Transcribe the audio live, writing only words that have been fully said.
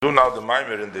Do now the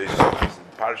Maimer in the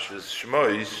Parshas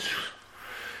Shmois,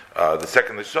 the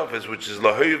second Sofis, which is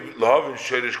Lahavin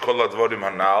Sherish Kol Advarim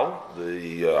Hanal,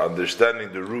 the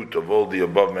understanding the root of all the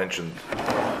above mentioned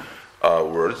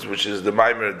words, which is the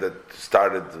Maimer that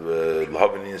started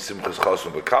Lahavin in Simchas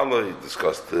Chasun Bekala. He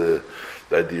discussed the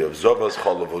idea of Zovas,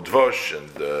 Chol of Udvosh,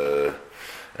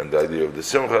 and the idea of the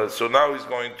Simcha. So now he's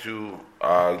going to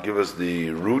give us the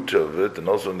root of it, and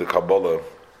also in the Kabbalah.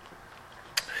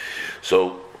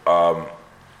 So, well,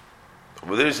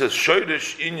 there he says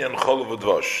Shoyrish Inyan Chol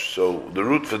V'Dvash. So the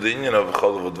root for the Inyan of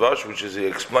Chol V'Dvash, which is he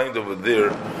explained over there,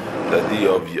 the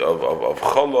idea of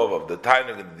Cholov, of the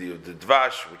Tainug, and the idea of the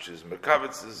Dvash, which is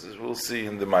Merkavitz, as we'll see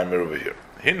in the Maimer over here.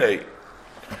 Hine,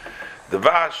 the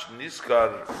Dvash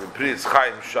Niskar V'Prietz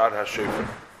Chaim Shar HaShofer.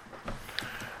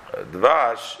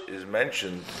 Dvash is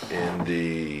mentioned in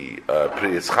the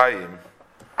Prietz Chaim,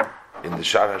 in the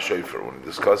Shar HaShofer, when he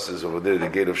discusses over there the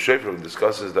gate of Shofer, when he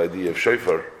discusses the idea of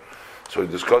Shofer, so he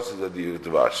discusses the idea of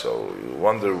Dvash. So you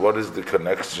wonder what is the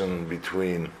connection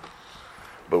between,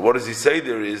 but what does he say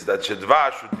there is that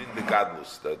Shedvash within the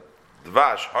Gadlus, that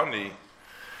Dvash, honey,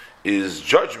 is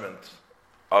judgment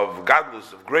of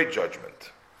Gadlus, of great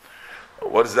judgment.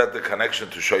 What is that the connection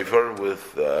to Shofer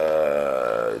with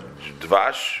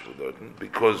Dvash?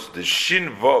 Because the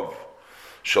Shin Vov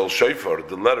Shel Shofar,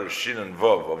 the letter Shin and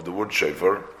Vav of the word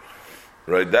Shofar,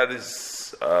 right? That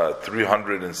is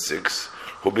 306.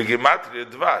 Who be Gematria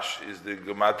Dvash is the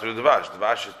Gematria Dvash.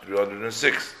 Dvash is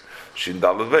 306. Shin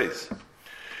Daled Beis.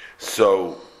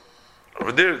 So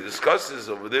over there it discusses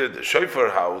over there the Shofar,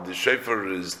 how the Shofar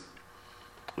is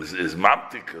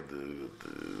mamtik,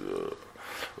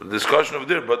 the discussion over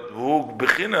there. But who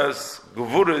bechinas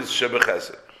Gevuras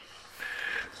Shebechesed.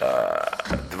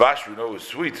 Dvash we know is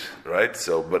sweet, right?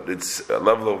 So, but it's a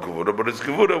level of Gevura, but it's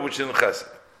Gevura which is in Chesed.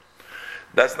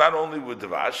 That's not only with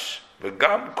Dvash, but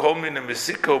Gam Kol Min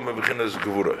Mesiko Mebechinas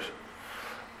Gevuras.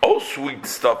 All sweet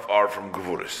stuff are from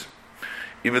Gevuras.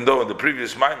 Even though in the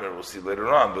previous Maimer, we'll see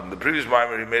later on, but in the previous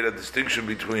Maimer he made a distinction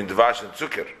between Dvash and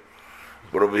Zucker.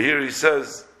 But over here he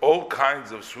says all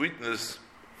kinds of sweetness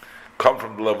come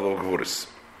from the level of Gevuras.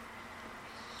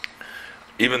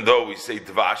 Even though we say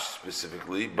Dvash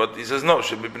specifically, but he says no.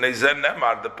 The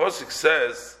Pasuk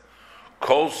says,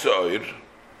 "Kol se'oir,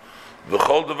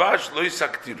 v'chol Dvash lo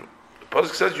yisaktiru." The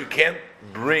Pasuk says you can't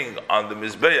bring on the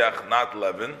mizbeach not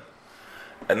leaven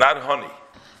and not honey.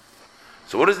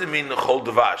 So what does it mean? Chol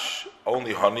Dvash,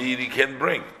 only honey you can't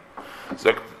bring.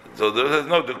 So there says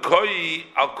no. The koi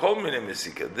al kol minei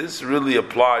misika. This really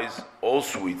applies all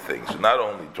sweet things. We're not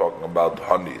only talking about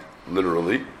honey,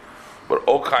 literally, but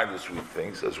all kinds of sweet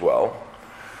things as well.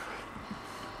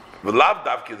 V'lav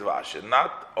davke dvash, and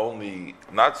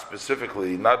not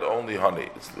specifically, not only honey.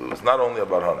 It's not only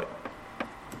about honey.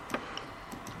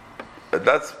 And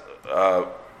that's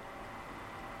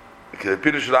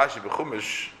Pirush Rashi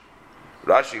b'Chumash.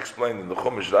 Rashi explained in the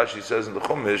Chumash. Rashi says in the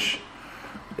Chumash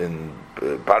in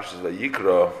Parshas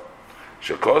Vayikra,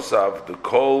 Shekosav the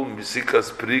kol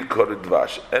misikas pri kored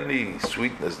dvash. Any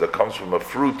sweetness that comes from a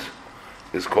fruit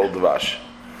is called Dvash.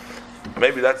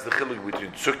 Maybe that's the chiluk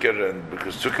between Zucker and,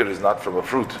 because Zucker is not from a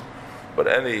fruit, but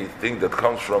anything that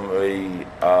comes from a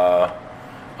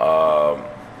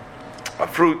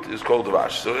fruit is called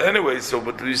Dvash. So anyway,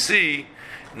 but we see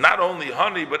not only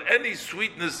honey, but any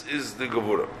sweetness is the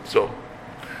Gevura. So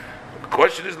the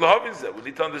question is Lahavin that we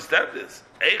need to understand this.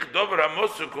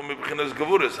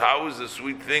 How is a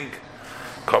sweet thing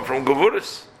come from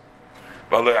Gevuras?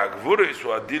 But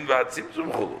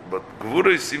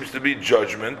Gevura seems to be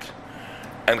judgment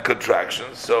and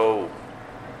contraction. So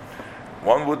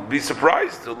one would be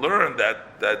surprised to learn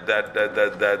that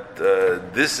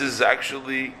this is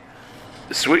actually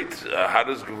sweet. How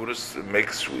does Gevura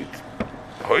make sweet?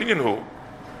 So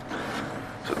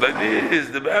the idea is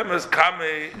the behemoth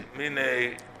kame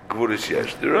mine Gevuras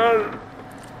yesh. There are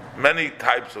many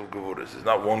types of Gevuras. It's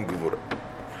not one Gevura.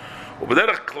 When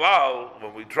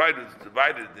we try to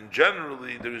divide it, then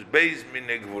generally there is beis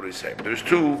minei Gevuras. There's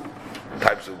two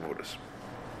types of Gevuras.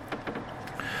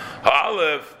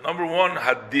 Ha'alef, number one,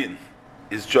 hadin,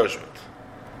 is judgment.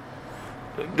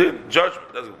 Din,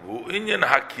 judgment. That's inyan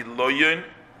hakiloyon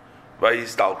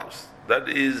v'histalkus. That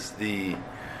is the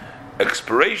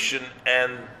expiration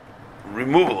and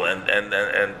removal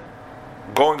and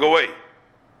going away.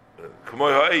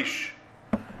 K'moy ha'esh.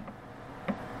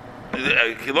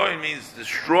 Kiloin means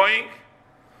destroying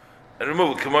and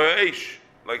removal. K'moy ha'esh.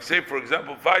 Like say, for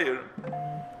example, fire.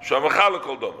 Shamachala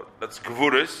kol dover. That's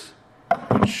Gevuras,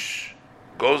 which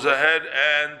goes ahead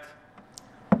and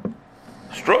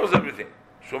destroys everything.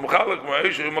 Shamachala k'moy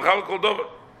ha'esh. Shamachala kol dover.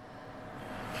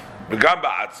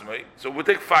 So we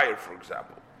take fire, for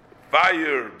example.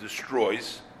 Fire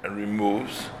destroys and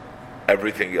removes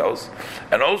everything else,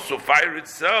 and also fire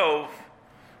itself.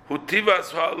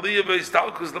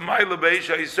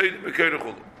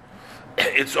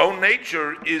 Its own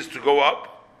nature is to go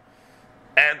up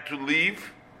and to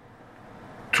leave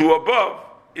to above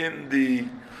in the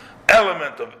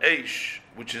element of Eish,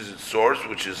 which is its source,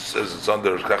 which is says it's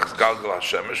under Galgal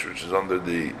Hashemish, which is under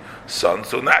the sun,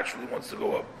 so naturally wants to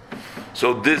go up.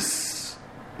 So this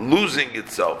losing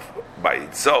itself by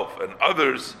itself and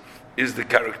others is the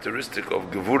characteristic of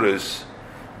Gevuras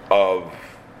of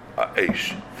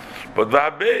Eish. But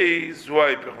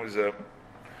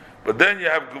then you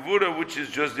have Gevura, which is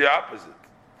just the opposite.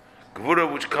 Gevura,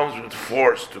 which comes with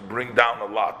force to bring down a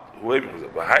lot.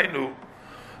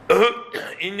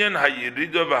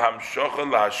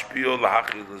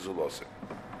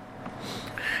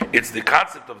 It's the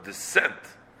concept of descent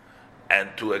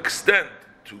and to extend,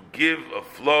 to give a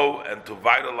flow and to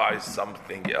vitalize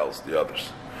something else, the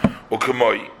others.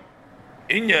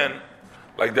 Inyan,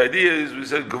 like the idea is, we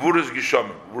said Gevuras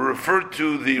Geshamim. We refer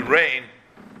to the rain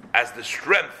as the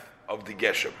strength of the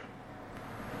Geshem.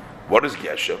 What is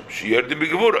Geshem? Sheyerdim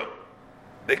b'Gevura.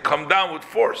 They come down with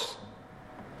force.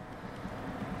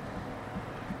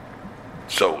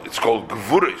 So it's called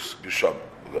Gevuras Geshamim.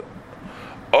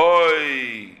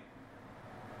 Oy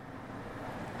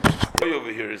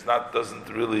over here doesn't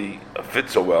really fit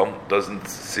so well. Doesn't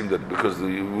seem that, because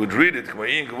you would read it.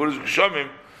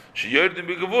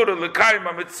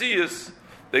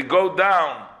 They go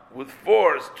down with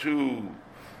force to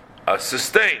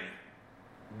sustain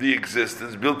the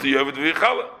existence built to Yovid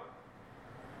V'Yichala.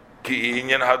 Ki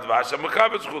inyan hadvash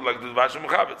ha'mechavitz chud, like the dvash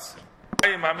ha'mechavitz.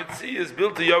 Hamitzi is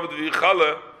built to Yovid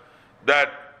V'Yichala,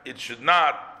 that it should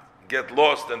not get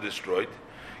lost and destroyed.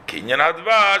 Ki inyan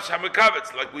hadvash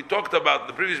ha'mechavitz, like we talked about,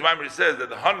 the previous Maimer says that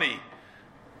the honey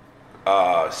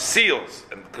seals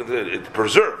and it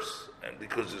preserves, and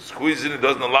because it's squeezing, it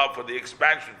doesn't allow for the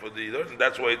expansion, and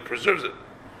that's why it preserves it.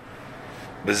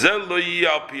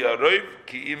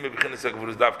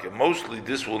 Mostly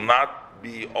this will not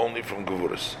be only from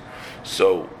Gevuras.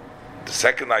 So the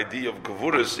second idea of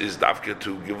Gevuras is Dafke,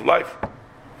 to give life.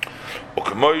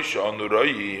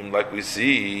 Like we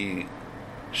see,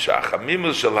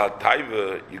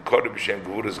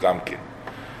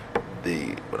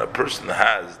 when a person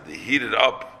has the heated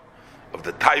up of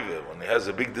the taiva, when he has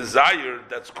a big desire,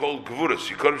 that's called Gevuras.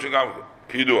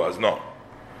 Kidu as known.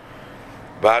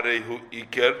 That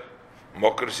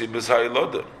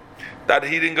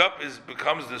heating up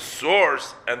becomes the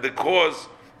source and the cause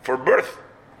for birth.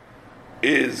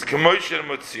 Is Kemosher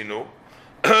Motzinu,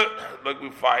 like we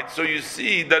find. So you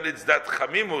see that it's that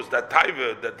chamimus, that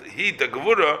taiva, that heat, the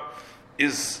gevura,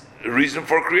 is a reason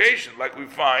for creation. Like we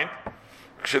find,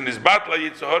 the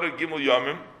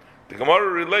Gemara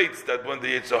relates that when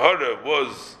the Yitzhahara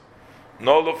was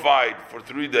nullified for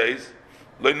 3 days,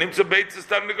 they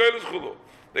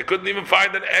couldn't even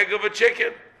find an egg of a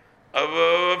chicken, of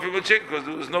a female chicken, because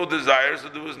there was no desire, so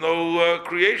there was no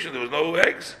creation, there was no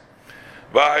eggs.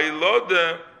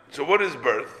 So what is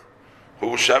birth?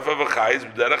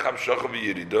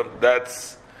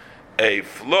 That's a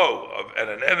flow of and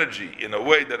an energy in a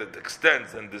way that it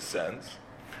extends and descends.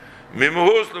 From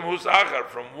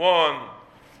one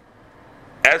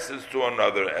essence to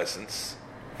another essence.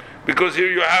 Because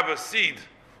here you have a seed,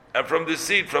 and from the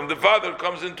seed, from the father,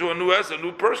 comes into a new essence, a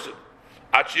new person.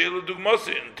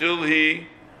 Until he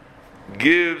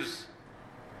gives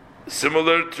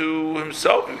similar to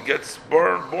himself, he gets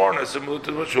born as similar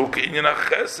to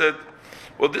chesed.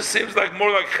 Well, this seems like more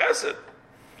like chesed.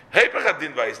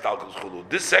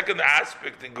 This second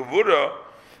aspect in Gevura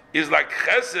is like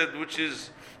chesed, which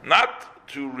is not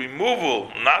to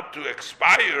removal, not to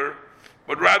expire,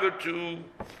 but rather to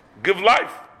give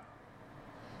life.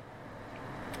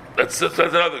 That's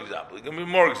another example. There can be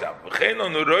more examples.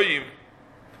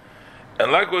 And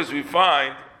likewise we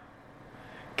find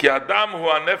ki adam hu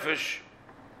hanefesh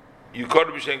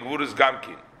yikor b'shem gevuras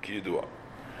gamkin ki yidua.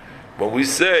 When we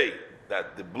say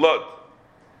that the blood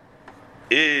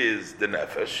is the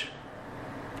nefesh,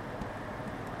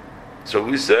 so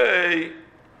we say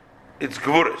it's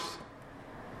gevuras,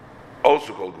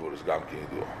 also called gevuras gamkin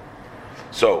yidua.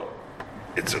 So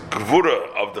it's a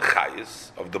gevura of the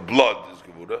chayis, of the blood is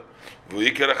gevura.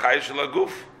 V'yikar chayis shel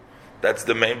haguf. That's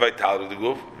the main vitality of the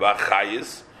guf.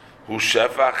 V'chayis hu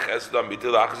shefa chesed amiti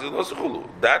l'achzil l'osechulu.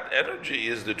 That energy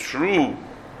is the true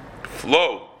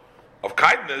flow of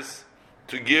kindness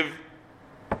to give,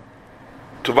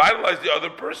 to vitalize the other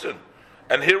person.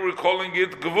 And here we're calling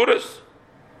it gevuras.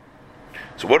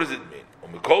 So what does it mean?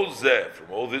 From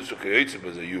all this, as a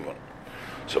yuvan.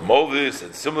 So all this,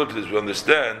 and similar to this, we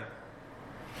understand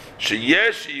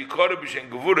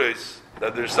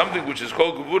that there's something which is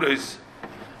called gevuros.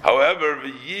 However,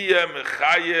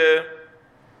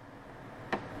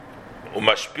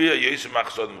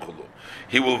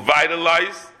 he will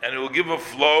vitalize and he will give a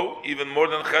flow even more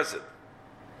than chesed.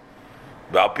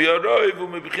 Mostly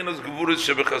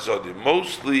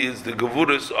it's the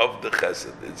gevuros of the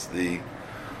chesed. It's the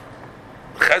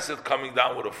chesed coming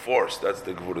down with a force. That's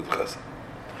the gevuros chesed.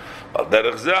 Similar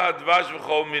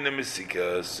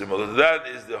to that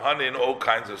is the honey in all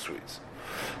kinds of sweets.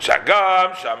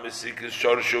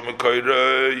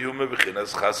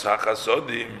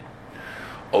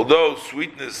 Although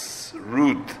sweetness,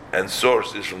 root, and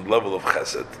source is from the level of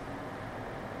chesed,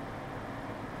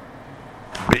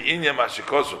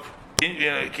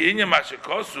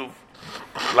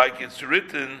 like it's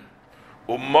written,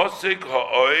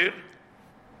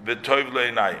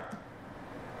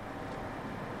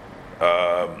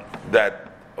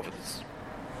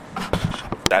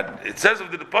 that it says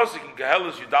of the pasuk in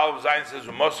Kehelos Yudal Zayin says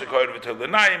Umosik Ha'or V'Tov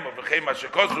L'Naim. Of V'Chei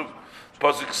Mashekosuf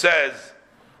pasuk says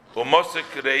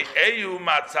Umosik Re'ehu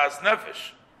Matzas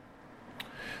Nefesh.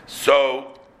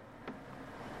 So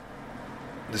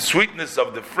the sweetness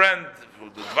of the friend who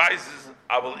advises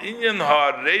Aval Inyan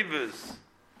Ha'Reves.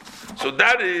 So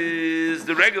that is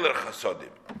the regular chasodim.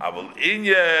 Aval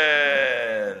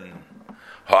Inyan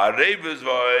Ha'Reves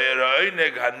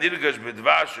V'Ha'Oineg Ha'Nirgash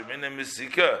B'Dvash U'Mine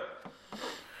Misika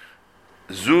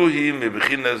Zuhi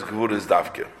Mebechinas Gevuros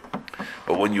Davke.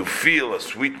 But when you feel a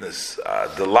sweetness,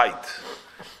 delight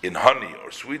in honey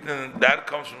or sweetness, that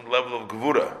comes from the level of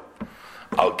Gevura.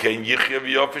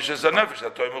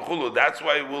 That's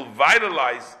why it will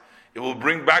vitalize, it will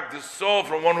bring back the soul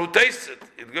from one who tastes it.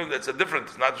 That's a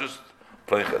difference, it's not just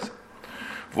plain chesed.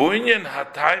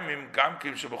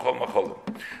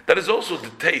 That is also the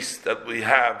taste that we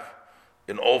have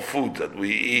in all food that we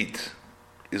eat,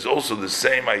 is also the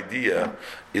same idea,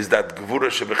 is that Gevura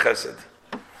Shebechesed.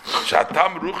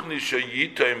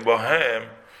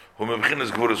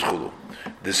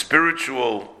 The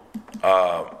spiritual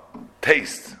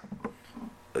taste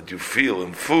that you feel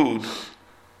in food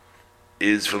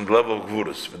is from the level of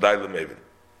Gevuros.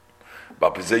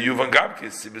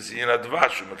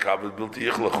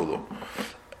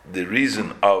 The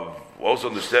reason of, also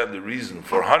understand the reason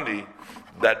for honey,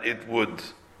 that it would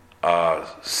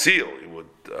seal, it would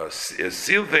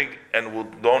seal thing and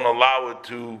don't allow it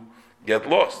to get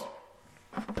lost.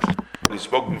 We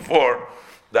spoke before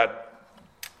that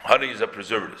honey is a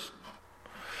preservative.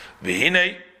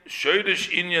 V'hinei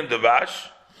shoyrish inyan devash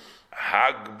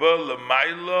hagba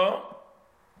l'mayla.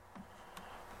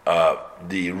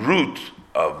 The root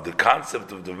of the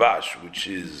concept of devash, which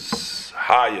is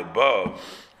high above,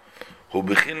 hu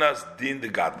bechinas din de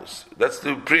gadlus. That's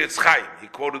the Pri Etz Chaim. He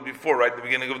quoted before, right at the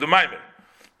beginning of the Maimer.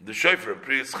 The Shofar,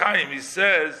 Pri Etz Chaim, he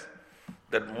says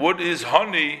that what is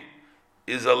honey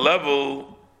is a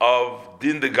level of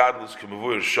din de gadlus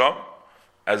k'mavur sham,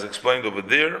 as explained over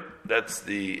there. That's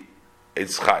the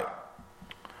Etz Chaim.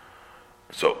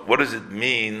 So, what does it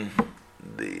mean?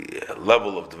 The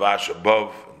level of dvash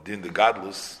above din de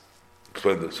gadlus.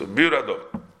 Explain this. So, biuradov.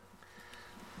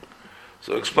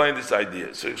 So, explain this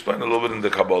idea. So, explain a little bit in the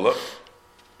Kabbalah.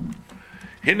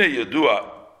 Hine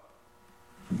yadua.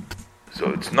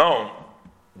 So, it's known.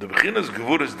 The bechinas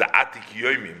gevuros the atik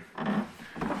yoimim.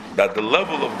 That the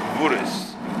level of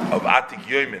gevuros of atik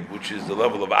yoimim, which is the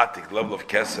level of atik, the level of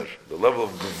keser, the level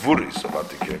of gevuros of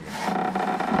atik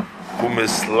yoimim,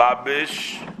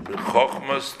 humislabish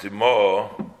b'chochmas timo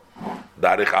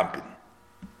darich ampin.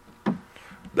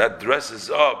 That dresses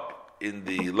up in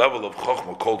the level of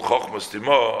chochma called chochmas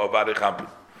timo of arich ampin.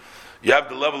 You have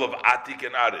the level of atik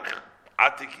and arich.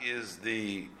 Atik is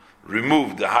the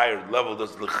removed, the higher level.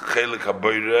 That's the chelik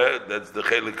haboire. That's the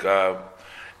chelik.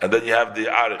 And then you have the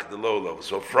arich, the low level.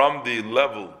 So from the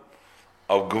level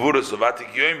of gevuros of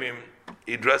atik yoimim,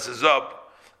 he dresses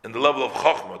up in the level of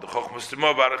chokhmah, the chokhmah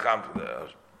stimo baracham.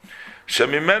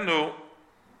 Shemimenu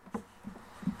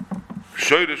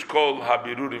shoyrish kol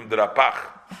habirurim derapach.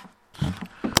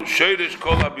 Shoyrish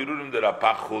kol habirurim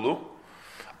derapach chulu.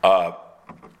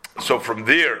 So from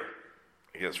there,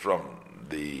 yes, from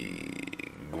the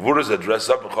gevuros that dress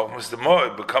up in chokhmah stimo,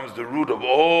 it becomes the root of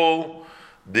all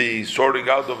the sorting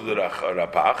out of the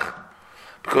rapach,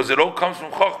 because it all comes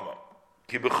from chokhmah.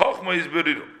 Ki b'chokhmah is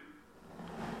beriru,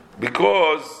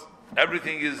 because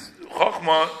everything is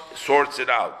chokhmah sorts it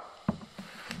out.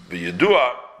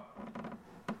 B'yedua,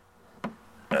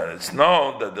 and it's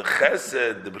known that the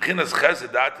chesed, the bechinas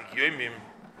chesed atik yomim,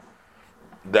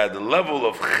 that the level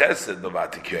of chesed of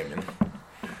atik yomim,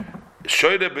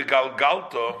 shoyre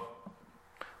begalgalto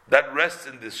that rests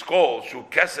in the skull, shu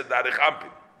kesed darich ampim.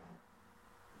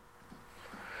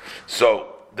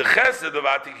 So the chesed of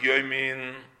Atik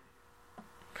Yomin,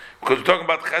 because we're talking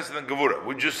about chesed and gevura,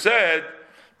 we just said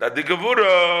that the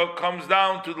gevura comes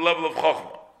down to the level of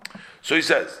chokhmah. So he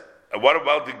says, what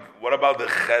about the chesed? What about the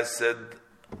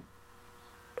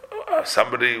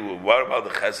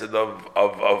chesed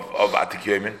of Atik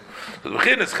Yomin? So the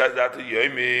beginning is chesed Atik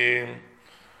Yomin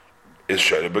is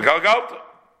shoyre begalgalta,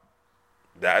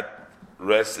 that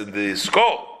rests in the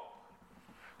skull.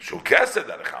 Shu kesed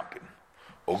darich ampim.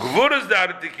 O gevura is the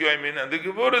Atik Yomin, and the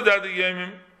gevura is the Atik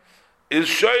Yomin is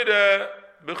shoyre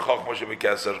bechokma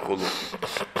shemikeser chulu.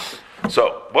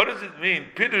 So, what does it mean?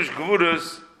 Pirush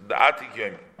gevuras the Atik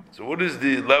Yomin. So, what is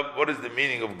the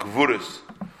meaning of gevuras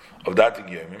of the Atik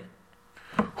Yomin?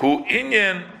 Hu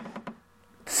inyan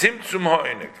tzimtzum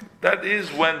ha'onek. That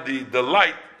is when the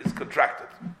light is contracted.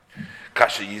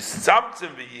 Kasha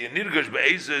yisamtzim v'yinirgash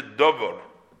be'eze dover.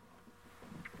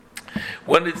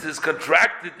 When it is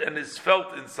contracted and is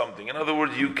felt in something. In other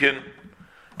words,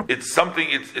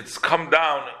 it's come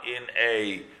down in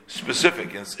a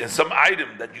specific, in some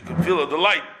item that you can feel the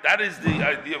light. That is the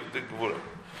idea of the gevura.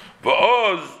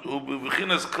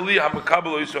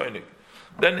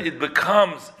 Then it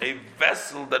becomes a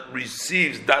vessel that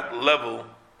receives that level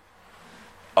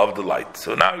of the light.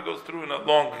 So now he goes through in a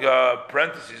long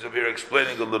parentheses of here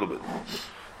explaining a little bit.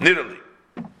 Nirali,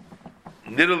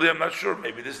 I'm not sure.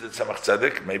 Maybe this is the Tzemach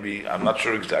Tzedek. Maybe I'm not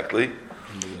sure exactly.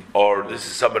 Or this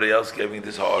is somebody else giving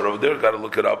this ha'ar over there. Got to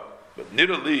look it up. But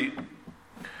Nirali,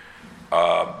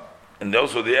 and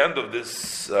also the end of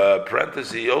this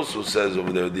parenthesis, he also says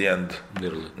over there at the end,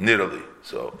 Nirali.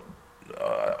 So,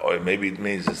 or maybe it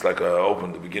means it's like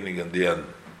open the beginning and the end.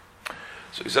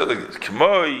 So he said like this: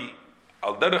 K'moi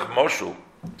al derech moshul.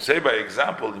 Say by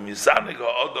example, if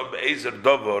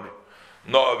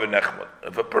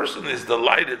a person is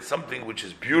delighted something which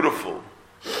is beautiful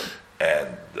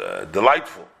and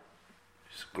delightful,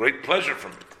 it's great pleasure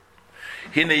from it.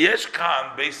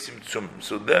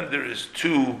 So then there is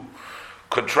two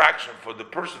contraction for the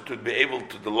person to be able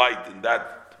to delight in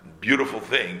that beautiful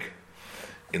thing,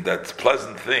 in that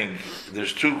pleasant thing.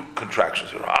 There's two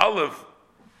contractions. Aleph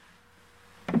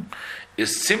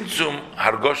is tzimtzum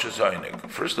hargoshes oinig.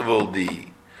 First of all,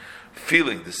 the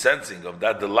feeling, the sensing of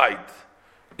that delight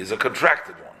is a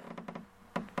contracted one.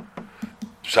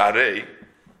 Sharei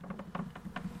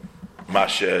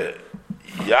mashe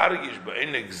yargish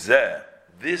ba'oinig zeh,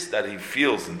 this that he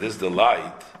feels in this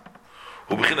delight,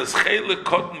 hu b'chinas chelik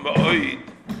kotten ba'oid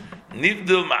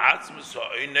nivdil ma'atzmus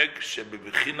ha'oinig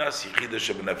shebebechinas yichida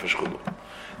shebenefesh chulu.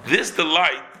 This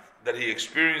delight that he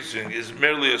experiencing is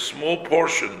merely a small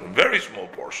portion, a very small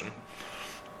portion,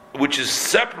 which is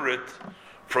separate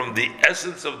from the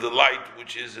essence of the light,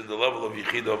 which is in the level of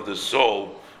yichida of the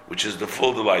soul, which is the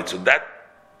full delight. So that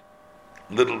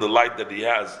little delight that he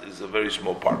has is a very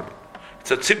small part of it.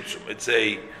 It's a tzimtzum, it's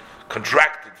a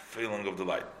contracted feeling of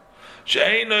delight.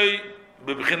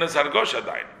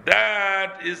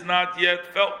 That is not yet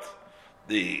felt.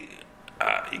 You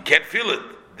can't feel it.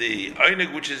 The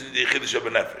oinig which is in the Yichidish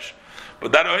Nefesh.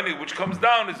 But that oinig which comes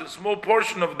down is a small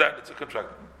portion of that. It's a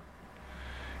contract.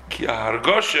 Ki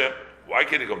hargoshe, why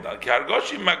can't it come down? Ki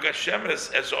hargoshe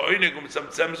magashemes es oinig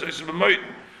mitzamtzemes oisim b'moed.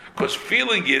 Because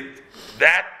feeling it,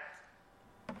 that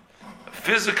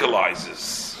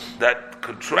physicalizes, that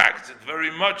contracts it very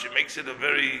much. It makes it a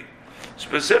very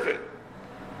specific.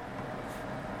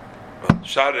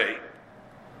 Sharei.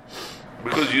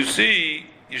 Because you see,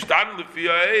 Yishtan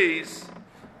Lefiyah,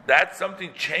 that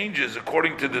something changes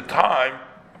according to the time.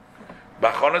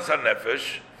 B'chonas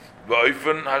hanefesh,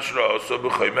 v'oifen hashraoso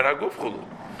b'chomer haguf chulu.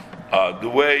 The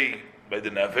way by the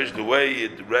nefesh, the way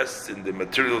it rests in the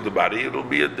material of the body, it will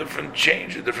be a different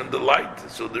change, a different delight.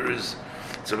 So it's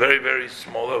a very, very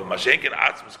small level. But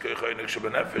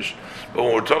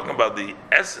when we're talking about the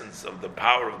essence of the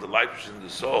power of the life which is in the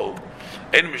soul,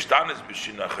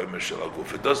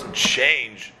 it doesn't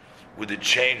change with the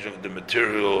change of the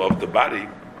material of the body.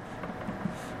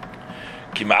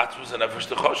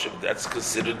 That's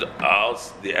considered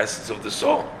as the essence of the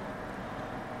soul.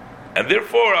 And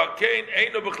therefore,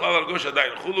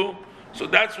 so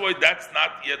that's why that's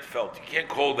not yet felt. You can't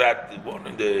call that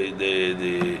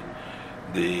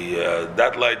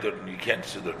that light. You can't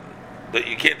the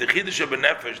chiddush of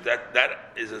nefesh. That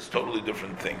is a totally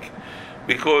different thing,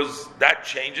 because that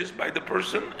changes by the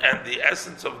person, and the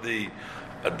essence of the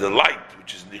light,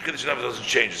 which is the chiddush nefesh, doesn't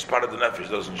change. It's part of the nefesh,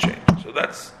 doesn't change. So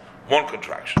that's one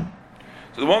contraction.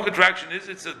 So the one contraction is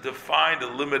it's a defined, a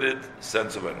limited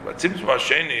sense of it. But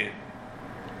Tzimtzum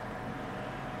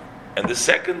and the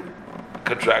second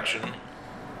contraction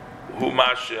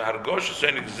Humash Hargosha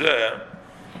Seinik Zeh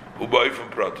Ubayfim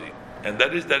Prati. And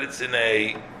that is that it's in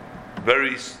a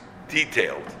very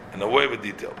detailed, in a way of a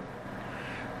detail.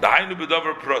 The Hainu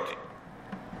B'davar Prati.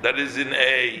 That is in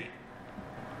a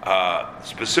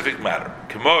specific matter.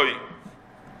 K'moi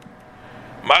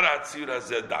Mara Hatzir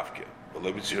Hazeh Davke.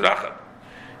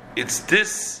 It's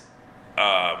this.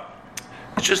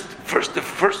 It's just first. The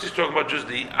first is talking about just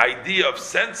the idea of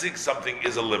sensing something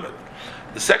is a limit.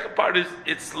 The second part is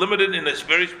it's limited in a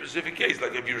very specific case.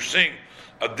 Like if you're seeing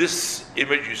this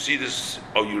image, you see this.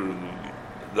 Oh, you're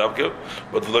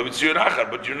but you're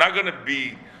not going to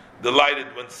be delighted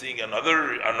when seeing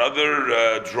another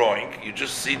drawing. You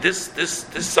just see this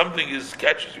something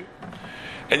catches you.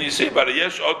 And you say, "But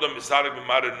yesh odam misarik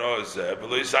b'mare noazeh,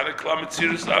 v'lo yisanik klam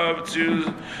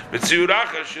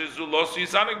mitziuracha shezu los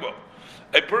yisanik bo."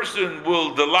 A person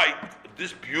will delight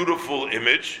this beautiful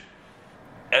image,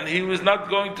 and he was not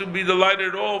going to be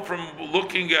delighted at all from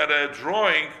looking at a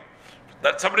drawing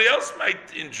that somebody else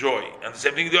might enjoy. And the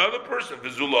same thing, the other person,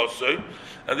 v'zulosei,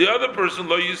 and the other person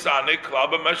lo yisanik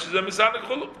klam b'meshizeh misanik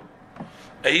chulu.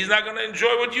 And he's not going to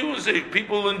enjoy what you say.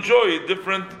 People enjoy a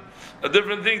different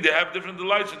thing. They have different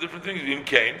delights and different things. In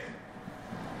Cain.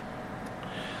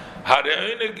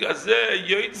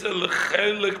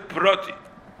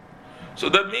 So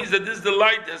that means that this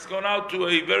delight has gone out to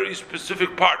a very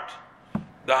specific part.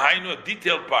 The Hainu, a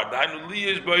detailed part. The Hainu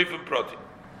liyesh ba'ifim prati.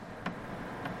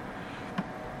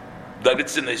 That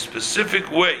it's in a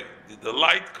specific way. The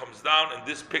light comes down in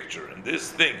this picture, in this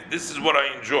thing. This is what I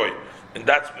enjoy in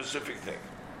that specific thing.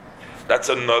 That's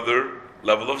another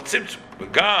level of tzimtzum.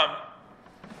 Begam.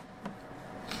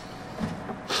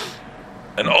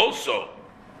 And also,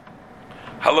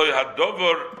 Haloy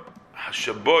Hadover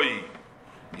Hashaboy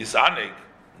Yisanig,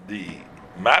 the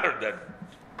matter that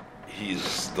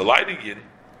he's delighting in,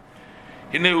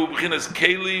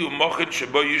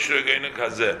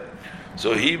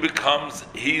 so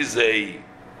he's a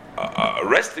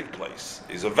resting place,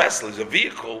 he's a vessel, he's a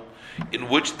vehicle in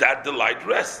which that delight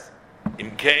rests.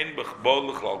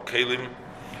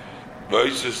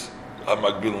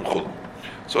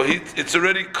 So it's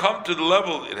already come to the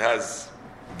level, it has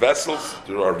vessels,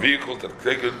 there are vehicles that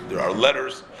take it, there are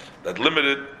letters that limit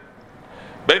it.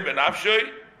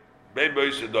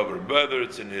 Whether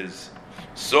it's in his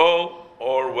soul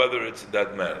or whether it's in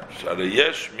that man.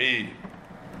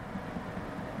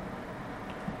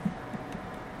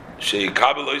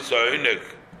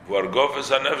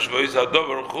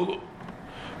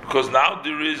 Because now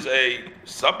there is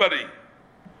somebody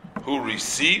who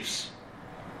receives.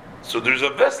 So there's a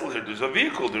vessel here, there's a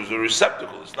vehicle, there's a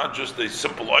receptacle. It's not just a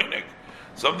simple oinek,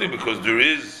 something, because there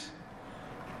is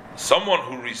someone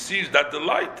who receives that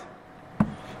delight,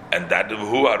 and that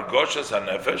who are goshas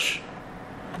hanefesh,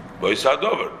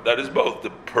 boisadover. That is both the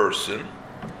person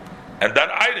and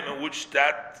that item in which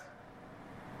that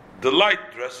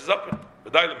delight dresses up in.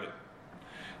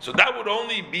 So that would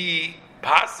only be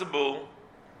possible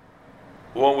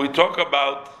when we talk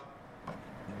about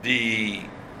the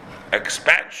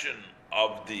expansion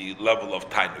of the level of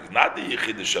tainuk, not the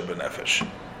yichid shebenefesh,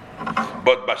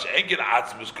 but bashengin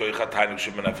atzmus koicha tainuk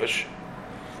shebenefesh,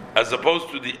 as opposed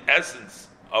to the essence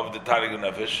of the tainuk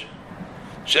nefesh,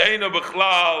 she'eino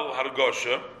b'chlal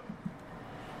hargosha,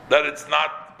 that it's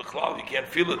not b'chlal, you can't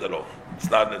feel it at all. It's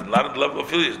not in the level of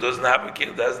feeling. It doesn't have it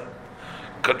hasn't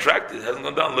contracted, it hasn't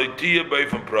gone down. Loitiya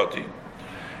b'ifam prati.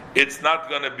 It's not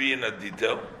going to be in a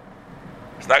detail.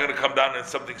 It's not going to come down in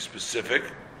something specific.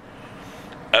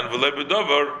 And v'lei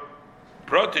b'dover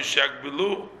prati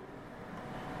shakbilu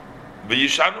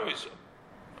v'yishanu iso.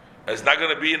 It's not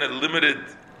going to be in a limited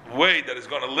way that is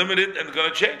going to limit it and going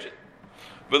to change it.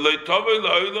 V'lei tovei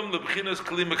la'olam l'bchinas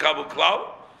kli mekabel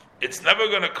klal. It's never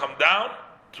going to come down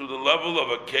to the level of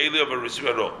a keli of a receiver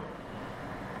at all.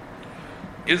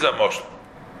 Is a moshel.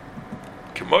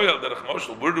 K'moyal derech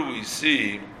moshel. Where do we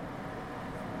see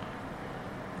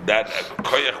that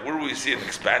koyach? Where do we see an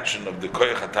expansion of the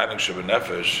koyach hatanik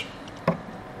shebenefesh,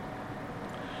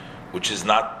 which is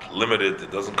not limited?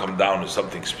 It doesn't come down to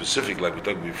something specific like we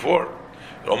talked before.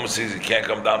 It almost seems it can't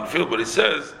come down the field, but it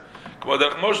says,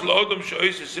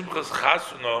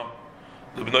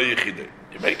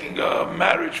 you're making a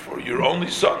marriage for your only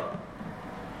son.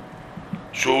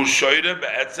 So with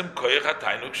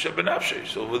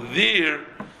there,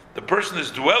 the person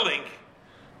is dwelling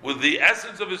with the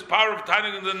essence of his power of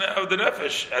tainuk of the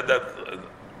nefesh at that.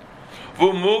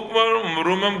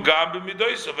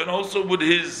 And also with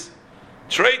his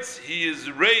traits, he is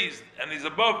raised and he's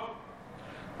above.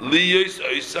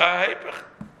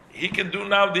 He can do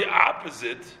now the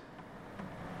opposite.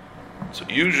 So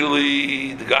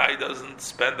usually the guy doesn't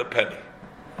spend a penny.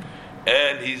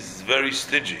 and he's very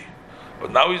stingy.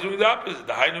 But now he's doing the opposite.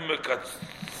 The Hainu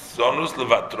mekatzonus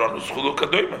levatronus chulu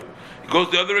kadoima. He goes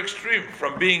the other extreme,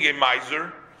 from being a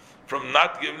miser, from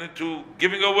not giving it to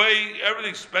giving away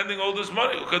everything, spending all this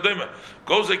money. Kadoima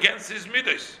goes against his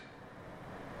midas.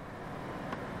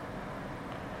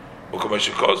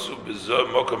 וכמשקוסו בזו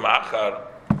מוקם אחר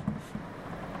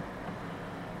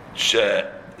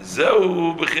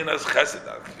שזהו בחינס חסד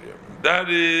התקיימים. That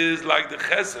is like the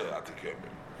חסד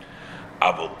התקיימים.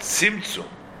 אבל צמצום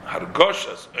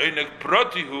הרגושס עונג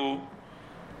פרוטי הוא,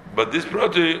 but this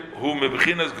פרוטי הוא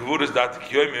מבחינס גבורס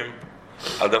התקיימים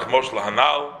על דרך מושל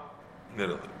הנ"ל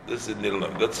נרלם. This is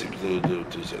נרלם. That seems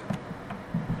to say.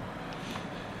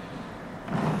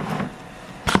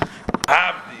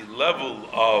 Have the level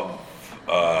of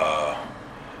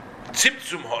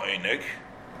Tzimtzum ha'oineg.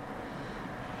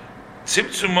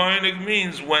 Tzimtzum ha'oineg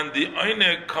means when the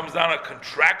oineg comes down and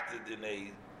contracted in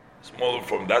a smaller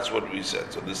form. That's what we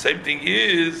said. So the same thing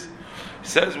is, he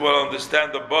says, well,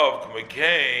 understand above,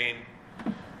 Kumekain,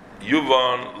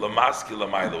 Yuvan, Lamaski,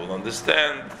 Lamaila. Will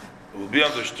understand, will be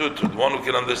understood to the one who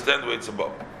can understand where it's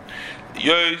above.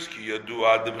 Yois ki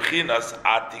yadua de b'chinas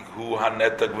atik hu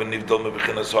hanetag v'nivdol me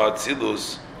b'chinas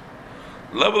ha'atzilus.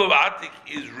 Level of atik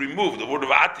is removed. The word of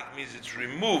atik means it's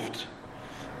removed,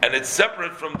 and it's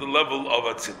separate from the level of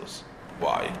atzilus.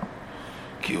 Why?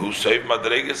 Ki hu seiv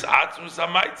madreges atzmus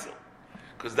ha'maitzel.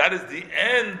 Because that is the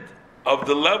end of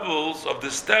the levels, of the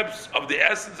steps, of the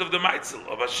essence of the maitzel,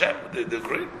 of Hashem, the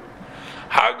great.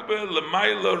 Hagbe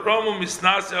l'mayla romu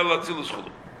misnase al atzilus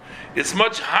chulu. It's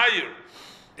much higher.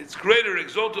 It's greater,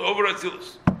 exalted over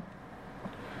Atzilus.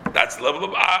 That's the level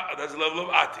of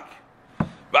Atik.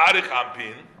 Ba'arich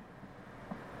Ampin,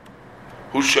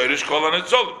 who Shoirish Kol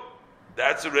HaNetzolim.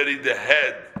 That's already the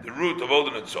head, the root of all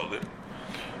the Netzolim.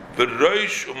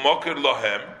 V'roish u'moker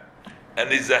lohem,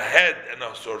 and is a head and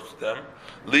a source to them.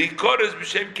 Li'ikores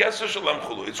b'shem keser shalem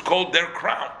chulu. It's called their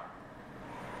crown.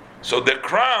 So their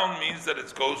crown means that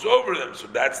it goes over them. So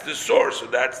that's the source. So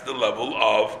that's the level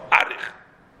of Arich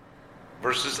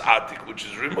versus Atik, which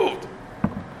is removed.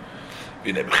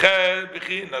 We said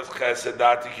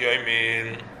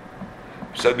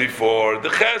before, the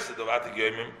Chesed of Atik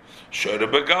Yomim,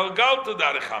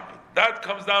 that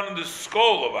comes down in the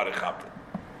skull of Arichampin.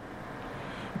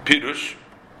 Pirush,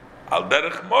 al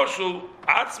derech moshul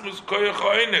atzmus koyach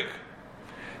ha'oineg.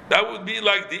 That would be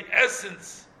like the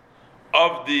essence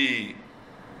of the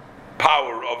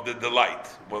power of the delight.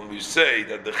 When we say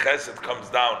that the Chesed comes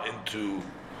down into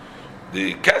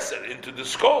the keser, into the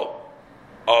skull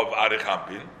of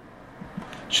Arichampin,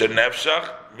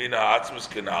 shenefshach mina atzmus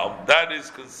kenal, that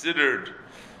is considered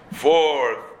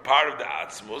for part of the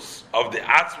atzmus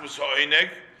ha'oineg.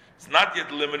 It's not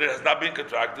yet limited, has not been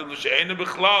contracted, because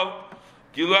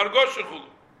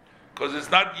it's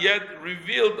not yet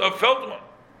revealed a felt one.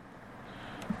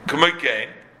 K'mekain,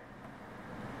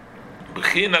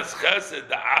 b'chinas chesed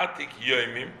da'atik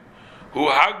yoimim, so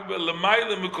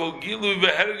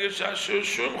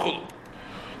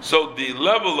the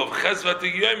level of Chesed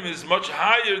Yom is much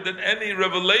higher than any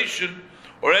revelation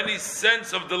or any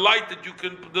sense of delight that you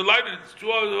can delight in. It's too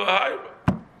high.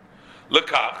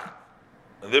 Lekach,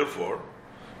 and therefore,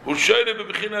 that's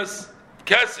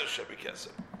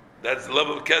the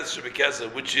level of Keser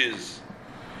Shebekesser, which is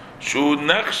Shu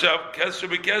Nechshav Keser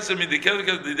Shebekesser, mean the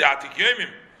Keser, the Atik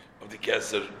Yomim of the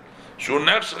Keser. Shu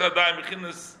Nechshav Adai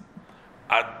Mechinas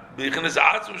that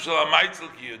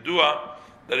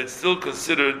it's still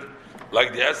considered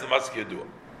like the essence of Matzah Yedua.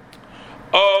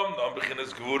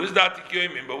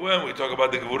 But when we talk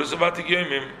about the Gevuras of Atik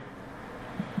Yomim,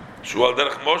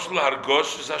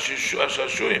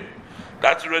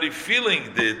 that's already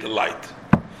feeling the delight.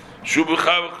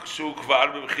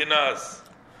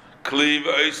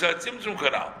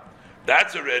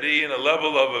 That's already in a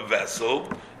level of a vessel,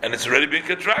 and it's already been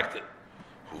contracted.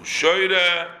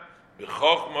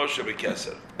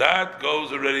 That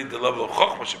goes already to the level of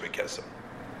Chochma Shebekesser.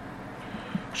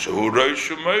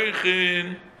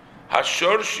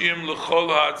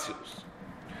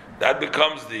 That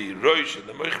becomes the Roish and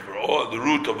the Moich for all, the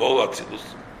root of all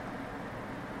Atzilus.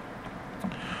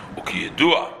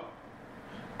 Ukiyedua,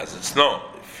 as it's known,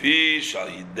 Fi shal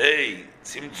yidei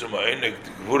tzimtzum ha'oineg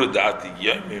t'gvura da'atik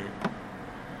yomim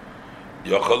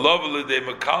yochalav l'dei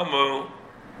mekalmo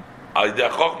al yidei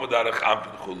chochma darech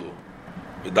ampin chulu.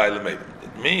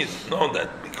 It means known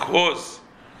that because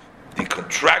the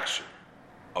contraction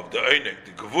of the oineg,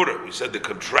 the gevura, we said the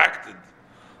contracted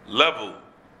level,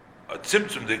 a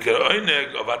tzimtzum, the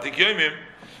oineg of Atik Yomim,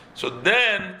 So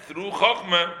then, through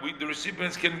Chokhmah, the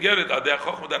recipients can get it. Adei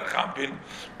Chokhmah Darachampin,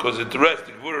 because it rests,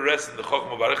 the Gevura rests in the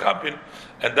Chokhmah Darachampin,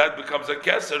 and that becomes a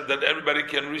keser that everybody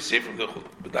can receive from the Chul.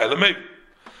 But I lemev.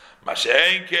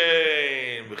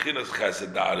 Mashenkein Bechinas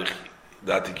Chesed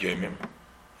Datik Yomim.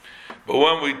 But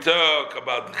when we talk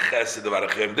about the Chesed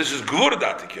Datik Yomim, this is Gevura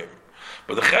Datik Yomim.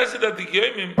 But the Chesed Datik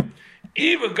Yomim,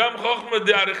 even Gam Chokhmah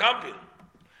Darachampin,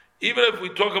 even if we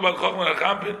talk about Chokhmah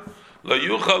Darachampin, La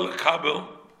Yuchal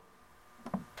Kabel.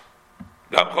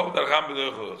 So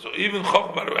even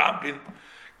Chokhmah Darachampin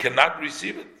cannot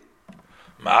receive it.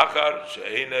 Ma'achar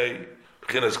she'enei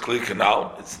b'chinas kli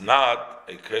kanal. It's not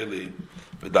a keli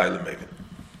v'day lemegin.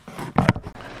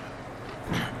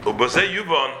 Ubazei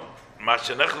yuvon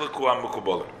ma'shenechleku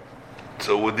ha'mukubolim.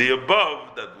 So with the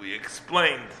above that we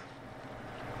explained,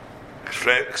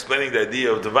 explaining the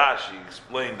idea of Davash, he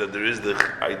explained that there is the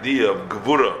idea of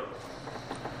Gevura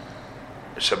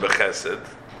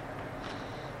Shebechesed,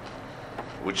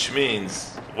 which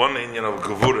means one inyan of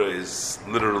Gevura is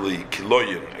literally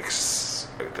kiloyin,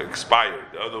 expired.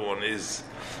 The other one is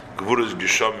Gevura's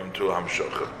Geshamim to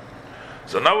Hamshocha.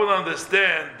 So now we'll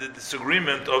understand the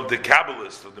disagreement of the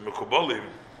Kabbalists, of the Mekubalim.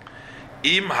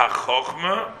 Im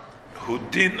ha-chokhmah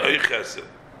hu-din oy chesed.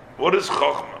 What is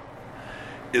chokhmah?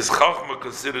 Is chokhmah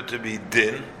considered to be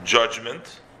din,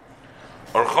 judgment,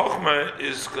 or chokhmah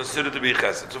is considered to be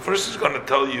chesed? So first he's going to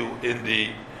tell you in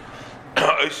the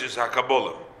Oishis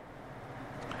HaKabbalah.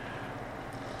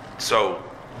 So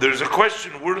there's a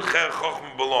question where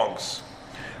chokhmah belongs.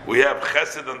 We have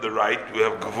chesed on the right, we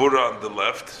have gevura on the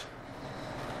left,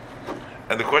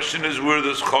 and the question is where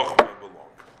does chokhmah belong?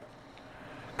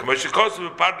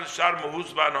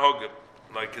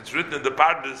 Like it's written in the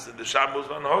Pardes, in the Shamus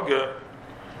Van Hoge,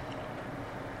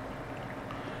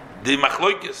 the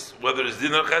machloikis, whether it's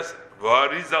din or chesed.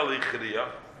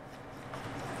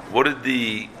 What did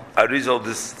the Arizal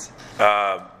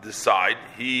decide?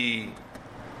 He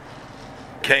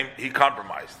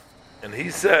compromised, and he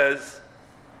says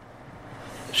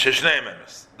sheshnei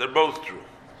emes. They're both true.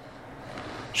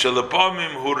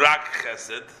 Shelepamim hurak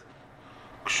chesed,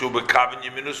 kshu bekavin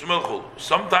yeminus milchul.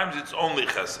 Sometimes it's only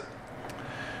chesed.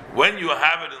 When you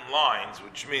have it in lines,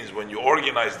 which means when you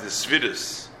organize the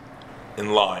svidus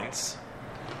in lines,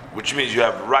 which means you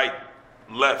have right,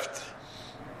 left.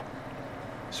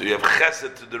 So you have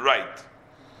chesed to the right,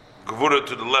 gevura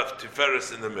to the left,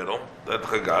 tiferes in the middle, that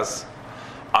chagas.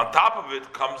 On top of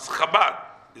it comes chabad.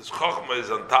 His chokhmah is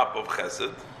on top of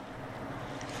chesed,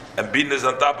 and bin is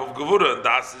on top of gevura, and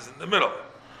das is in the middle.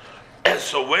 And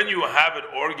so when you have it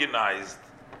organized,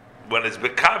 when it's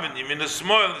bekavin, you mean a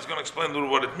small, it's going to explain a little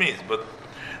what it means. But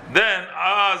then,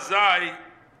 azai,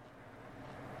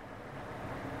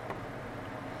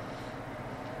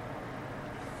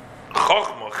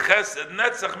 chokhmah, chesed,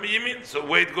 netzach, miyimin. So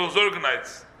way it goes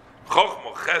organized.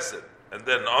 Chokhmah, chesed, and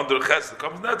then under chesed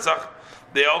comes netzach.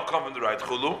 They all come in the right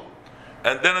chulu.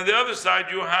 And then on the other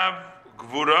side you have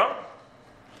gvura,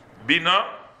 bina,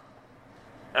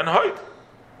 and hoyd.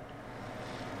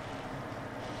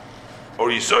 Or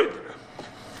yisoid.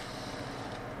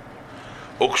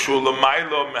 Ukshu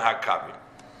l'maylo mehakavim.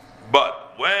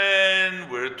 But when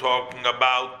we're talking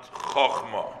about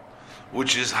chokhmah,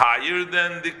 which is higher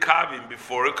than the kavim,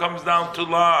 before it comes down to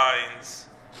lines,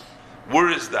 where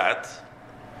is that?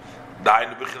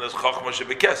 Dainu b'chinas chokhmah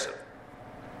shebekesed.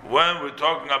 When we're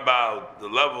talking about the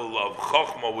level of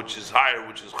chokhmah, which is higher,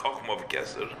 which is chokhmah of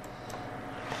keser,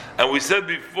 and we said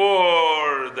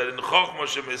before that in chokhmah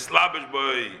shemislabish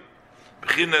boy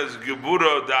b'chinas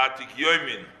gebura da'atik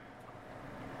yomin,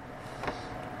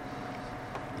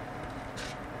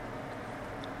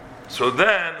 so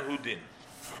then hudin.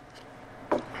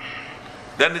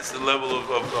 Then it's the level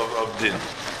of din,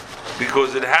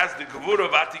 because it has the gevura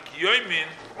of atik yomin,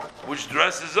 which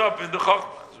dresses up in the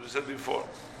chokhmah, as we said before.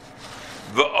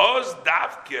 V'oz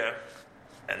davke,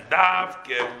 and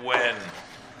davke when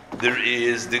there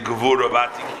is the gevura of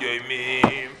atik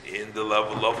yomin in the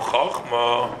level of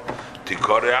chokhmah,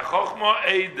 tikore chokhmah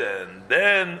Eden,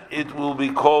 then it will be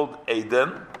called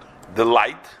Eden, the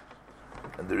light,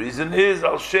 and the reason is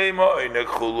al shema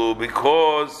oinechulu,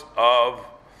 because of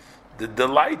the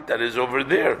delight that is over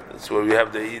there. That's where we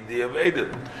have the idea of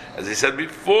Eden. As I said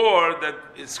before, that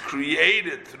it's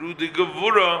created through the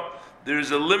Gevura, there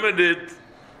is a limited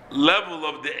level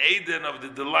of the Eden, of the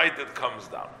delight that comes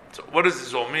down. So what does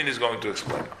this all mean? He's going to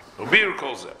explain. Rabbi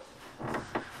calls it.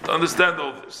 To understand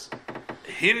all this.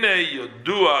 Hine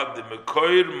yodua de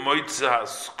mekoir moitze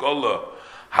haskola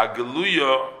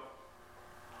hageluya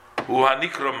hu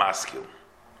hanikro maskil.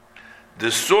 The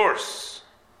source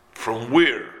from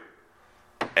where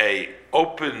a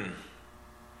open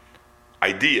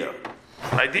idea.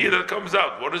 An idea that comes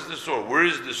out. What is the source? Where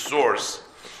is the source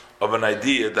of an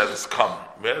idea that has come?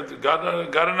 We have got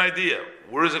an idea.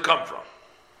 Where does it come from?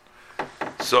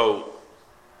 So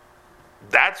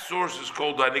that source is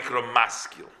called Hanikra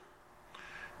Maskil.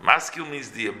 Maskil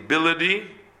means the ability,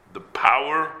 the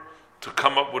power to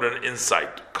come up with an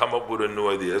insight, to come up with a new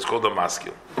idea. It's called a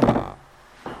Maskil.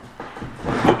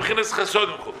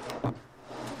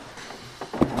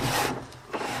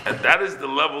 And that is the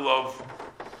level of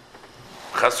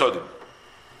Chasodim.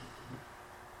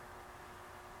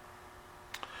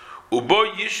 Ubo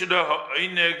yishra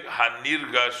ha'oineg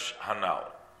hanirgash hanal.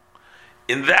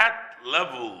 In that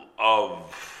level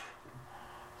of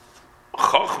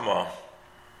Chokhmah,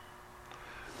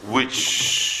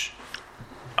 which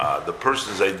the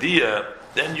person's idea,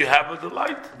 then you have a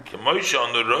delight. Kemoisha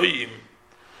on the roim,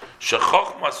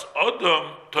 shechokhmas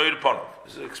odom toir panav.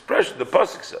 This is an expression. The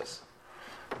pasuk says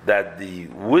that the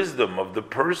wisdom of the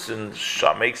person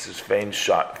makes his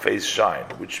face shine,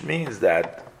 which means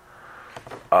that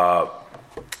a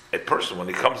person, when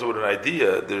he comes up with an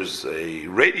idea, there's a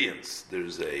radiance,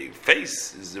 there's a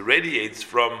face, it radiates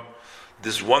from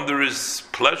this wondrous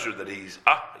pleasure that he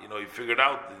figured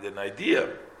out an idea.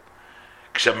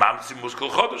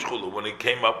 When he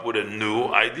came up with a new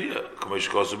idea.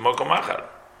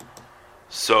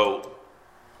 So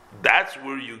that's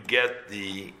where you get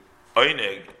the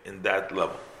oineg in that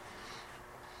level.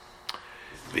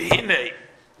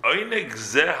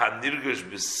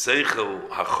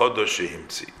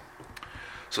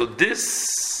 So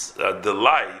this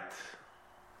delight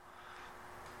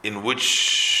in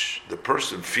which the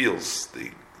person feels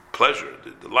the pleasure,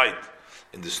 the delight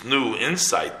in this new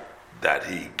insight that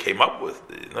he came up with,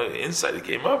 the insight he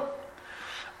came up,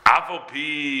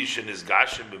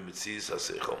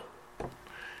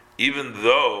 even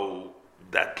though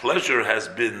that pleasure has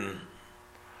been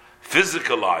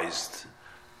physicalized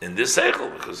in this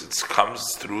seichel, because it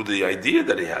comes through the idea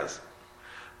that he has.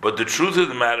 But the truth of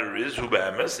the matter is,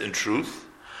 in truth,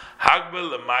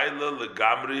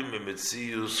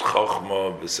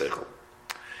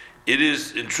 it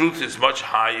is, in truth, it's much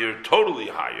higher, totally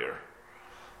higher,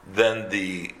 than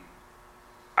the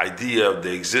idea of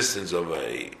the existence of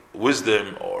a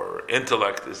wisdom or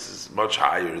intellect. This is much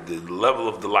higher. The level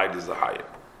of the light is the higher.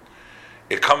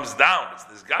 It comes down. It's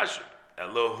this gashem.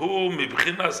 Elohu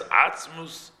mibchinas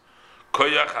atzmus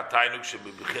koyach hatainuk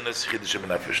shebibchinas chidush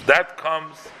benefesh. That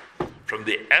comes from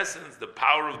the essence, the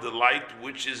power of the light,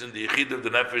 which is in the yichid of the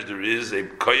nefesh. There is a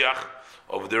koyach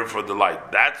over there for the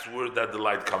light. That's where that the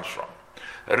light comes from.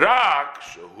 Rak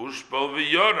shehushpal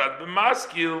v'yorad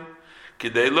b'maskil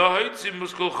kidei lo hoitzi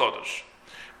muskul chodosh.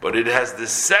 But it has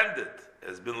descended,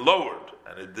 has been lowered,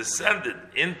 and it descended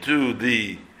into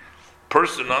the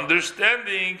person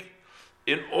understanding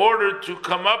in order to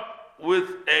come up with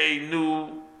a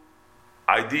new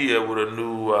idea, with a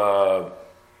new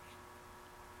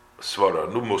svara,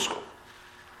 new muscle.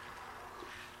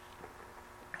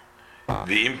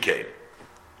 V'imkein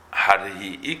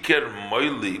harhi iker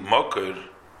moili moker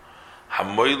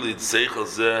hamoili tzeichel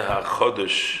zeh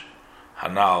hachodesh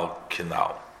hanal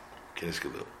kinal.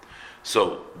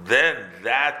 So then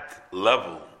that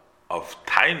level of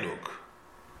tainuk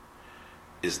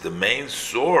is the main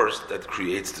source that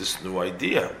creates this new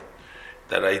idea.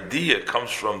 That idea comes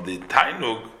from the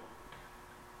tainug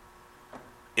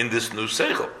in this new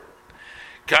seichel.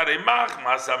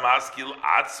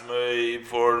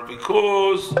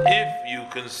 Because if you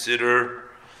consider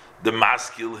the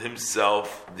maskil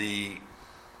himself the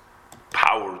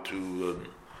power to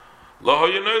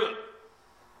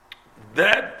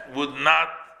that would not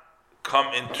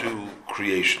come into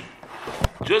creation.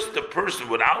 Just the person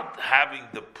without having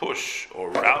the push or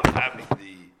without having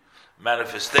the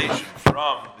manifestation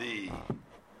from the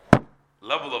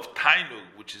level of tainug,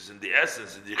 which is in the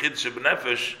essence, in the yichid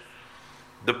shebenefesh,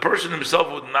 the person himself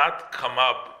would not come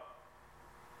up,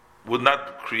 would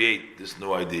not create this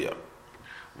new idea.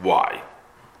 Why?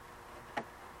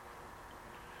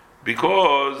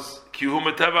 Because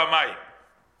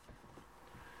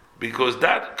because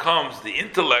that comes, the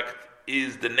intellect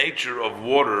is the nature of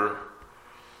water,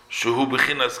 shehu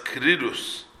bechinas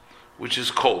krirus, which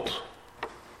is cold.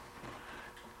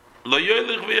 Lo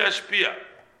yolich v'yashpia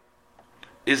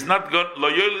is not going.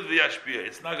 Lo yolich v'yashpia.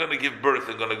 It's not going to give birth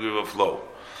and going to give a flow.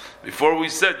 Before we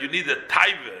said you need the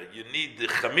taiva, you need the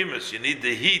chamimus, you need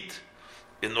the heat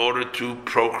in order to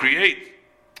procreate.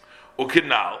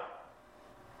 Ukinal,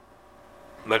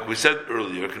 like we said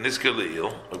earlier, kniske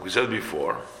leil, like we said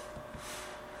before,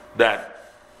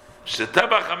 that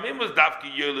shetaba chamimus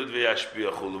dafki yolich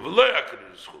v'yashpia chulu v'lo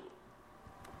yakrius chulu.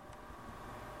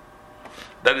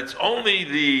 That it's only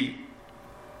the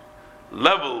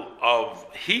level of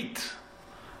heat,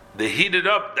 the heated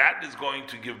up, that is going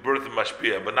to give birth to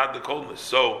mashpia, but not the coldness.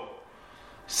 So,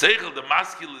 seichel, the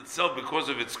masculine itself, because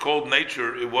of its cold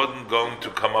nature, it wasn't going to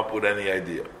come up with any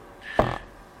idea.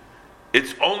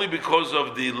 It's only because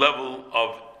of the level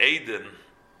of Eden,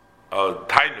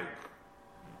 Tainug,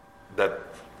 that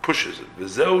pushes it.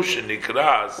 V'zeu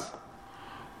shenikras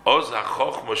oz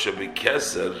hachochma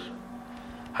shebikeser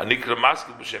hanikra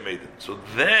maskil b'shem Eden. So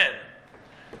then,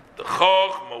 the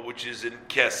chochma, which is in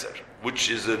keser, which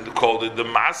is called the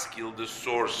maskil, the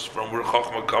source from where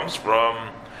chochma comes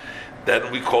from,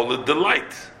 then we call it the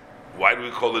light. Why do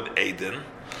we call it Eden?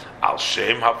 Al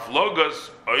shem haflogas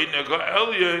oineg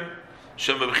ha'elyon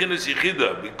shem b'chinas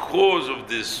yichida, because of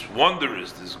this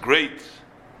wondrous, this great,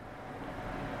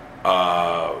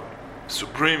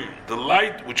 supreme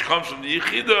delight which comes from the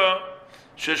yichida,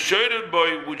 sheshored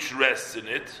boy, which rests in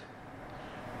it,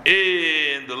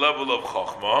 in the level of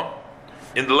chochma,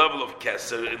 in the level of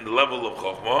keser, in the level of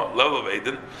chochma, level of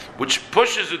Eden, which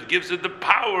pushes it, gives it the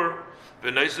power.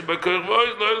 And it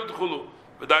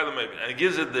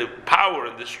gives it the power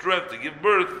and the strength to give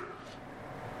birth,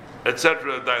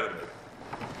 etc.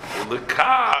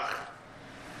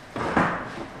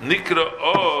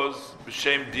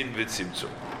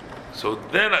 So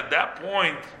then at that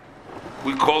point,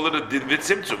 we call it a din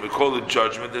v'tzimtzum. We call it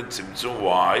judgment and tzimtzum.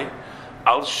 Why?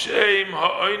 Al shem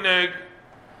ha'oineg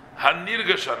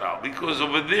hanirgashanal. Because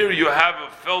over there you have a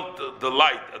felt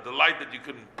delight, a delight that you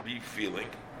can be feeling.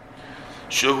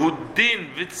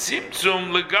 Shehudin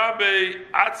v'tzimtzum legabe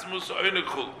atzmus ha'oineg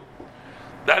chul.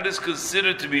 That is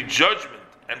considered to be judgment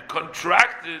and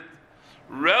contracted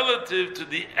relative to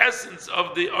the essence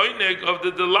of the oineg, of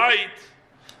the delight,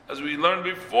 as we learned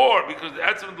before, because the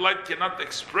essence of delight cannot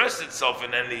express itself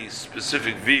in any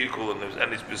specific vehicle and there's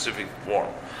any specific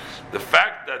form. The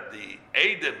fact that the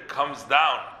Eden comes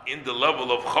down in the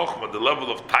level of Chokhmah, the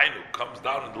level of Tainu comes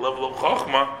down in the level of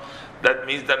Chokhmah, that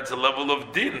means that it's a level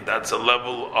of Din, that's a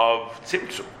level of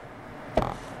Tzimtzum.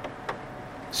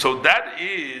 So that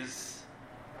is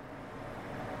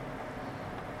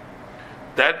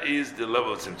the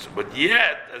level of Tzimtzum. But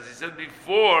yet, as he said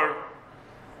before,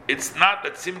 it's not a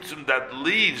Tzimtzum that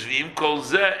leaves. V'im kol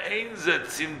zeh ein zeh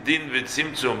tzimdin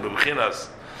v'tzimtzum b'bchinas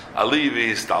ali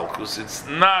v'histalkus. It's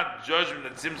not judgment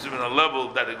and Tzimtzum in a level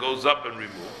that it goes up and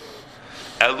removes.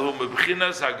 Elhu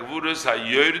b'bchinas ha'gvuras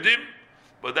ha'yordim,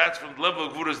 but that's from the level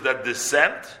of gvuras that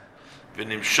descend,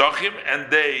 v'nim shochim, and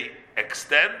they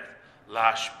extend,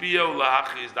 lahashpia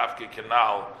u'lahachiz dafke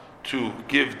canal, to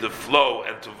give the flow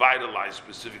and to vitalize,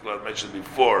 specifically as I mentioned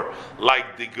before,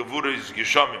 like the Gevura is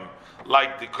Geshamim,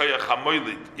 like the Koyach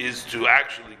HaMoilid is to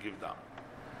actually give down.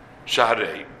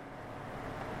 Shaharei.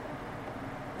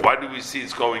 Why do we see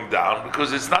it's going down?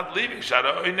 Because it's not leaving.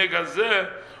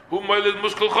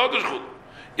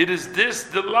 It is this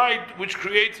delight which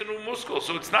creates a new muscle.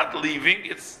 So it's not leaving,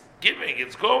 it's giving,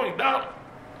 it's going down.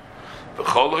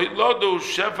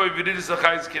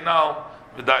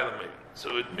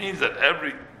 So it means that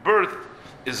every birth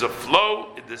is a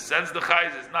flow, it descends the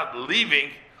chayz, it's not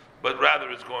leaving, but rather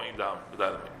it's going down.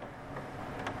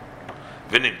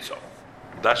 V'nimtzo.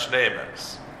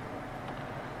 Dashneimers.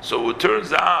 So it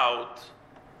turns out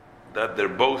that they're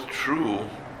both true,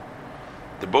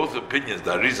 they're both opinions,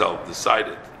 the result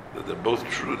decided that they're both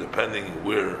true depending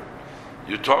where.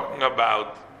 You're talking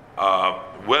about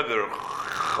whether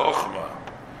chokhmah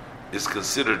is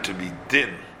considered to be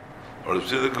din, or if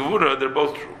the Gevura, they're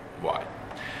both true. Why?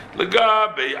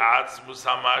 Legabe atzmus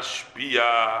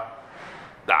hamashpia,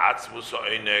 the atzmus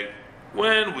ha'oineg.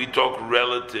 When we talk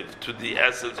relative to the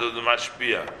essence of the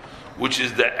mashpia, which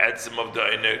is the etzem of the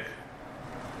oineg,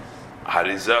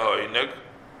 harizah ha'oineg,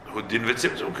 hu din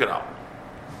v'tzimtzum kanal.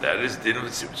 That is din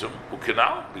v'tzimtzum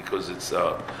ukanal, because it's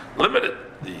limited.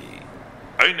 The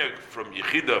oineg from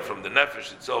yichida, from the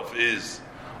nefesh itself, is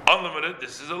unlimited.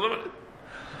 This is unlimited.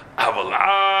 But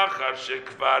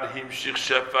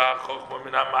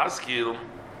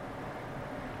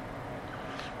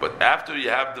after you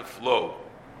have the flow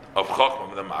of Chokhmah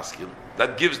with the maskil,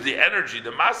 that gives the energy,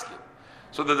 the maskil,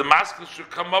 so that the maskil should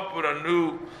come up with a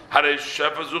new Harei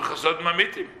Shefa Zu Chasod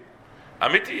Amitim.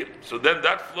 So then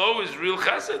that flow is real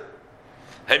chesed.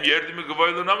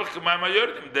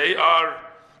 They are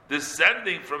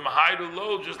descending from high to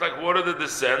low, just like water that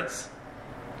descends.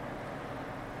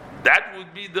 That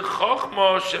would be the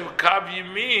Chokhmah Shel Kav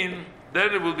Yamin.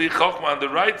 Then it will be Chokhmah on the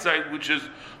right side, which is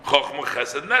Chokhmah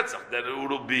Chesed Netzach. Then it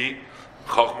will be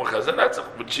Chokhmah Chesed Netzach,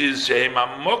 which is Shehem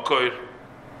HaMokoir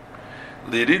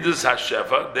Liridus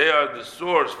HaShefa. They are the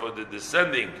source for the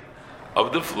descending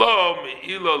of the flow,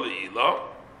 Me'ilo Le'ilo,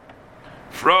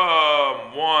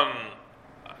 from one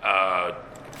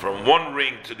from one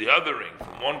ring to the other ring,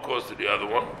 from one cause to the other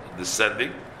one,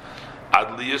 descending,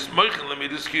 adliyas moichin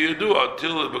lemidus ki yadua,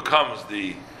 until it becomes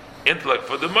the intellect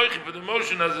for the moichin, for the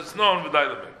emotion as it's known with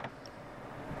Eilamik.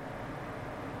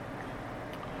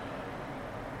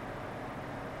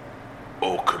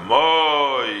 O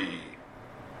k'moi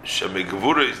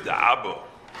shemigvura is the abo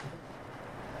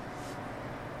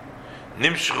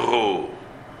nimshchu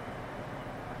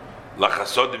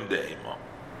lachasodim de'ema.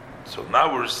 So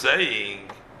now we're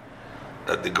saying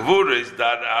that the gvuras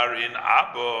that are in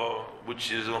abo,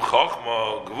 which is in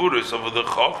chokhmah, gvuras over the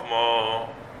chokhmah,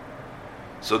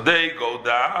 so they go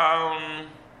down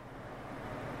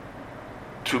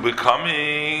to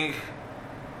becoming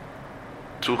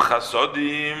to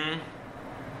chasodim.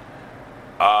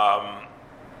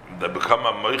 They become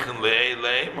a moichin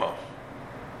le'ema.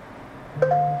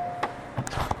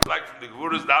 Like from the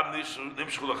Gevuras dam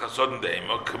nimshchu lachasodim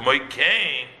de'ema, k'moi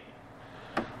kain.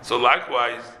 So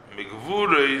likewise,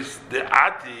 Megvuras the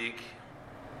Atik,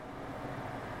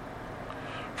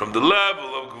 from the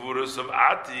level of Gevuras of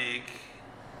Atik,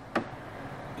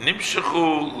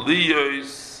 nimshchu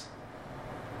liyos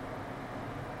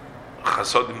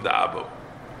chasodim da'abo.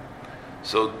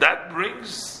 So that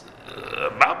brings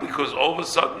about, because all of a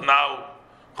sudden now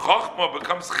Chochmah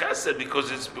becomes Chesed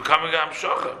because it's becoming a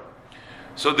Hamshacha.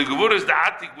 So the Gevuras the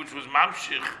Atik, which was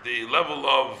Mamshich, the level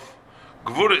of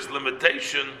Gevuras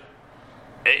limitation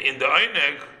in the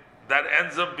Eineg, that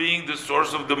ends up being the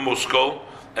source of the Muskal,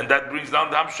 and that brings down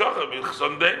the Hamshacha with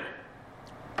Chesed.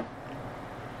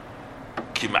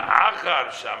 Ki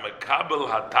ma'achar sha'mekabel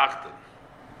hatachten,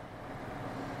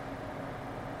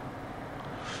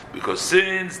 because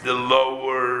since the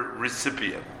lower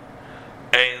recipient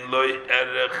ein loy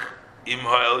erech im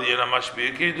ha'elyon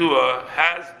ha'mashpia kidua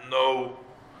has no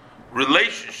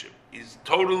relationship, is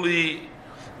totally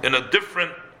in a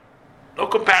different, no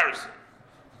comparison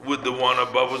with the one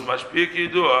above was mashpia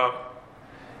kidua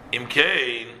im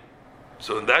kein.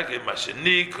 So in that case,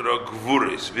 masheni kro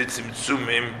gvuris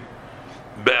vitzimtzumim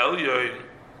be'elyon.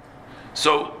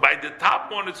 So by the top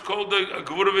one, it's called a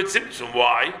gvura vitzimtzum.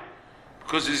 Why?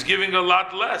 Because he's giving a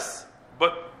lot less,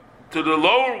 but to the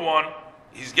lower one,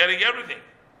 he's getting everything.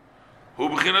 Hu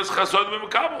b'chinas chasod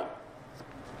b'mekabel.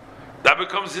 That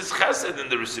becomes his chesed in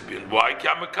the recipient. Why? Ki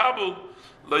ha-mekabel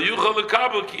la yuchal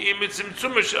lekabel ki im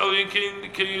etzimtzum shel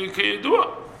ki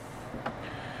yedua.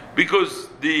 Because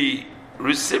the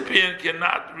recipient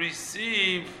cannot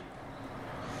receive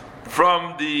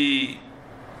from the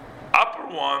upper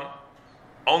one,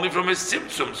 only from his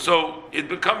tzimtzum, so it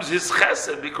becomes his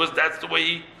chesed because that's the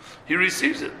way he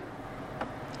receives it.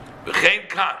 V'chein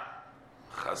kan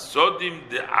chasodim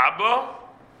de'aba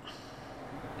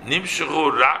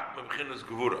nimshechu rak mebchinas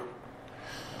gevura.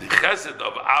 The chesed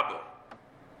of Abba,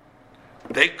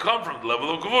 they come from the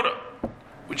level of gevura,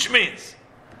 which means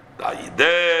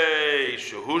da'yidei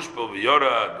shehushpel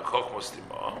v'yorad b'chokhmos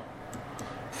tima,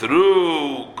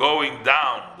 through going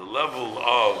down the level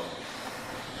of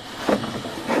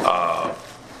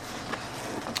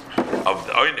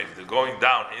the Oynik, the going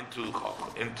down into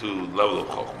level of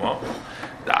Chokhmah,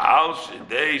 the Al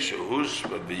Shedei Shehush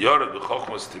V'Yorad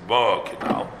B'Chokhmah Stibah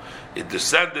Kinal, it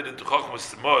descended into Chokhmah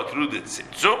Stibah through the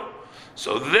Tzimtzum,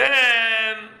 so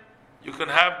then you can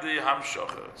have the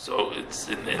Hamshacha. So it's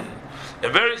in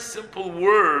very simple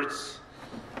words,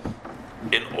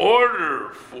 in order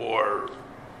for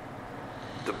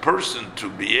the person to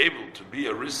be able to be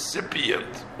a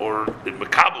recipient, or the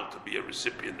Mekabel to be a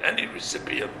recipient, any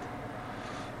recipient,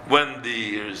 when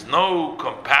there is no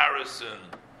comparison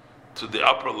to the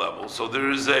upper level, so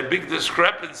there is a big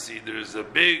discrepancy, there is a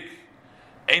big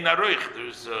ein aroich,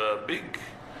 there's a big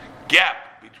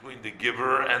gap between the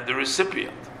giver and the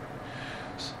recipient.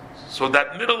 So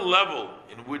that middle level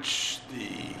in which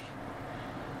the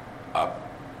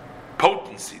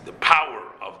potency, the power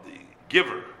of the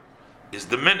giver is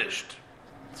diminished.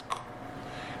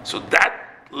 So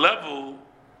that level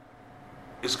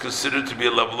is considered to be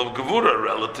a level of gevura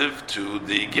relative to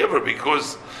the giver,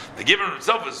 because the giver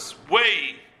himself is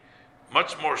way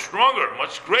much more stronger,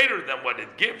 much greater than what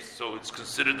it gives. So it's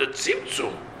considered a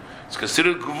tzimtzum. It's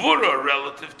considered gevura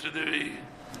relative to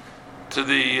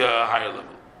the higher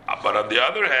level. But on the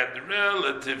other hand,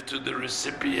 relative to the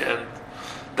recipient,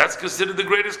 that's considered the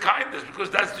greatest kindness,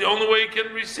 because that's the only way you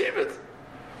can receive it.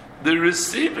 The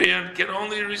recipient can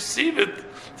only receive it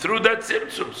through that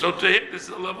tzimtzum. So to him, this is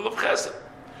a level of chesed.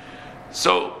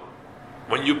 So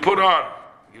when you put on,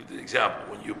 give the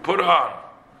example, when you put on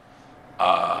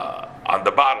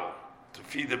the bottle to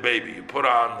feed the baby, you put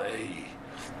on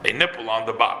a nipple on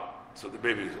the bottle. So the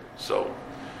baby, so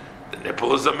The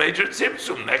nipple is a major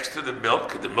tzimtzum. Next to the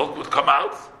milk would come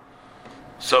out.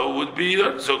 So it would be,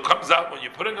 so it comes out when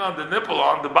you're putting on the nipple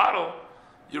on the bottle,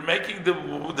 you're making the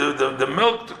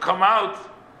milk to come out,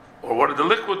 or the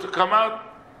liquid to come out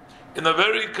in a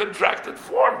very contracted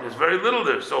form. There's very little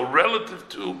there. So relative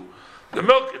to the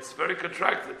milk, it's very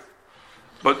contracted.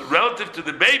 But relative to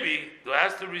the baby who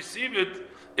has to receive it,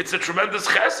 it's a tremendous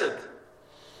chesed.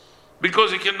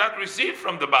 Because it cannot receive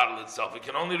from the bottle itself. It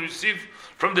can only receive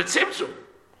from the tzimtzum.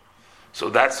 So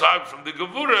that's why from the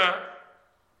gevura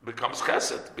becomes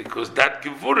chesed. Because that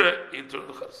gevura into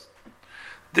the chesed.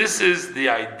 This is the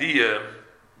idea,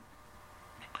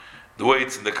 the way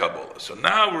it's in the Kabbalah. So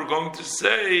now we're going to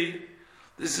say,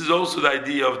 this is also the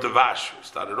idea of Dvash. We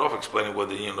started off explaining what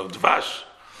the union of Dvash.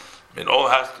 It all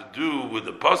has to do with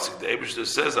the pasuk. The Eibishter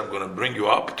says, I'm going to bring you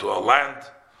up to a land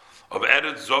of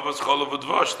Eretz Zovas Cholov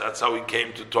Udvash. That's how we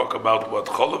came to talk about what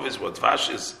Cholov is, what Dvash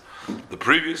is. The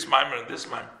previous mimer and this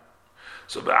mimer.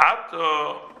 So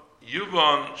Be'ato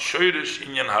Yuvon Shoyrish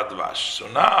Inyan HaDvash. So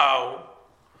now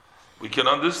we can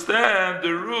understand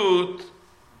the root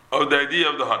of the idea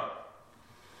of the honey.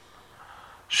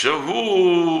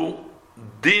 Shavu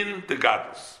Din the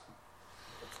Gadlus.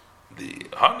 The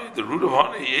honey, the root of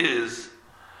honey is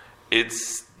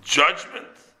its judgment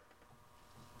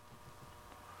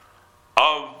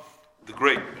of the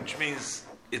grape, which means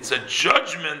it's a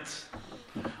judgment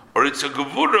or it's a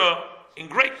gevura in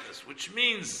greatness, which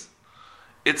means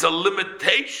it's a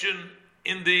limitation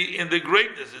in the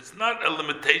greatness. It's not a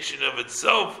limitation of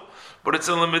itself, but it's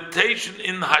a limitation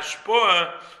in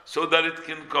hashpoah so that it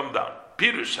can come down.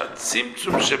 Pirush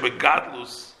hatzimtzum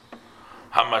shebegadlus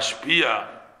hamashpia.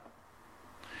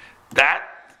 That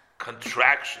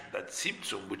contraction, that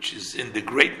tzimtzum, which is in the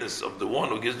greatness of the one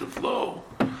who gives the flow,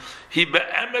 he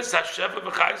be'emes hashefa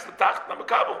v'chayis l'tacht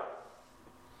namakabel.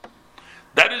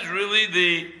 That is really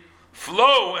the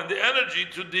flow and the energy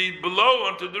to the below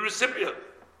and to the recipient.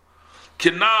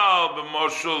 Kinal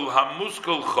b'moshul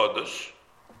hamuskol chodesh.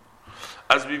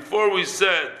 As before we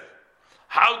said,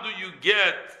 how do you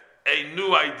get a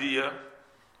new idea?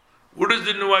 Where does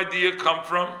the new idea come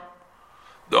from?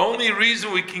 The only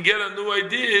reason we can get a new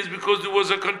idea is because there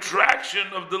was a contraction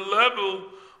of the level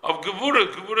of Gevura.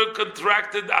 Gevura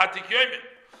contracted Atik Yomin.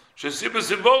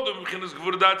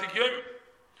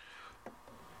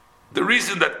 The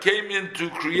reason that came into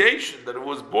creation, that it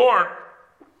was born,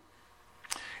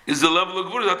 is the level of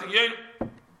Gevura Atik Yomin.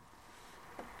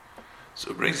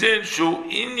 So it brings in Shu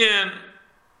Inyan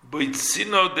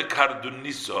Beitzino de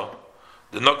Karduniso,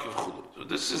 the Nokiv Chulu. So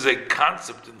this is a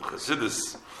concept in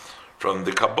Chassidus. From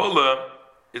the Kabbalah,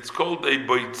 it's called a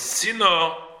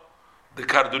boitzino de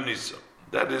karduniso.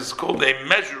 That is called a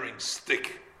measuring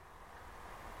stick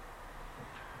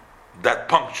that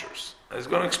punctures. I was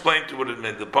going to explain to what it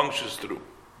meant. The punctures through.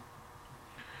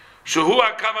 Shehu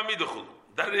kav hamidachul.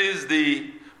 That is the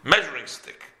measuring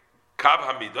stick. Kav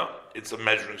hamida. It's a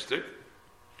measuring stick.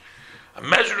 A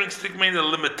measuring stick means a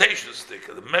limitation stick.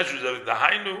 It measures everything. The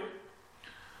hainu.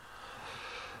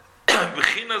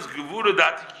 V'chinas gevura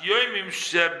datik yoimim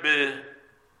shebe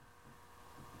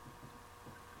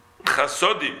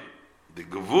chasodim, the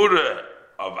gevura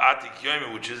of atik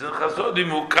yoimim, which is in chasodim,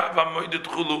 hu kav hamoedet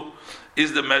chulu,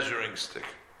 is the measuring stick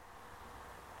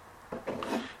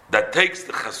that takes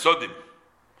the chasodim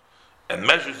and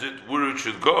measures it where it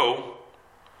should go.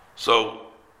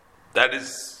 So that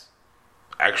is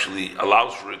actually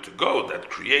allows for it to go. That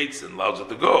creates and allows it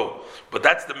to go. But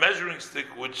that's the measuring stick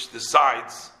which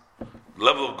decides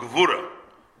level of gevura,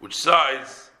 which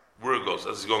size where it goes,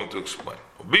 as he's going to explain.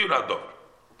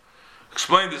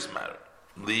 Explain this matter.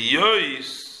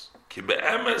 Liyois ki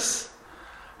be'emes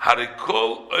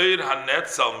harikol oir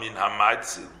hanetzal min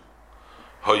hamatzil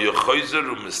hoyechoizer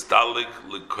umestalik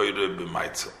lekoire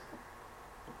b'matzil.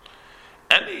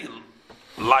 Any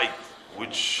light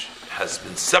which has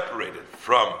been separated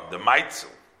from the matzil,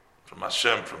 from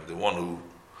Hashem, from the one who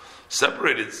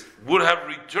separated, would have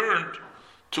returned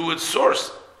to its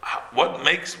source.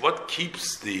 What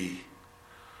keeps the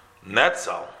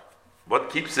netzal, what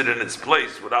keeps it in its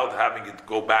place without having it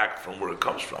go back from where it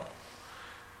comes from?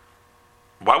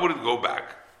 Why would it go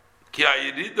back? Ki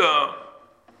ha'yirida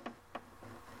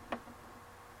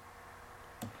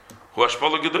hu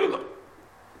hashpala gedola.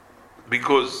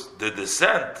 Because the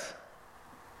descent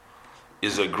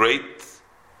is a great,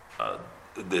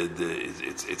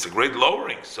 it's a great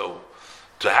lowering. So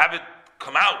to have it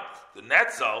come out, the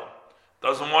netzal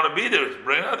doesn't want to be there to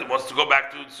bring it out. It wants to go back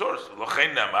to its source.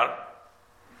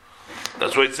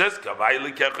 That's why it says,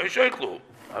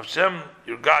 Hashem,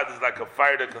 your God is like a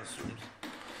fire that consumes.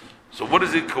 So what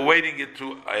is it equating it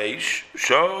to? Aish.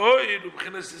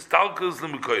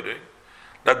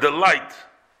 That the light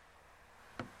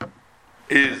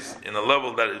is in a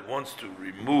level that it wants to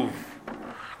remove,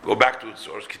 go back to its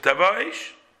source. Kitava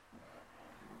Aish.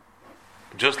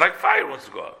 Just like fire wants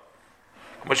to go up.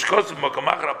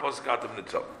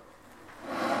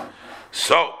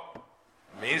 So,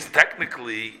 means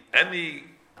technically any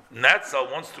Netzel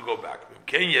wants to go back.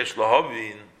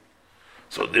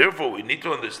 So therefore we need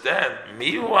to understand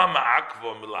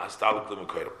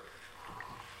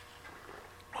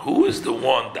who is the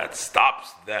one that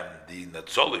stops them, the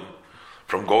Netzolim,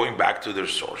 from going back to their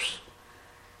source.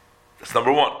 That's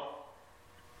number one.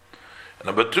 And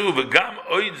number two, v'gam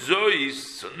oid zois,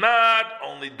 so not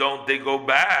only don't they go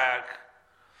back,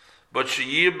 but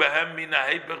sheyir behem min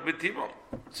ha'hepech b'timon.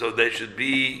 So they should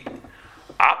be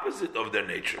opposite of their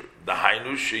nature. The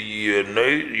hainu sheyir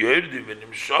yordi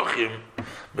v'nimshachim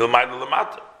milmayla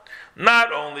lamata.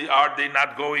 Not only are they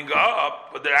not going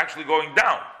up, but they're actually going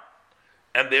down.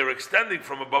 And they're extending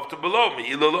from above to below.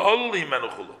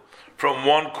 From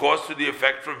one cause to the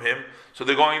effect from him, so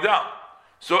they're going down.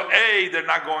 So A, they're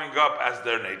not going up as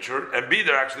their nature, and B,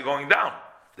 they're actually going down.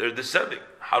 They're descending.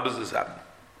 How does this happen?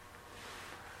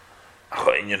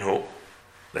 The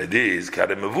idea is,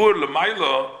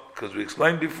 because we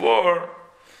explained before,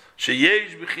 there's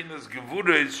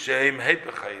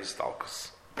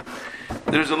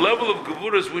a level of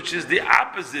gevuras which is the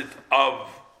opposite of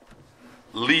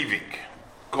leaving,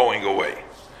 going away.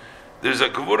 There's a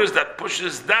gevuras that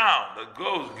pushes down, that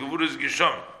goes, gevuras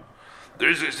gisham.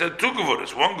 There's said two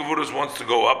gevuras. One gevuras wants to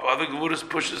go up, other gevuras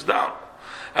pushes down.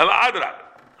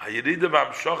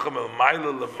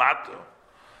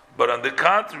 But on the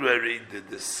contrary, the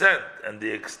descent and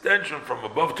the extension from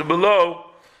above to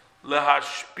below,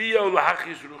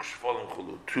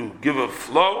 to give a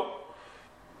flow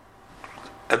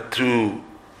and to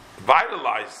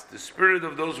vitalize the spirit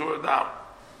of those who are down.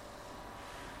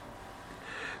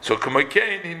 So, the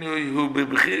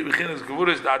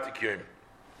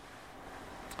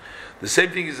same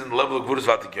thing is in the level of Gvuras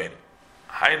Vatikain.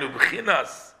 Hainu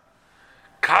b'chinas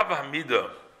kav hamida.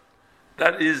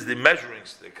 That is the measuring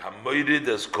stick. Hamoyrid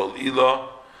as kol ila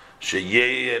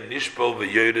sheyeh nishpol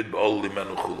v'yoyrid b'ol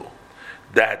limenu chulu.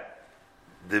 That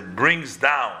brings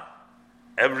down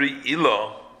every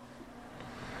ila,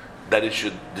 that it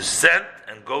should descend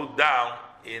and go down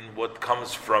in what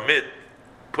comes from it,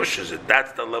 pushes it.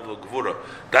 That's the level of Gvura.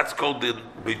 That's called the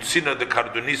B'tzina de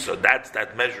Kardoniso. That's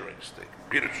that measuring stick.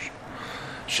 Pirush.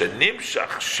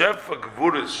 Shenimshach shefa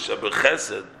Gvuris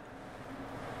shebechesed,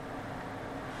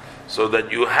 so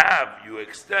that you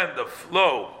extend the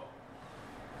flow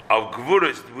of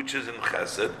Gvuris which is in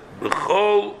Chesed,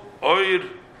 b'chol oir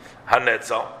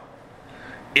hanetzal,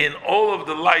 in all of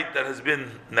the light that has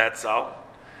been netzal,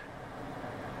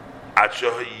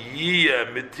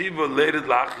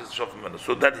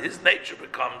 so that his nature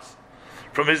becomes,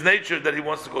 from his nature that he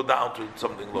wants to go down to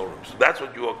something lower. So that's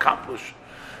what you accomplish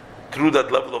through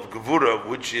that level of Gevura,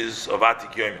 which is of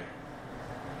Atik Yomi.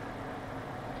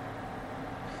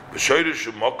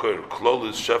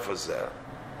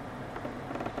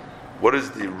 What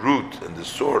is the root and the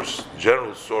source,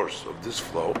 general source of this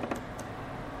flow?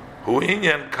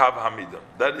 Huinyan kav hamidam.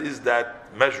 That is that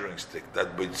measuring stick,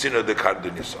 that beitzina de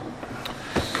kardonisa.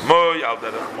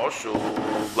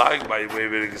 Like by way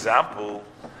of example,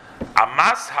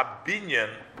 amas habinyan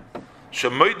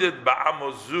shemoidet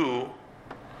ba'amozu,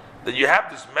 that you have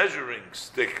this measuring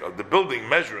stick, of the building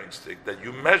measuring stick, that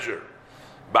you measure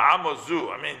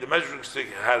ba'amozu. I mean, the measuring stick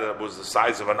was the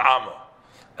size of an amma,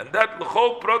 and that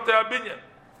l'chol prote habinyan.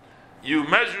 You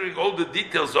measuring all the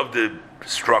details of the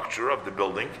structure of the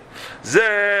building.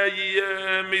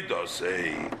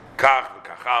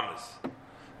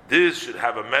 This should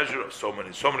have a measure of so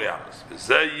many amas.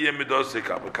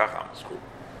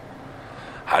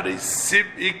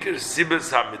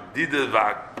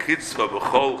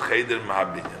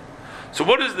 So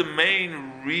what is the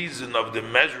main reason of the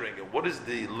measuring, and what is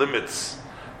the limits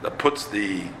that puts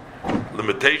the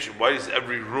limitation? Why does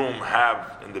every room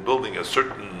have in the building a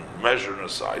certain measure and a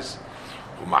size?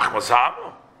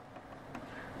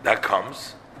 That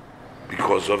comes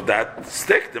because of that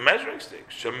stick, the measuring stick.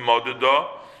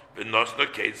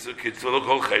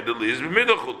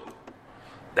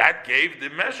 That gave the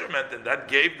measurement, and that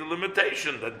gave the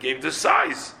limitation, that gave the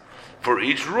size for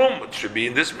each room. It should be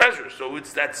in this measure. So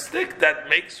it's that stick that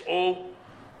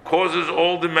causes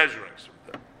all the measurings.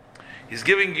 He's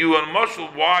giving you a marshal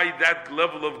why that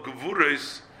level of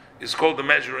gevuris is called the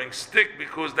measuring stick,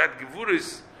 because that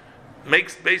gevuris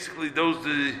makes basically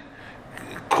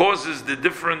causes the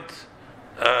different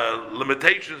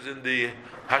limitations in the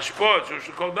hashpah, so it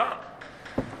should go down.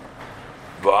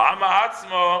 V'ama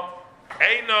atzmo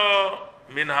eino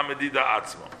min hamedida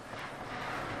atzmo.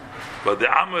 But the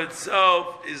amma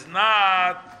itself is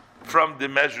not from the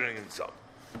measuring itself.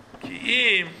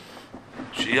 Ki'im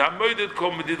shi hamoidet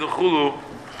kol medida chulu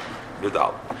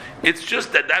b'dal. It's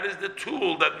just that is the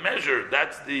tool that measures.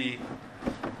 That's the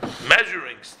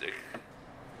measuring stick.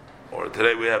 Or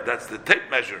today we have, that's the tape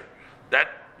measure. That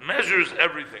measures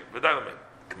everything. We'll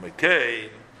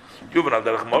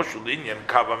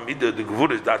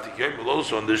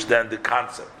also understand the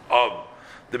concept of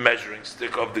the measuring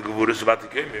stick of the Gevuris of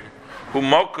Atikemim.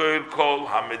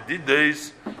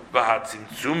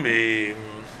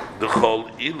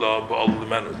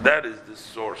 That is the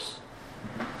source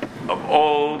of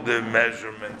all the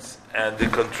measurements and the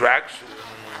contraction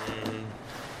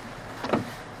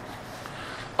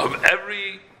of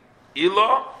every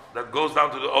ilah that goes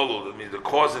down to the olul. That means the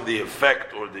cause and the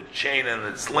effect, or the chain and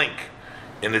its link,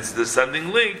 in its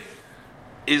descending link,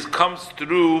 comes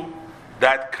through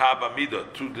that kab amida,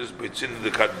 to this beitzin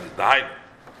the kadin.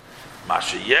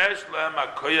 Mashayesh lehem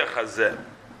hakoyach hazeh.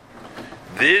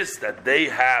 This, that they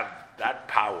have that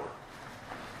power,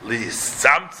 related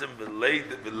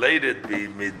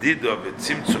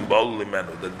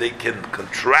that they can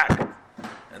contract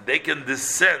and they can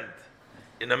descend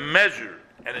in a measure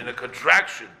and in a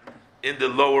contraction in the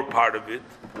lower part of it.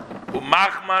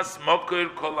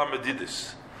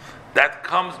 That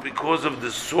comes because of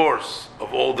the source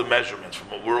of all the measurements,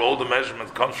 from where all the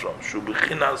measurements comes from.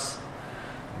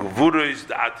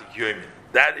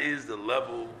 That is the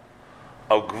level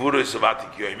of Gvuros of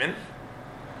Atik Yomin.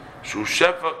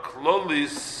 Shushefa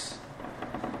klolis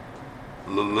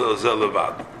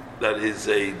lelevad. That is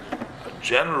a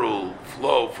general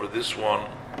flow for this one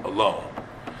alone,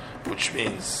 which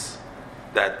means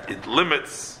that it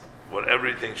limits what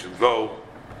everything should go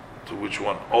to, which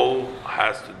one all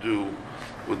has to do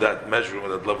with that measuring,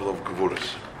 with that level of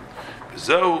Gvuros.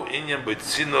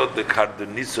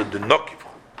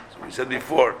 So we said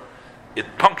before,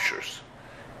 it punctures.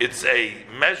 It's a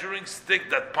measuring stick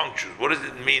that punctures. What does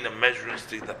it mean, a measuring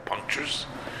stick that punctures?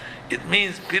 It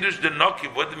means Pirush the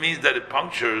Nokiv. What it means that it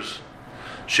punctures,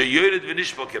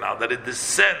 that it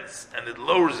descends and it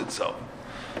lowers itself.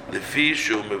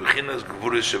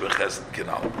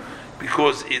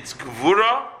 Because it's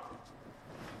Gvura,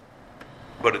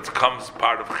 but it comes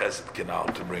part of Chesed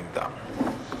Kinal to bring down.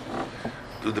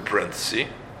 To the parenthesis,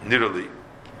 literally.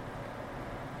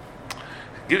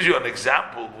 Gives you an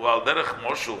example,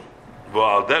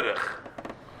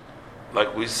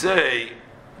 like we say,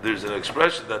 there's an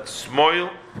expression that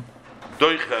smoil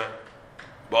doiche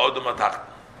ba'odem atach.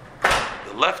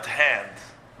 The left hand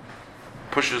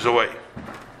pushes away.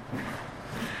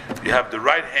 You have the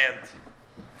right hand.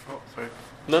 Oh, sorry.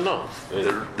 No.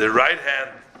 The right hand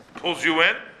pulls you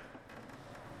in,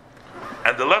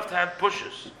 and the left hand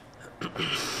pushes.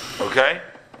 Okay?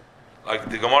 Like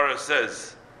the Gemara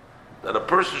says, that a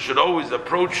person should always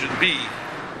approach should be,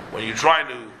 when you're trying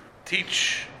to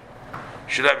teach, you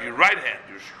should have your right hand,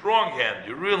 your strong hand,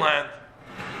 your real hand,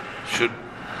 should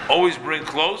always bring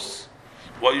close,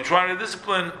 while you're trying to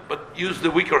discipline, but use the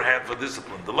weaker hand for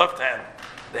discipline. The left hand,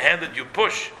 the hand that you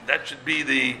push, that should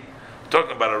be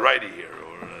talking about a righty here,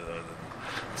 or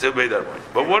it's that way.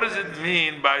 But what does it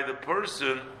mean by the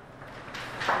person,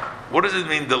 what does it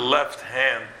mean the left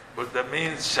hand? But that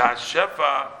means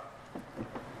Shashefa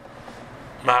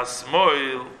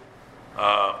Masmoil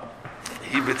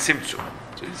Hibetzimtzum.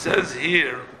 So he says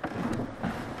here,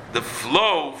 the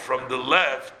flow from the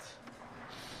left,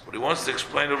 what he wants to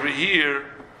explain over here,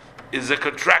 is a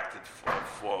contracted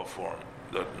form.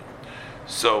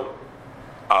 So,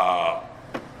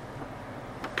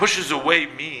 pushes away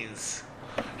means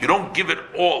you don't give it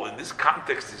all. In this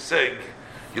context, he's saying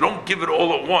you don't give it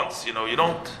all at once. You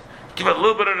don't give it a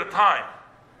little bit at a time.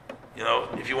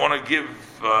 If you want to give.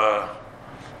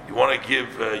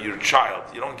 Your child,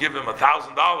 you don't give him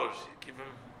 $1,000, you give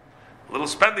him a little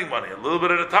spending money, a little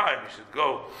bit at a time. You should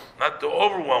go, not to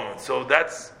overwhelm it. So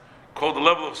that's called the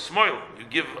level of smoil. You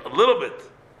give a little bit.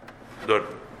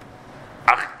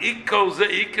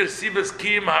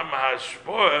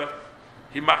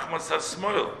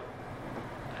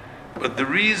 But the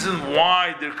reason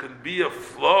why there can be a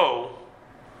flow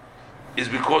is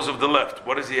because of the left.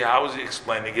 How is he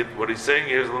explaining it? What he's saying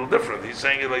here is a little different. He's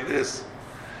saying it like this.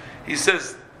 He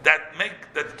says that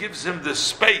gives him the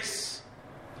space.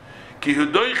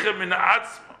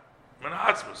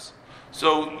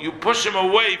 So you push him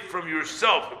away from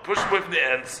yourself. You push away from the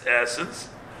essence.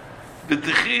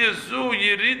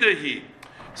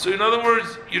 So in other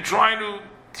words, you're trying to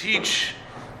teach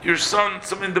your son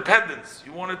some independence.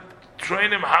 You want to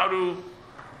train him how to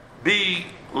be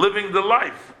living the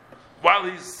life while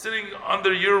he's sitting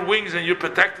under your wings and you're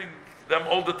protecting them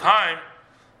all the time.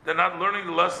 They're not learning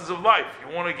the lessons of life.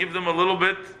 You want to give them a little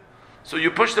bit, so you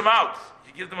push them out.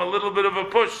 You give them a little bit of a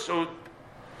push. So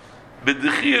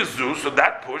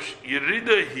that push,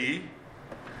 yiridahi,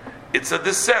 it's a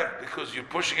descent because you're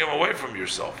pushing him away from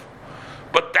yourself.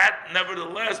 But that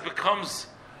nevertheless becomes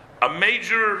a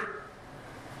major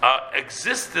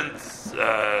existence,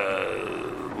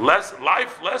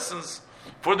 life lessons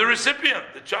for the recipient.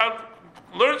 The child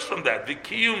learns from that.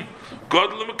 Vikiyum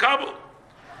godel mekabel.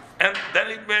 And then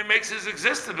he makes his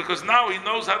existence because now he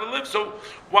knows how to live. So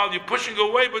while you're pushing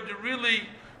away, but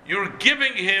you're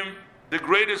giving him the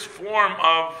greatest form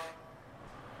of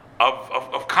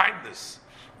kindness.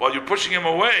 While you're pushing him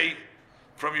away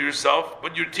from yourself,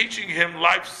 but you're teaching him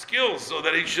life skills so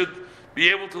that he should be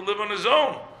able to live on his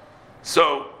own.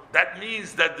 So that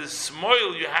means that the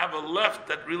smoil you have a left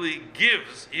that really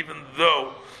gives, even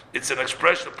though it's an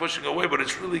expression of pushing away, but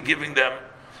it's really giving them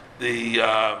the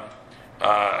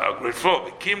great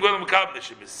flow.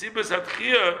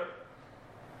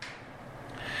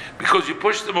 Because you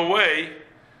push them away,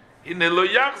 so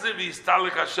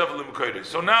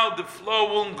now the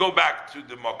flow won't go back to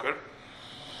the mocker,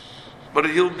 but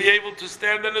he'll be able to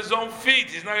stand on his own feet.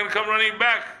 He's not going to come running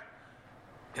back.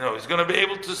 He's going to be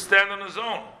able to stand on his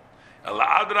own.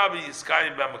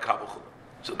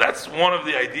 So that's one of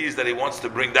the ideas that he wants to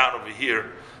bring down over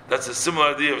here. That's a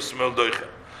similar idea of Smel Doicha.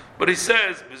 But he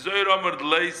says, there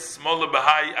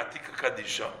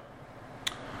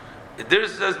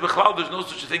says, there's no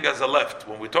such a thing as a left.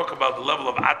 When we talk about the level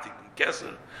of Atik and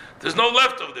Keser, there's no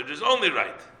left over there, there's only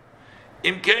right.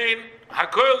 Imkain,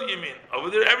 Hakoil Yamin, over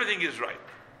there everything is right.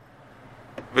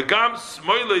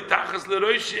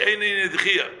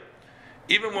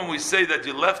 Even when we say that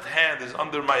your left hand is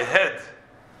under my head,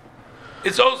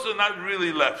 it's also not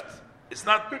really left. It's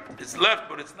left,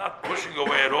 but it's not pushing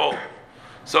away at all.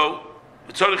 So,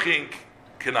 Tzorichin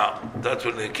Kanal, that's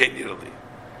what they came nearly.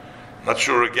 Not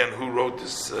sure again who wrote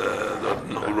this.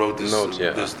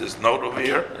 This note over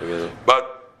here,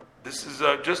 but this is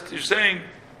just you're saying.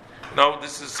 No,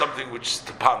 this is something which is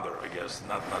to ponder, I guess.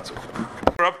 Not so far.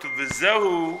 We're up to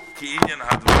Vizehu ki inyan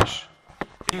hadvash.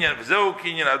 Vizehu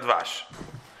ki inyan hadvash,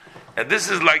 and this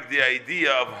is like the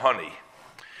idea of honey.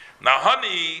 Now,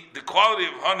 honey, the quality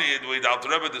of honey, the way the Alter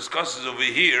Rebbe discusses over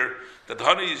here, that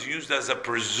honey is used as a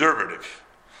preservative.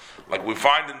 Like we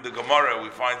find in the Gemara, we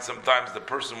find sometimes the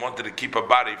person wanted to keep a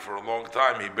body for a long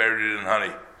time, he buried it in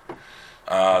honey.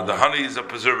 The honey is a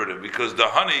preservative because the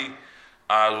honey,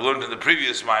 we learned in the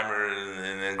previous mimer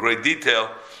in great detail,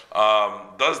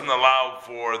 doesn't allow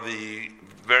for the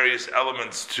various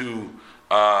elements to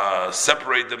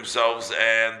separate themselves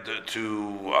and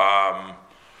to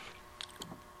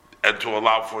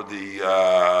allow for the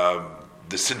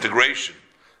disintegration.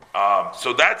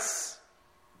 So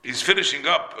he's finishing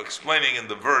up explaining in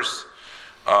the verse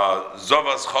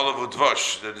Zavas Chalav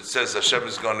Udvash, that it says Hashem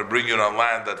is going to bring you on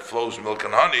land that flows milk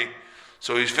and honey.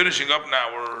 So he's finishing up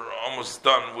now. We're almost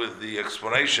done with the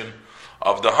explanation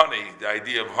of the honey, the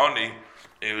idea of honey.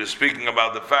 He was speaking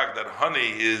about the fact that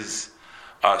honey is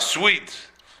sweet,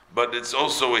 but it's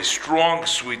also a strong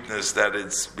sweetness that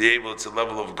it's a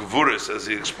level of gevuris, as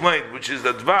he explained, which is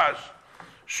that dvash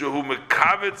shehu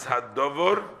mekavetz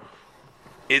hadovor,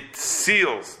 it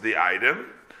seals the item,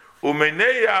 and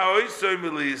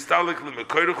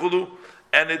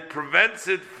it prevents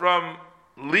it from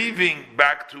leaving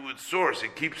back to its source.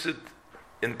 It keeps it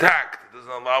intact. It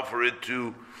doesn't allow for it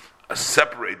to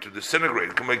separate, to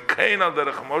disintegrate.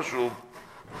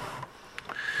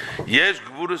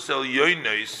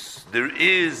 There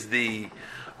is the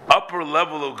upper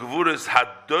level of gevuras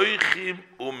hadoichim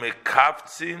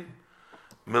umekavtzim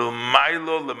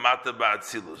milmailo lemata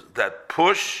ba'atzilus, that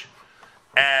push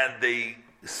and they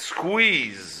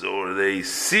squeeze or they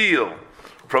seal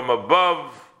from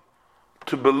above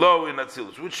to below in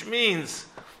atzilus, which means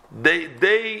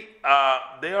they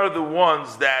are the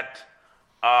ones that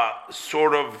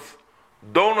sort of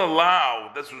don't allow.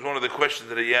 This was one of the questions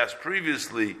that he asked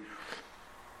previously.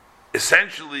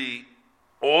 Essentially,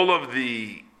 all of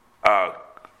the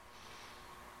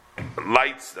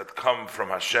lights that come from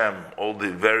Hashem, all the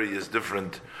various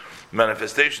different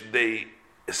manifestations, they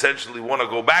essentially want to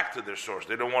go back to their source.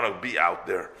 They don't want to be out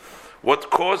there.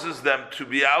 What causes them to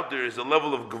be out there is a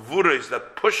level of gevuras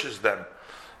that pushes them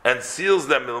and seals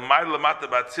them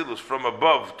from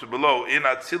above to below in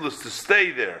Atzilus to stay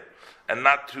there and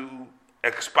not to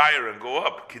expire and go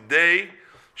up. Kidei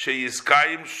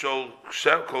sheyiskayim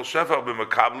kol shefa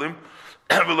b'makablim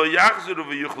v'lo yachzuru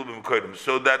v'yuchlu b'makodim,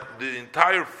 so that the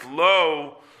entire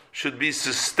flow should be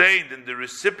sustained in the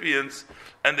recipients,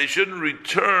 and they shouldn't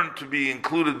return to be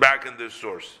included back in their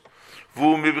source.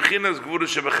 And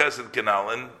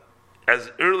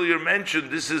as earlier mentioned,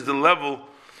 this is the level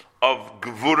of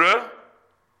Gevura,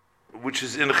 which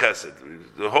is in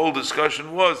Chesed. The whole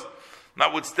discussion was,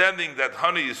 notwithstanding that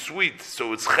honey is sweet,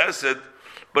 so it's Chesed,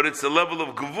 but it's the level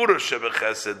of Gevura Shebe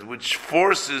Chesed, which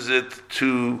forces it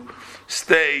to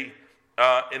stay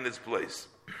in its place.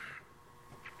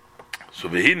 So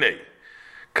v'hinei,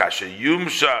 kasha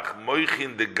yumshach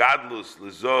moichin de gadlus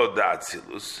lezo de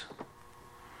atzilus.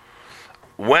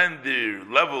 When the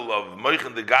level of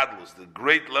moichin de gadlus, the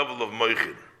great level of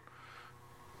moichin,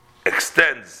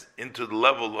 extends into the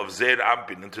level of zeir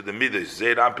ampin, into the midas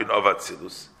zeir ampin of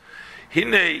atzilus,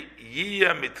 hinei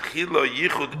yiyah mitchilo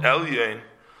yichud elyon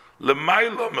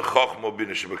lemaylo mechochmo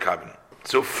bina shebekabin.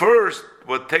 So first,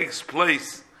 what takes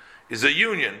place is a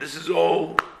union. This is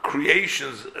all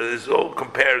creations, is all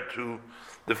compared to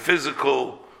the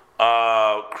physical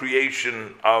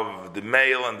creation of the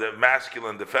male and the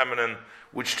masculine, the feminine,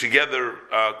 which together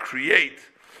create.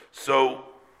 So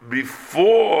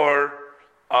before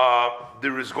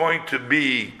there is going to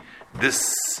be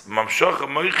this mamshacha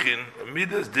moichin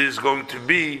midas, there is going to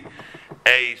be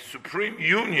a supreme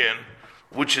union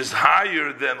which is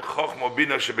higher than chochma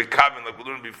bina shebekavin, like we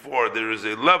learned before. There is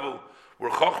a level where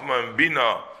Chochmah and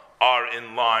Bina are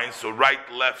in line, so right,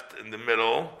 left, in the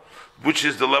middle, which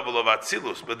is the level of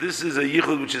Atzilus. But this is a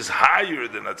Yichud which is higher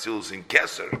than Atzilus in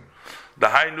Keser. The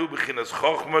Hainu B'chinas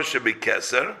Chochmah Shebi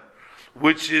Keser,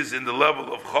 which is in the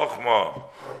level of Chochmah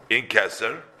in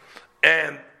Keser.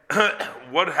 And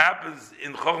what happens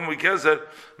in Chochmah Keser,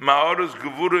 Ma'orus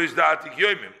Gevura is the Atik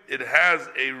Yoimim. It has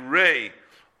a ray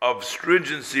of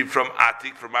stringency from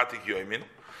Atik Yoimin.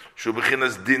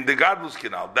 Shubechinas din de gadlus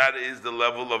canal. That is the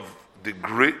level of the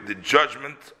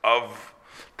judgment of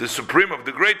the supreme of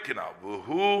the great canal.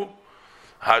 Who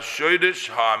hashoidesh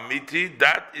ha'amiti.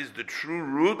 That is the true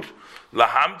root.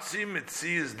 Lahamtzi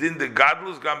mitzi is din de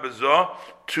gadlus gambezo,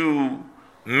 to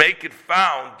make it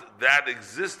found that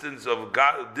existence of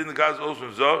din de gadlus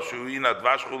also zo shuinat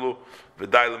vashchulu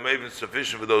v'day lemevin,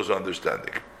 sufficient for those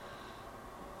understanding.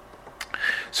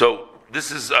 So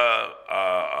this is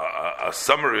a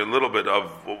summary, a little bit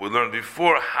of what we learned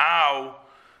before, how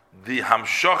the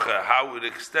hamshocha, how it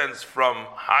extends from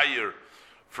higher,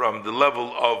 from the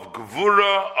level of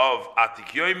gevura, of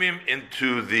atik yoimim,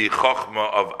 into the chochma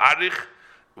of arich,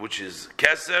 which is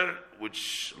keser,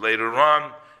 which later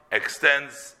on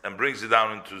extends and brings it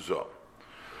down into zoh.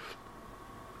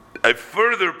 A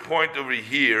further point over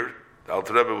here, the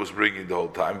Alter Rebbe was bringing the whole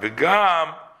time,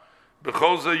 v'gam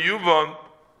b'chol zayuvon.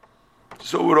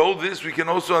 So with all this, we can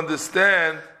also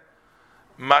understand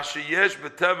Mashiyesh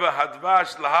b'teva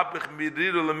hadvash lahapich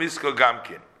miriru lemisko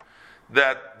gamkin,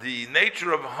 that the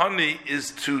nature of honey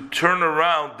is to turn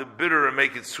around the bitter and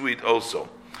make it sweet also.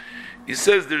 He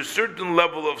says there's a certain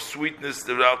level of sweetness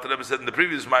that Alter Rebbe said in the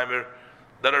previous Maimer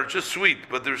that are just sweet,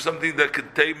 but there's something that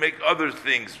could make other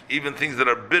things, even things that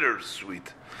are bitter,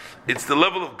 sweet. It's the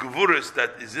level of gevuris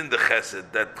that is in the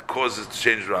chesed that causes it to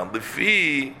change around.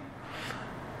 Lefi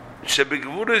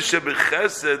shebegvuris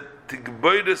shebechesed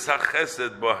tigboides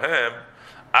hachesed bohem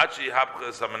achi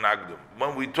hapches hamanagdum.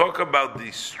 When we talk about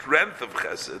the strength of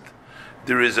chesed,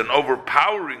 there is an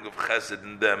overpowering of chesed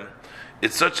in them.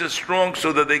 It's such a strong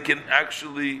so that they can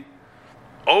actually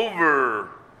overturn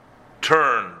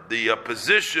the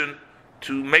opposition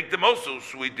to make them also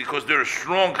sweet, because they're a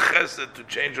strong chesed to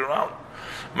change around.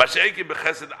 Masha'eki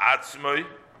bechesed atzmoi.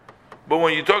 But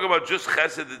when you talk about just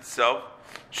chesed itself,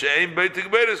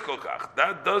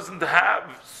 that doesn't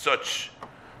have such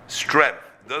strength,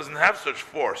 doesn't have such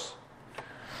force.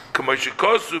 Like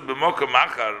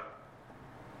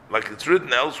it's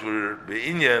written elsewhere,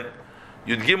 Be'inyan,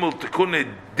 Yud Gimel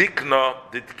Tekune Dikna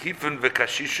Ditkifen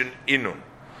Vekashishin Inun.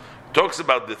 Talks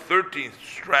about the 13th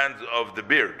strand of the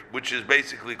beard, which is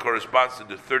basically corresponds to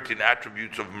the 13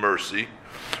 attributes of mercy.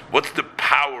 What's the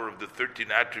power of the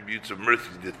 13 attributes of mercy?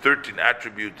 The 13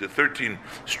 attributes, the 13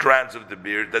 strands of the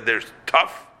beard, that they're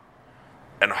tough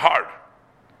and hard.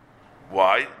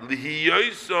 Why?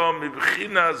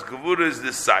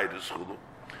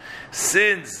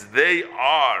 Since they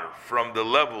are from the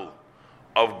level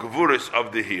of gevuras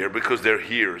of the hair, because they're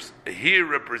hairs. A hair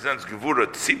represents gevura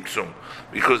tzimtzum,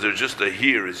 because they're just a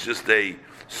hair, it's just a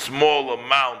small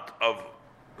amount of,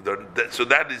 so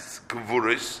that is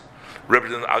gevuras,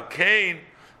 represents alkain,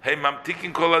 hey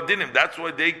mamtikin kol adinim. That's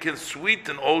why they can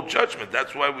sweeten all judgment.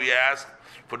 That's why we ask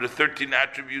for the 13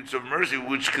 attributes of mercy,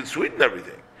 which can sweeten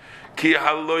everything. Ki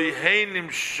haloi heinim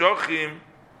shochim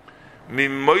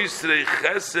mimoisrei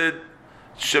chesed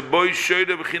sheboi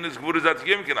shoyde b'chinas gvuras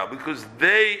atikiyim kenal, because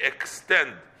they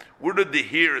extend. Where did the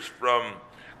hears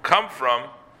come from?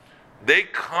 They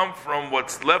come from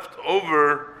what's left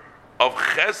over of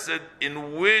chesed,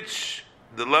 in which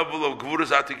the level of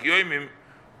gvuras atikiyim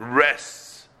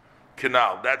rests.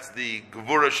 Canal. That's the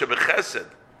gvura shebechesed.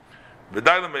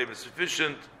 V'dailamei is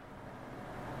sufficient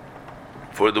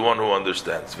for the one who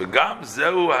understands. V'gam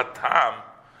zehu hatam.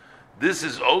 This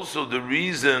is also the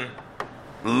reason.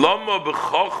 Lama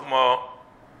b'chochma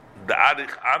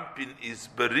da'arich ampin is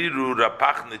beriru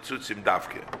rapach netzutzim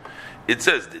davke. It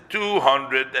says the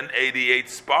 288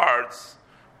 sparts.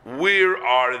 Where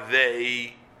are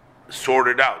they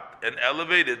sorted out and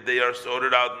elevated? They are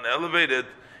sorted out and elevated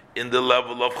in the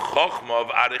level of chochma of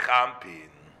arich ampin.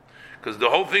 Because the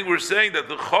whole thing we're saying that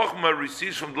the chochma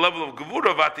receives from the level of gevura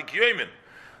of atik yomin.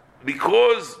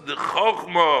 Because the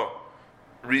chochma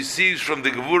receives from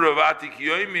the gevura of atik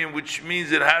yomin, which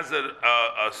means it has a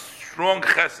strong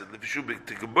chesed,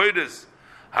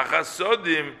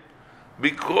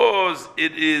 because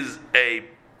it is a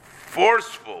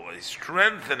forceful, a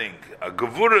strengthening, a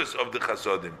gevuras of the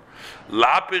chasodim,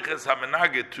 lapiches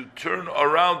hamenage, to turn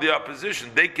around the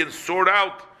opposition. They can sort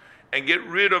out and get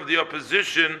rid of the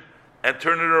opposition and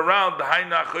turn it around, the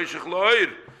hayna choshech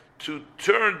lo'ir, to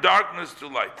turn darkness to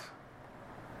light.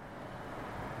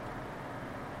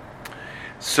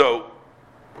 So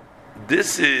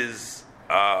this is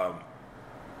the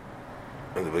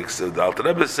Alter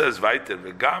Rebbe says weiter,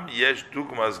 v'gam yesh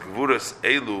dugmas gevuras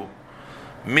elu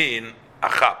min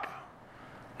achap.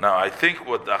 Now I think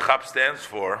what achap stands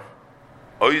for,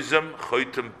 oizem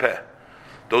choitem peh.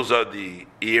 Those are the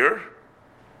ear,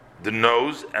 the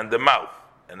nose, and the mouth.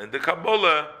 And in the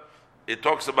Kabbalah, it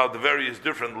talks about the various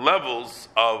different levels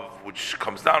of which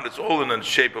comes down. It's all in the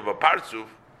shape of a parsuf.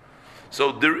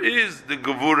 So there is the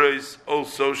gevuras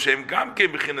also shem gam ke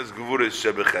bechinas gevuras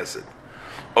shebechesed.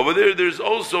 Over there's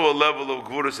also a level of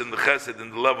gevuras in the chesed,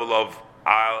 in the level of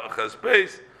al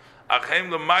chespeis. Achem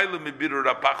l'mayla mibiru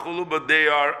rapachulu, but they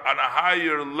are on a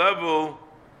higher level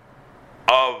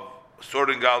of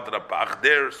sorting out rapach.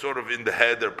 They're sort of in the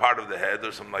head, they're part of the head,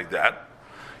 or something like that.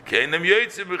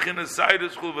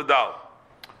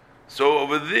 So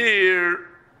over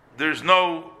there's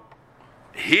no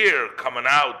hair coming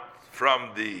out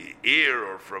from the ear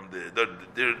or from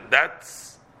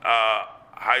that's a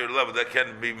higher level that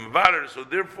can be mevarer. So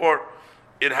therefore,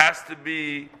 it has to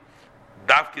be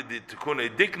dafke di tikune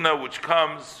dikna, which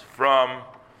comes from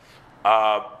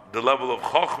the level of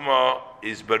chokhmah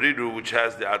is bariru, which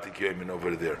has the atik yomin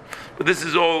over there. But this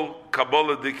is all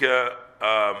Kabbalah dika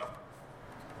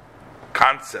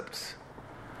concepts.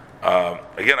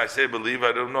 Again, I say believe.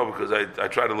 I don't know because I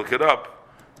try to look it up.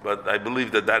 But I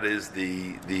believe that is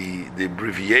the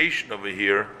abbreviation over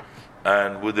here,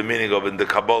 and with the meaning of in the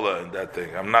Kabbalah and that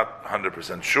thing. I'm not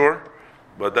 100% sure,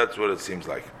 but that's what it seems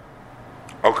like.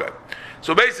 Okay,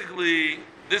 so basically,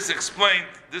 this explained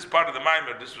this part of the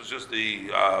Maimer. This was just the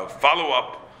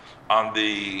follow-up on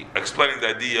the explaining the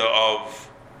idea of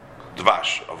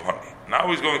dvash, of honey. Now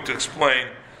he's going to explain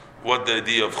what the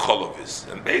idea of cholov is,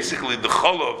 and basically the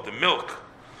cholov, the milk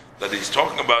that he's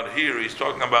talking about here, he's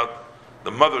talking about the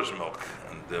mother's milk,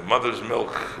 and the mother's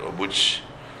milk, of which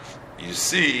you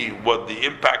see what the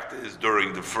impact is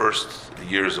during the first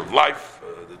years of life,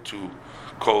 the two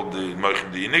called the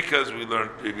Moichem Diyinika, as we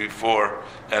learned before,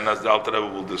 and as the Alter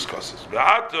Rebbe will discuss this.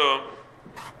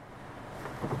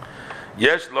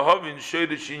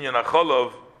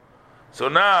 So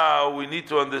now we need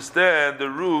to understand the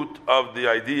root of the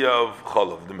idea of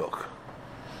cholov, the milk.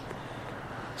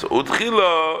 So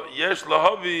utchila yesh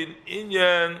lahavin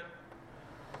inyan.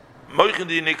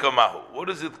 What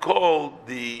is it called?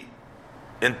 The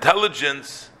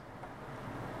intelligence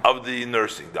of the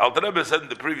nursing. The Alter Rebbe said in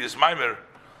the previous Maimer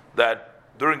that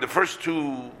during the first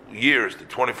 2 years, the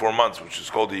 24 months, which is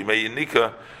called the Yimei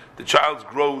Yinika, the child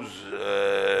grows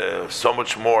so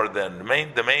much more than the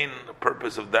main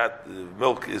purpose of that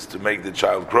milk is to make the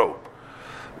child grow.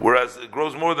 Whereas it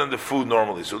grows more than the food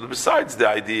normally. So besides the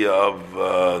idea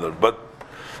of, but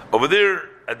over there,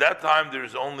 at that time,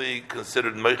 there's only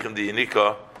considered Meichem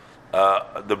Diyinika,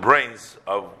 the brains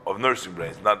of nursing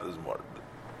brains, not as more.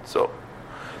 So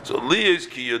liyos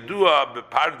ki yadua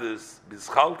bepardes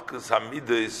bischaltkas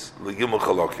hamidas legimel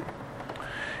chalokim.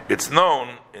 It's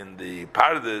known in the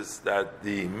pardes that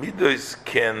the midos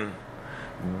can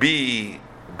be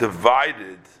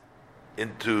divided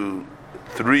into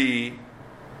 3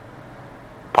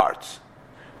 parts.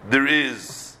 There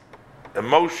is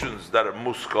emotions that are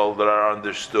muskal, that are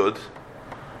understood,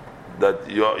 that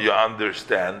you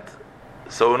understand.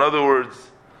 So in other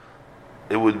words,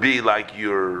 it would be like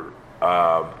your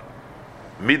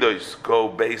midos go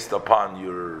based upon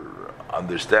your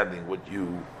understanding, what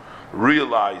you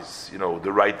realize,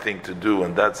 the right thing to do,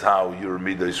 and that's how your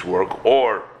midos work.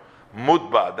 Or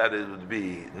mudba, that it would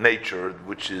be nature,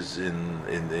 which is in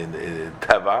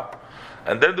teva,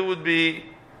 and then there would be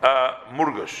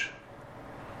murgash,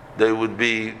 they would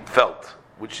be felt,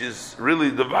 which is really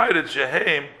divided.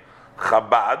 Shehem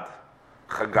Chabad,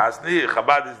 Chagasni.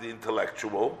 Chabad is the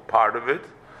intellectual part of it.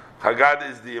 Chagad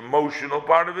is the emotional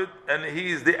part of it, and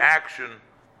he is the action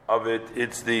of it.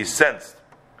 It's the sense.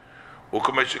 As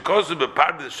the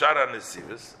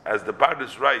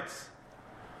Pardes writes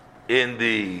in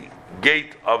the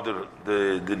gate of the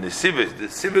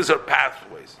Nesivos are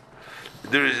pathways.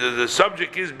 The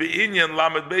subject is Be'inyan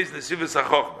Lamed Beis Nesivos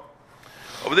HaChochma.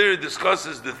 Over there it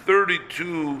discusses the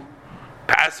 32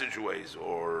 passageways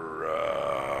or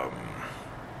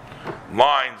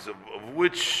lines of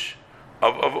which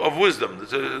of wisdom.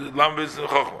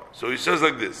 So he says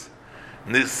like this: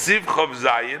 Nesiv Chav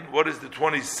Zayin. What is the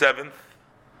 27th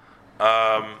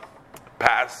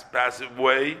passive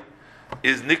way?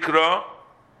 Is Nikra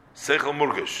Seichel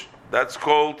Murgash. That's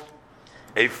called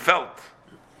a felt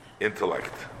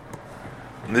intellect.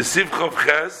 Nesiv Chav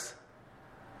Ches,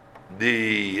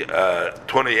 the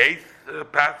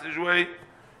 28th passageway,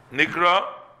 Nikra,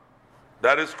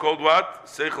 that is called what?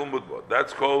 Seichel Mudba.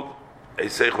 That's called a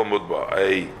Seichel Mudba,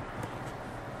 a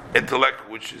intellect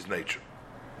which is nature.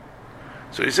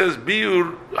 So he says,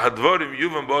 Biur Hadvarim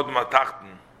Yuvan Bod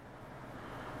Matachten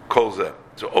Kol Zeh.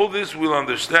 So all this we'll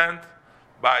understand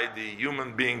by the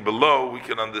human being below. We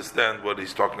can understand what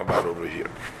he's talking about over here.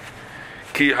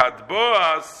 Ki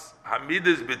Hadboas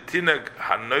Hamidis Betineg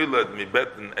Hanoilad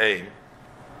Mibeten Aim.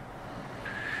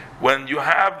 When you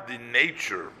have the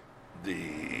nature,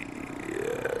 the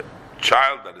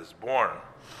child that is born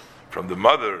from the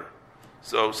mother,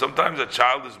 so sometimes a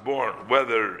child is born,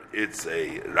 whether it's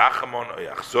a Rachamon or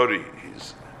Yachzori,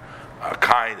 he's a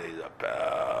kind,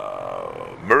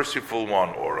 a merciful one,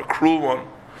 or a cruel one.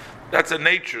 That's a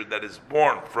nature that is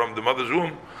born from the mother's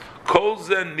womb. Kol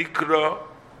Zeh Nikra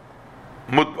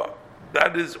Mudba.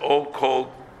 That is all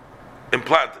called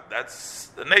implanted. That's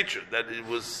the nature, that it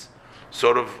was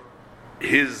sort of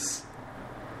his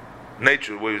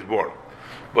nature where he was born.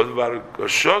 But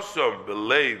Varkoshosom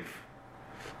Belev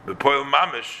Bepoil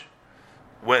Mamish,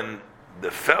 when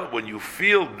you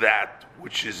feel that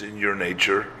which is in your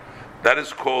nature, that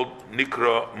is called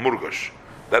Nikra Murgash.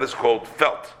 That is called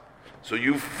felt. So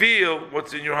you feel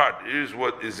what's in your heart. Here's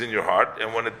what is in your heart,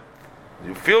 and when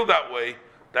you feel that way,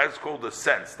 that's called a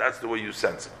sense. That's the way you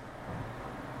sense it.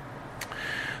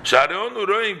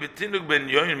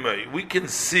 We can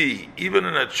see, even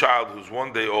in a child who's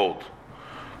 1 day old,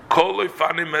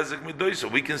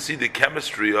 we can see the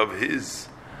chemistry of his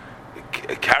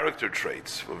character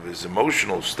traits, of his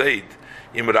emotional state.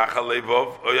 You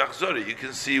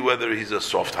can see whether he's a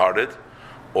soft-hearted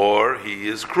or he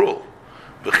is cruel.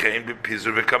 You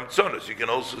can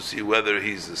also see whether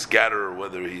he's a scatterer,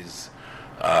 whether he's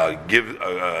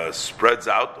spreads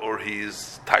out, or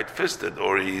he's tight-fisted,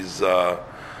 or he's a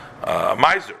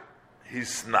miser.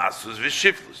 He's nasus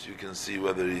v'shiflus. You can see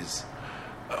whether he's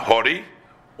haughty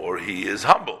or he is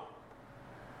humble.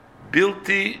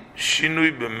 Bilti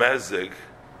shinui b'mezeg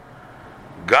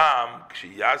gam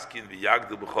k'shiyaskin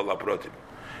v'yagdil b'chol haprotim.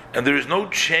 And there is no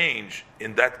change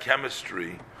in that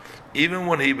chemistry, even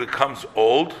when he becomes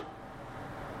old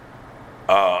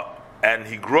and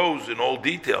he grows in all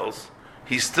details.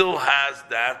 He still has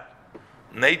that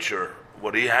nature,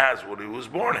 what he has, what he was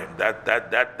born in, that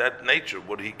nature,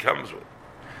 what he comes with.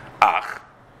 Ach,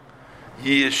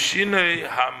 yeshinei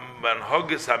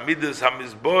hamanhoges hamidas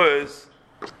hamizboes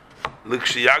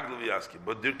l'kshiyaglu v'yaski.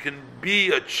 But there can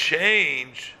be a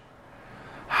change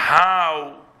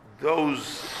how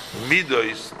those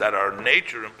midos that are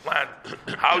nature and plant,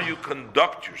 how you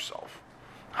conduct yourself.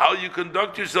 How you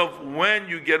conduct yourself when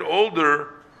you get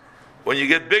older, when you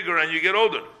get bigger and you get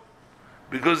older.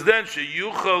 Because then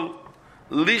sheyuchal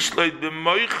lishloit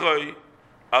b'moichay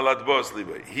alat bos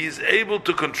libay. He's able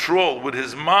to control with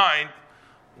his mind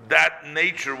that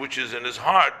nature which is in his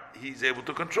heart. He's able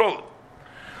to control it.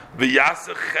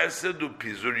 V'yaseh chesed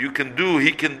u'pizur.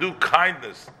 He can do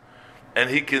kindness, and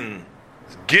he can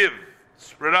give,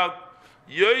 spread out.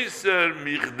 Yoiser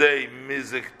michdei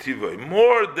mizek tivoi,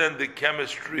 more than the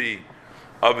chemistry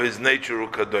of his nature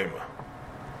ukadoima.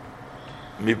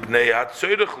 Mipnei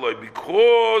hatzoyrech loy,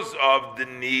 because of the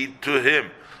need to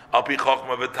him. Alpi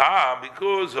Chochma V'Ta'am,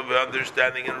 because of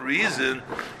understanding and reason,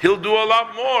 he'll do a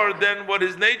lot more than what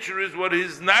his nature is, what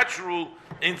his natural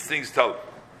instincts tell him.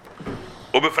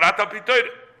 Ubefrat Alpi Torah,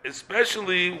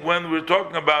 especially when we're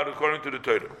talking about according to the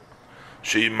Torah.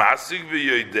 She'imasig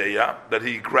v'yodeya, that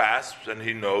he grasps and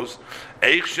he knows.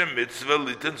 Eich mitzvah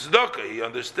litin tzedakah. He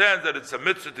understands that it's a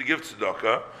mitzvah to give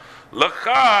tzedakah.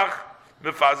 L'chach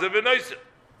mefaze v'noise.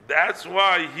 That's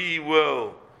why he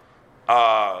will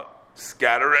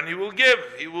scatter and he will give.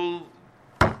 He will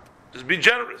just be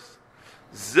generous.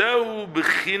 Zehu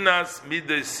b'chinas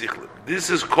midei sichlim. This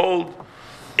is called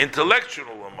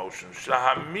intellectual emotion.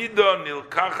 Shahamida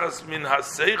nilkachas min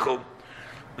haseichel.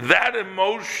 That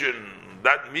emotion,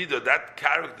 that midah, that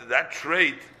character, that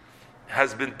trait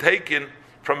has been taken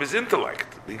from his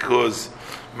intellect, because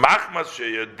machmas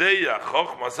sheyadeya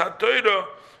chochmas hatoira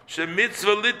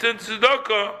shemitzvah litin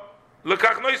tzedakah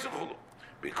lekach noisechulu.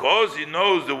 Because he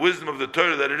knows the wisdom of the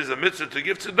Torah that it is a mitzvah to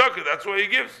give tzedakah, that's why he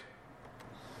gives.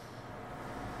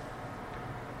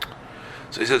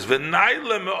 So he says,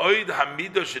 "V'naila me'oid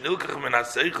hamidah shenilkach min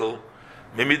haseichel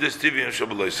mimidas tivim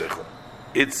shabaloi seichel."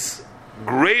 It's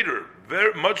greater,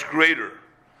 very much greater.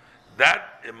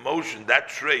 That emotion, that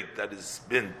trait that has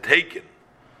been taken,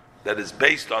 that is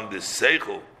based on this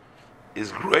seichel,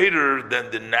 is greater than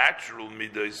the natural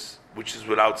midos, which is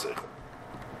without seichel.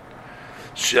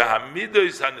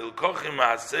 Shehamidos hanilkochim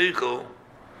haseichel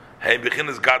heim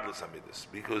bechinas gadlus hamidos,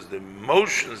 because the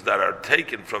emotions that are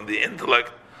taken from the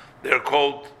intellect, they're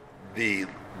called the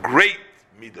great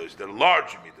midos, they're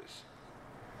large midos.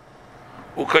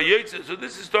 So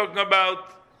this is talking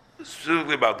about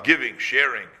specifically about giving,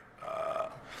 sharing,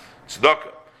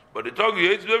 tzedakah. But it's talking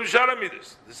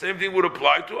the same thing would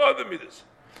apply to other midas.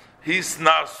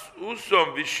 Hisnas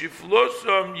usam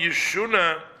v'shiflosam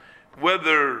yeshuna,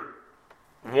 whether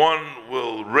one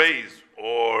will raise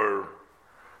or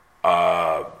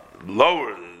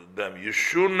lower them.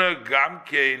 Yeshuna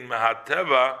gamkein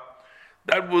mehateva,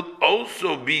 that would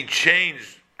also be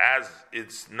changed as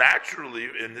it's naturally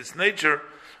in its nature.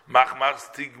 Machmas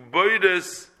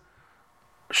tigboides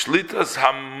shlitas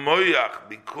hamoyach,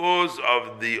 because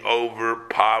of the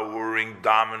overpowering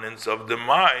dominance of the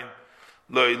mind.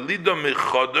 Lo'ilida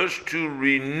mechodosh, to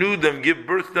renew them, give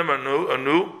birth to them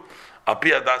anew.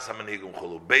 Api adas hamanigum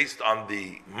chulu, based on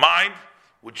the mind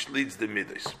which leads the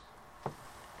midas.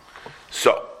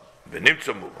 So,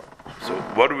 v'nimtza move on. So,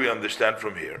 what do we understand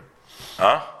from here?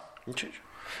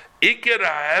 Iker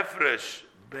ha'efresh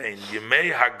bein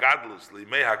yemei hagadlus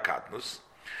limei hakatnus.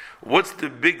 What's the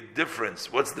big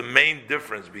difference? What's the main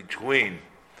difference between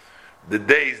the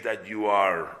days that you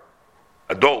are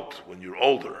adult, when you're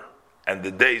older, and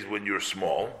the days when you're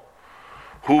small?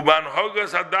 Huban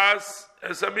hogas hadas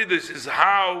esamidos, is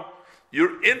how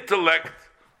your intellect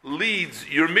leads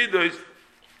your midos.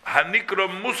 Hanikra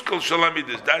muskal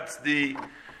shalamidos. That's the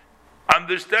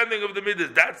understanding of the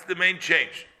midos. That's the main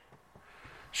change.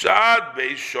 Shad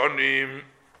beis shonim,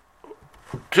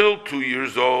 till 2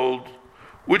 years old,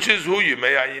 which is hu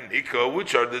yemei hayinika,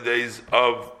 which are the days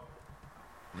of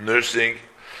nursing.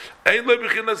 Ein lo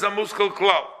b'chinas hamuskal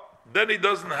klal. Then he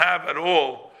doesn't have at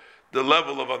all the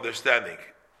level of understanding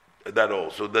at all.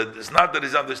 So that it's not that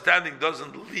his understanding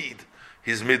doesn't lead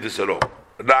his midas at all.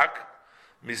 Rak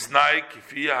misnai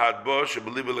kifiya hadbo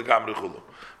shebeliba legamri chulu.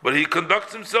 But he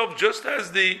conducts himself just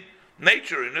as the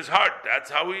nature in his heart. That's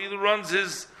how he runs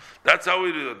his. That's how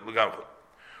he does legamri.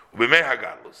 Ubimei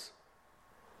hagadlus.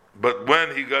 But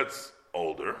when he gets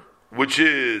older, which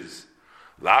is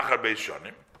lachar beis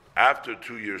shonim, after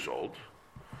 2 years old,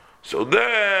 so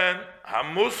then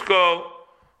hamuskal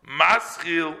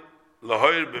maschil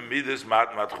lahoyer b'midas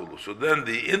mat matchulu. So then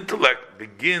the intellect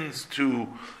begins to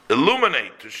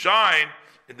illuminate, to shine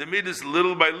in the midas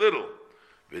little by little.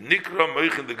 V'nikra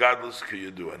meichin the gadlus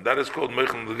kiyadu, and that is called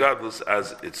meichin the gadlus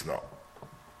as it's known.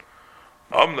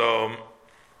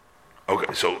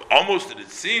 Okay, so almost it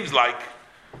seems like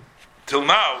till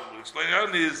now, we'll explain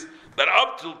it is that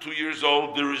up till 2 years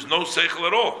old there is no seichel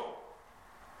at all.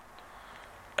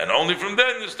 And only from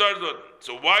then you start.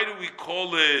 So why do we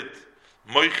call it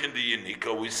moichin di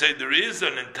yinika? We say there is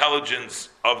an intelligence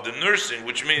of the nursing,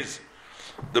 which means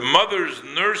the mother's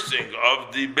nursing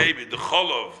of the baby, the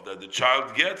cholov that the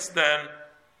child gets, then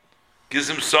gives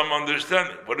him some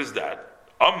understanding. What is that?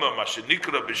 Amma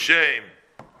mashenikra b'shem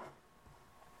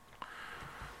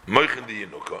moichin di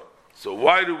yinika. So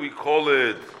why do we call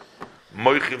it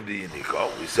moichin di yinika?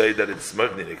 We say that it's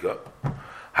moichin di yinika.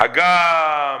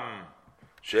 Hagam.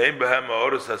 Even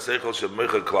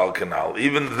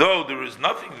though there is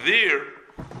nothing there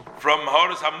from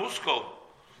Horas HaMuskal,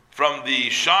 from the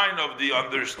shine of the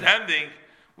understanding,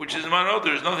 which is mano,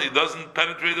 there's nothing, it doesn't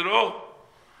penetrate at all.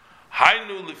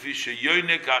 Hainu lefisha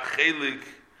yonik achelik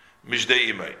mishdei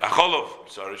imay. Acholov,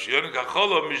 sorry, yonik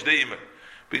acholov mishdei imay.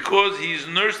 Because he's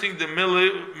nursing the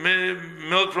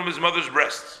milk from his mother's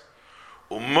breasts.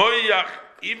 Umoyach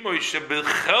imoy shebil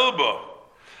chelba,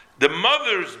 the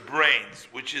mother's brains,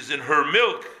 which is in her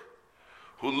milk,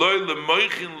 they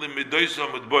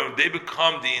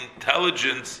become the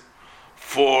intelligence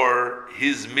for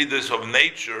his midas of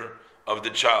nature of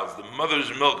the child. The mother's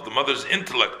milk, the mother's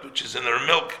intellect, which is in her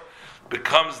milk,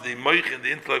 becomes the moichin, the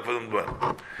intellect for them.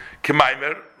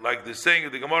 Kemaimer, like the saying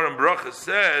of the Gemara in Bracha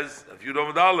says, if you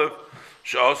don't Aleph,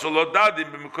 that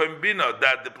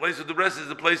the place of the breast is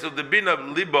the place of the bina,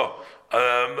 liba,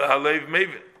 halev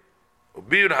mevin.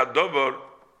 Ubir hadovar.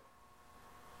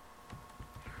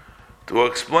 To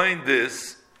explain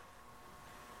this,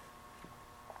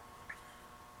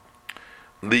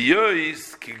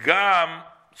 liyois kigam.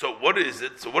 So what is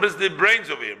it? So what is the brains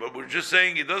over here? But we're just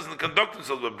saying he doesn't conduct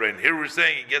himself with the brain. Here we're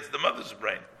saying he gets the mother's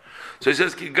brain. So he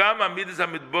says kigam amidas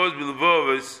hamidbos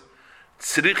bilvovos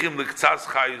tzrichim lektzas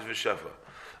chayus v'shefa.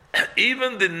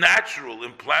 Even the natural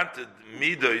implanted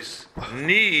midas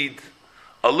need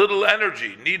a little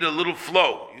energy, need a little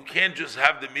flow. You can't just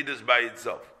have the midas by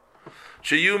itself.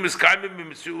 So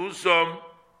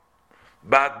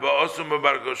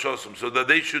that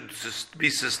they should be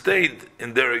sustained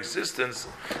in their existence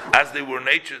as they were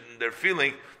nature in their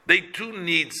feeling, they too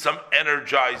need some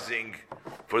energizing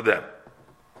for them.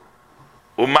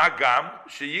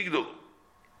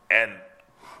 And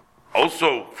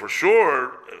also, for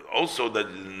sure, also that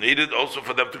is needed also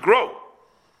for them to grow.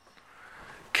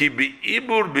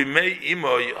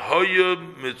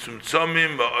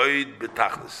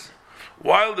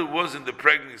 While there was in the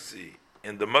pregnancy,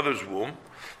 in the mother's womb,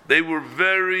 they were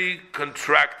very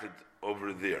contracted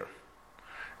over there.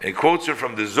 And quotes her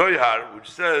from the Zohar,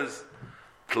 which says,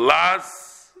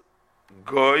 Tlas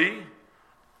goy,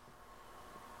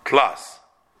 tlas.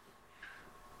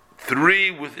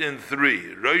 3 within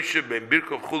 3. Roisha ben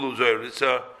birkov chulu Zohar. It's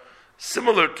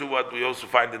similar to what we also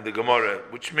find in the Gemara,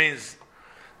 which means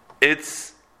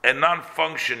it's a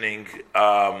non-functioning,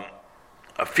 a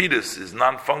fetus is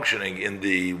non-functioning in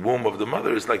the womb of the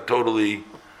mother. It's like totally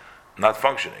not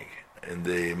functioning in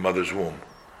the mother's womb.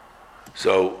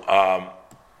 So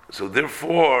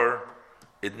therefore,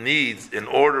 it needs, in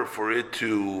order for it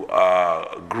to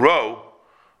grow,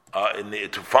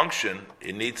 to function,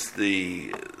 it needs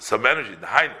some energy, the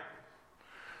hainu.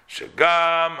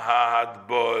 Shagam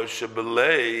ha'adbo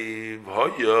shebeleiv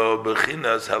hoyo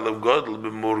bechinas halav godel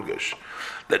b'murgash.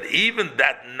 That even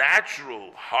that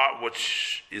natural heart,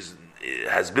 which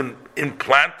has been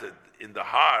implanted in the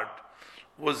heart,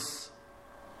 was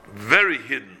very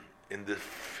hidden in the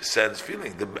sense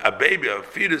feeling. A baby, a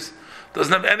fetus,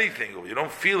 doesn't have anything. You don't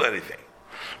feel anything.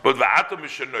 But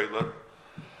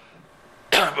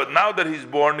now that he's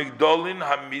born, Nigdolin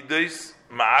Hamidas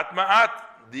Ma'at Ma'at,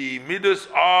 the midas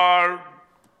are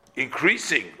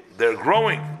increasing. They're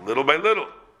growing little by little.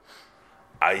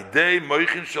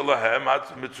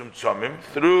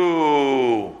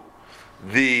 Through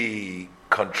the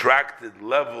contracted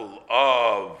level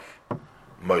of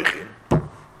moichin,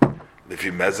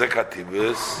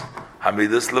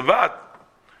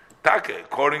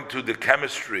 according to the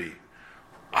chemistry,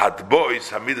 hatbois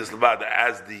hamidas levad,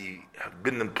 as have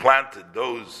been implanted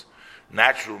those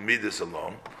natural midas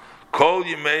alone. Kol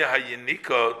yimei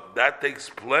hayinika, that takes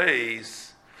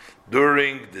place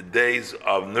during the days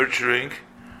of nurturing,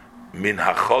 min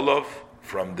hacholov,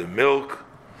 from the milk,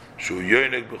 shu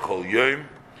yonik b'chol yom,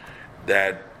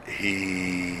 that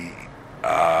he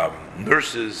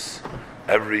nurses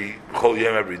every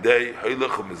day.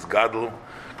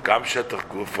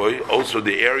 Also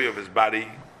the area of his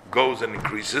body goes and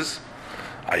increases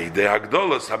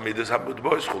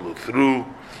through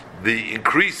the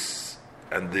increase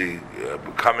and the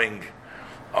becoming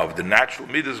of the natural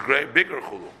midas bigger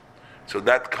chulu. So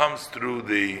that comes through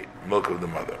the milk of the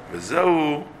mother.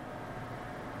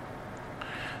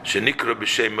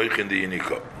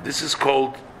 This is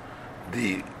called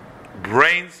the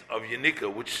brains of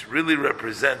Yenika, which really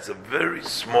represents a very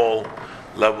small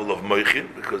level of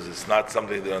moichin, because it's not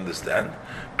something they understand.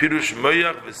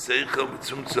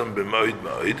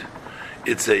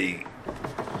 It's a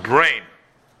brain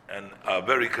and a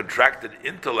very contracted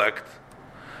intellect.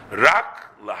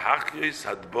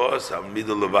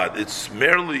 It's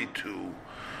merely to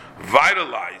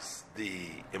vitalize the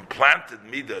implanted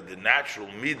midah, the natural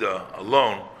midah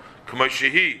alone,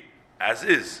 as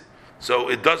is. So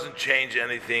it doesn't change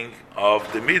anything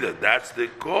of the midah. That's the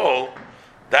goal.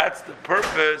 That's the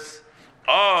purpose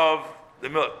of the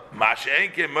milk.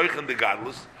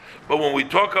 But when we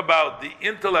talk about the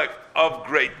intellect of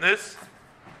greatness,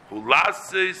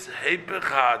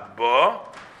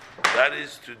 that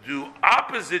is to do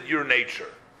opposite your nature.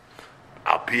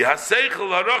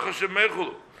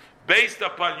 Based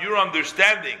upon your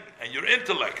understanding and your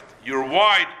intellect, your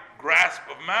wide grasp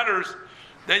of matters,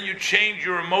 then you change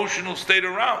your emotional state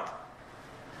around.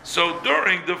 So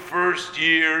during the first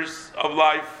years of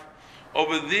life,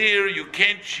 over there you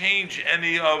can't change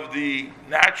any of the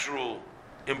natural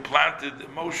implanted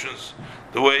emotions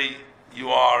the way you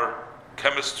are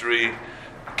chemically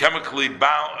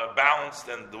balanced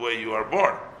and the way you are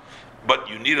born. But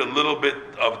you need a little bit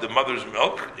of the mother's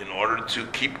milk in order to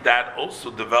keep that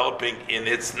also developing in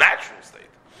its natural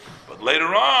state. But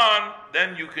later on,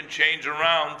 then you can change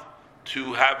around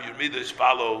to have your midas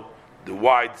follow the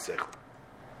wide sechel.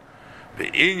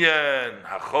 Ve'inyan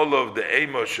hacholov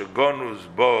de'ema shagonus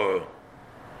bo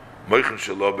moichin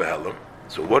shelo behelam.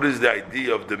 So what is the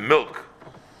idea of the milk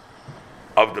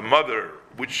of the mother,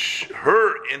 which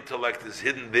her intellect is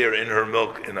hidden there in her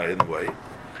milk in a hidden way?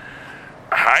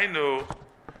 Hainu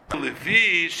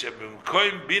lefi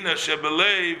shebimkoim bina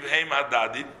shebelev heim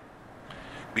hadadin,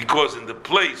 because in the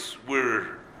place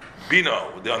where bina,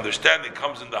 the understanding,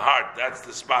 comes in the heart, that's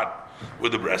the spot where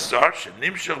the breasts are.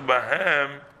 Shenimshach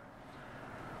bahem,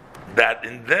 that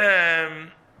in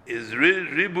them is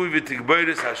ribuy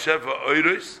v'tigboiris hashefa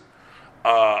oiros,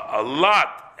 a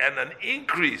lot and an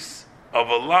increase of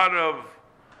a lot of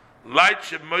light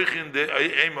shemoichin de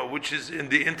ema, which is in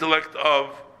the intellect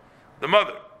of the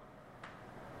mother.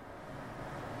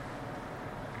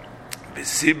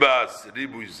 V'sibas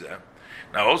ribuy zeh.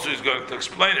 Now also he's going to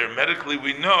explain here, medically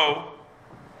we know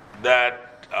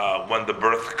that when the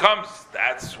birth comes,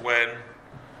 that's when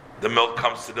the milk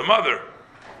comes to the mother.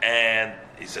 And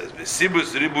he says,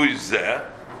 V'sibus ribuy zeh,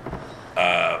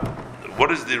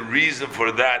 what is the reason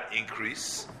for that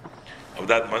increase of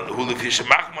that?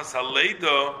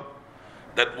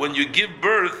 That when you give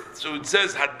birth, so it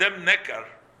says hadem nekar,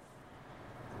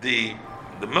 the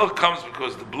milk comes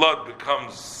because the blood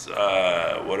becomes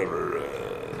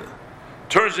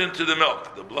turns into the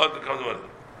milk. The blood becomes what?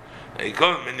 And he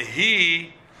calls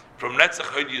minhi from netzach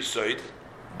hod yisoid,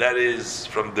 that is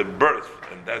from the birth,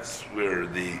 and that's where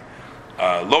the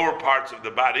lower parts of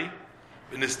the body,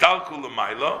 v'nistalku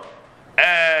l'maylo,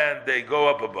 and they go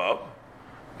up above.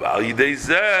 And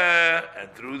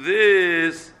through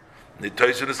this, the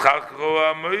intelligence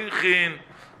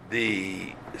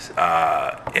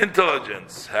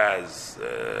has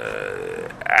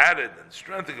added and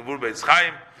strengthened,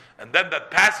 and then that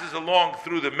passes along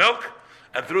through the milk,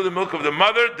 and through the milk of the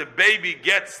mother, the baby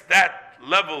gets that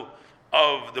level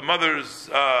of the mother's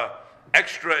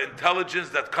extra intelligence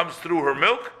that comes through her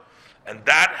milk, and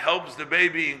that helps the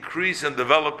baby increase and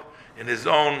develop in his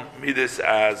own midas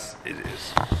as it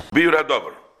is. Biur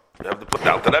hadover.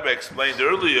 The Alter Rebbe explained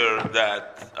earlier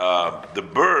that the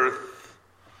birth,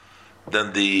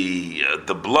 then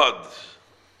the blood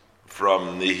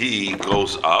from Nihi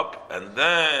goes up, and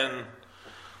then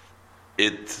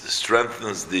it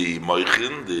strengthens the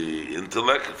moichin, the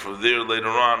intellect. From there, later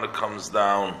on, it comes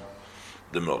down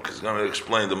the milk. He's going to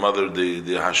explain the mother, the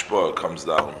hashpah comes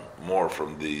down more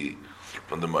from the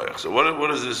moich. So what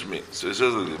does this mean? So he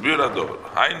says,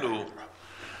 Hainu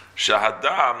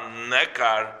shahadam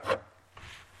nekar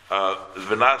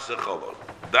v'naseh cholov.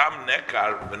 Dam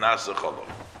nekar v'naseh cholov.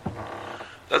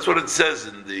 That's what it says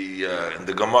in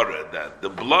the Gemara, that the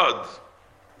blood,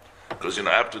 because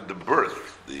after the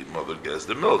birth, the mother gets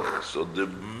the milk. So the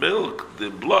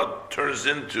blood turns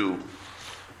into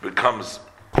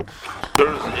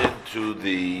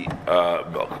the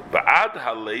milk. Va'ad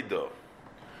haleido.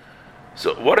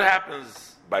 So what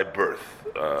happens by birth?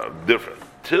 Different.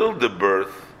 Till the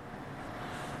birth,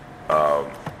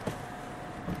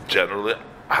 generally,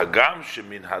 hagam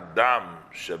shemin hadam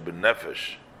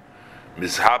shebenefesh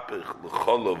mishapich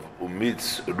l'cholov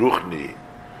umitz ruchni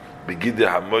begide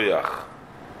hamoyach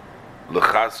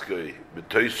l'chaskoi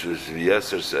b'toisus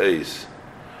v'yeser seis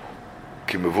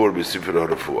kimavur b'sifir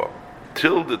ha'refuah.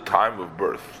 Till the time of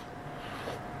birth,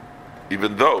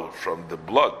 even though from the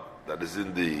blood that is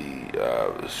in the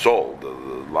soul, the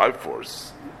life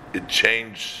force, it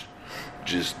changes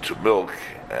to milk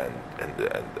and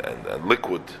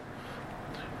liquid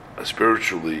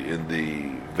spiritually in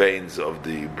the veins of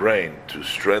the brain to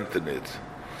strengthen it,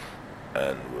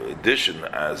 and in addition,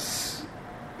 as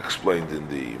explained in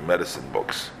the medicine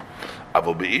books, but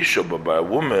by a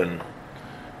woman,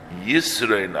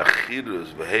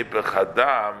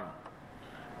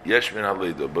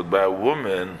 but by a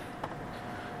woman,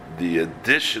 the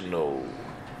additional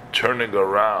turning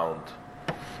around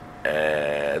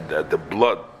and that the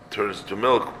blood turns to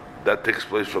milk, that takes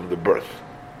place from the birth.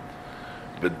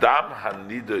 B'dam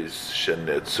hanidos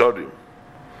shenetzorim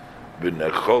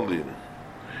b'necholim.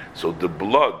 So the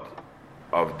blood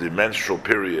of the menstrual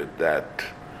period that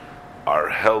are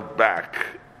held back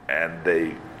and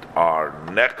they are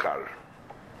nekar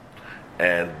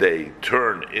and they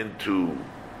turn into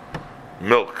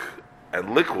milk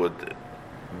and liquid,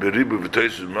 beribu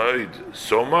v'toisus ma'od,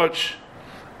 so much,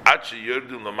 achi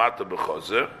yerdin lamata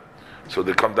b'chozer, so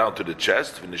they come down to the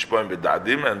chest, v'nishpoim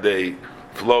b'dadim, and they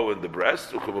flow in the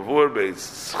breast. U'kavavur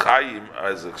be'etz chayim,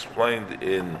 as explained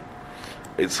in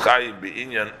Eitz Chaim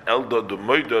b'inyan eldod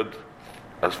u'moidod,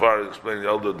 as far as explaining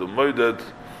eldod u'moidod,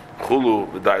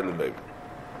 chulu v'day l'mev.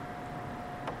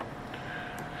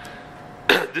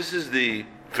 This is the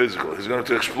physical. He's going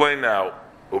to explain now.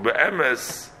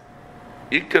 Ube'emes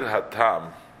ikar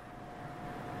hatam.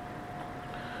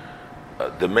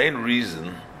 The main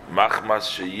reason, machmas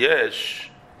sheyesh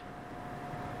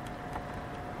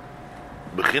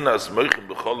b'chinas moichin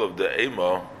b'chol of the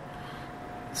ema,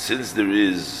 since there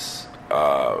is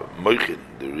moichin,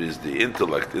 there is the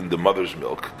intellect in the mother's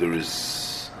milk, there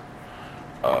is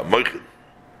moichin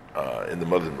in the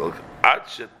mother's milk. Ad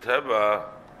sheteva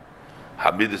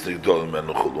hamidus nigdolim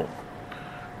enuchulu.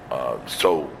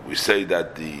 So we say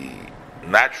that the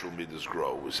natural midas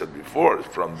grow. We said before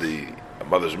from the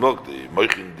mother's milk, the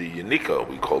moichin the yenika,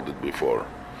 we called it before,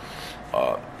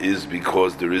 is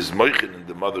because there is moichin in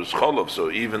the mother's cholov.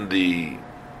 So even the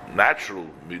natural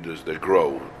midas that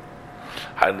grow.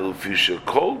 Hanul fisher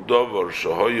kol dover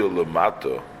shahoyu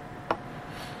lemata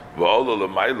va'olo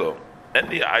lemailo.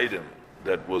 Any item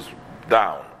that was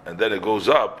down and then it goes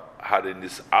up,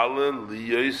 harinis ale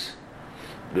liyos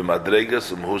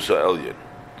b'madregas umhusa elyon.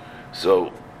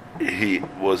 So he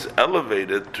was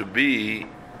elevated to be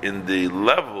in the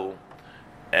level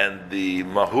and the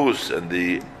mahus and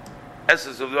the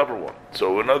essence of the upper one.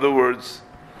 So in other words,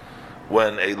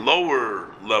 when a lower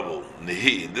level,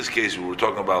 nihi, in this case we were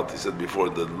talking about, he said before,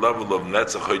 the level of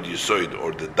netzach yisoid,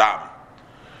 or the dam,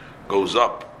 goes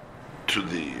up to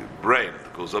the brain,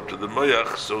 goes up to the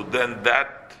moyach, so then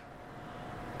that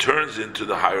turns into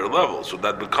the higher level, so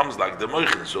that becomes like the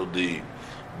moichin. So the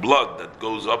blood that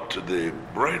goes up to the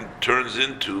brain turns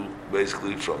into,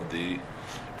 basically from the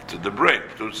to the brain,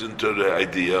 turns into the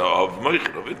idea of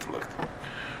moichin, of intellect.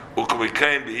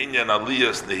 U'kavikain b'inyan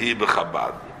aliyas nihi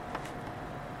b'chabad.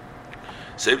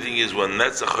 Same thing is when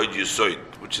netzach yisoid,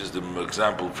 which is the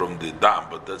example from the dam,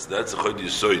 but that's netzach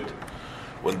yisoid,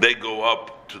 when they go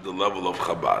up to the level of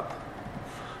Chabad.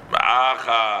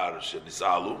 Ma'achar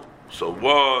shenisalu. So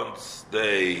once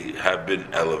they have been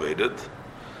elevated,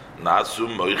 nasu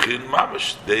moichin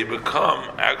mamish, they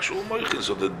become actual moichin.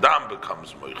 So the dam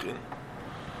becomes moichin,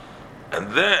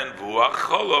 and then v'uach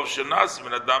cholov shenas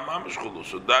min adam mamish chulu.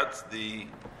 So that's the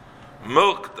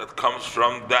milk that comes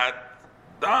from that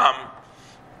dam,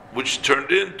 which turned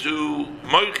into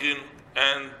moichin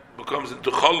and becomes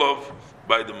into cholov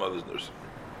by the mother's nursing.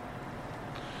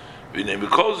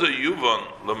 Because of yuvan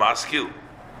lemaskil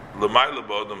lemayla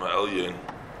ba'odam ha'elyon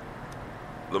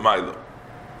lemayla.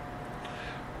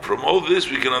 From all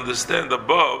this we can understand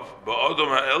above ba'odam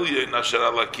ha'elyon asher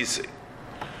ala kisei.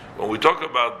 When we talk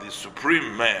about the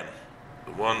supreme man,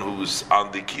 the one who is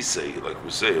on the kisei, like we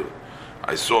say,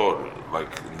 I saw,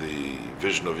 like in the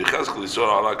vision of Yechezkel, he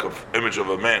saw like an image of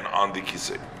a man on the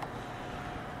kisei.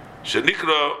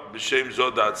 Shenikra b'shem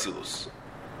Zod Atzilus.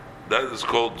 That is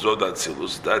called Zod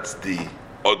Atzilus. That's the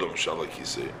Odom Shala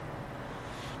Kisei.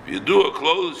 You do a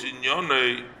close in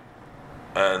Yonei,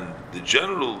 and the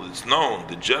general is known,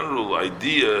 the general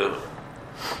idea,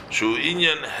 Shu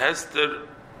Inyan Hester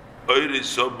Oiri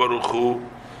So Baruch Hu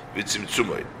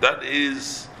V'Tzimtzumay. That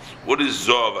is, what is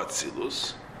Zohav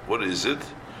Atzilus? What is it?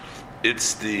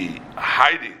 It's the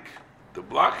hiding, the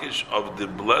blockage of the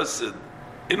blessed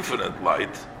infinite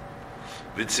light,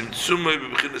 V'Tzimtzumay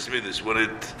B'B'chinas Midas, when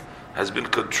it has been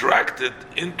contracted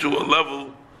into a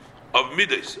level of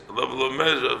midas, a level of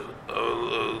measure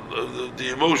of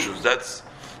the emotions. That's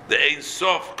the Ein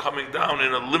Sof coming down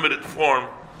in a limited form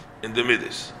in the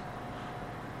midas.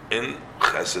 In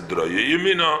Chesed Raya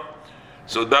Yemina,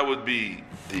 so that would be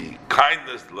the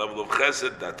kindness, the level of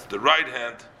Chesed. That's the right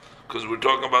hand, because we're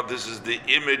talking about this is the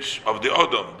image of the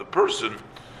Odom, the person.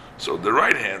 So the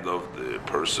right hand of the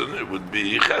person, it would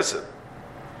be Chesed.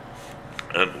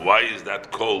 And why is that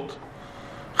called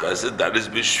Chesed? That is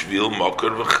Bishvil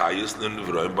Mokar V'Chayis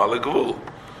L'Nivroim Balagvul,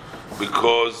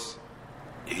 because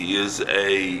he is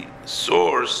a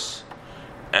source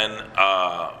and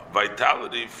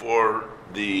vitality for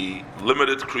the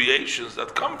limited creations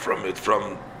that come from it,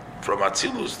 from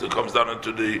Atzilus, that comes down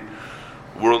into the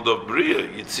world of Bria,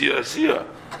 Yitzia Asiya.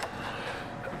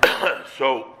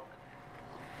 So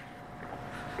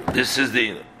this is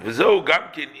the V'zeu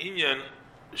gamkin inyan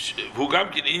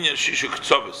shishu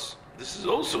k'tzavos. This is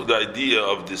also the idea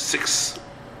of the 6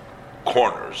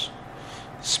 corners,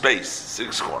 space,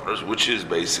 6 corners, which is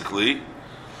basically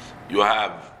you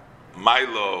have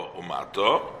Milo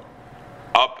Umato,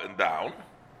 up and down,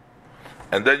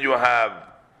 and then you have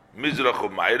Mizrach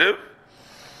Umayrev,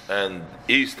 and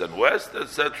east and west,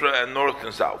 etc., and north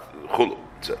and south. Chulu.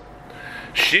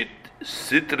 Shit,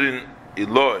 Sitrin,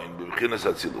 Elohim, B'chinas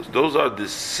Atzilus. Those are the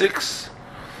 6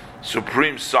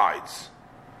 supreme sides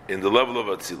in the level of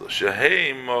Atzilus.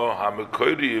 Sheheim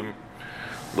HaMekorim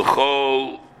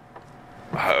L'chol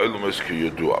Ha'olam Eski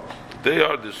Yedua. They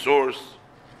are the source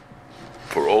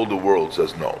for all the worlds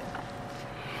as known.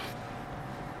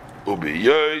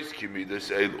 Ubiyois Ki Midas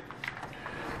Elu.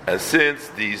 And since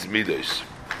these midas,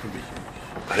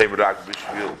 Heim Rak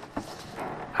B'Shvil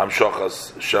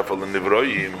Hamshachas Shefel and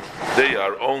Nivroim, they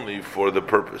are only for the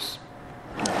purpose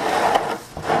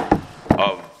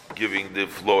of giving the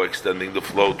flow, extending the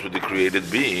flow to the created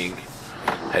being.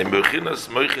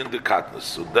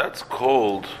 So that's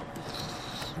called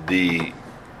the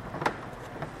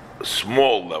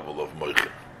small level of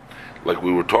Moichin. Like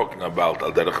we were talking about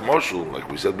Al Derech Moshul, like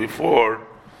we said before,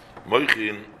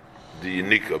 Moichin, the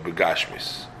Yinika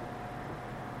Begashmis.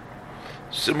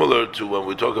 Similar to when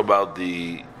we talk about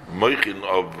the Moichin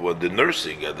of the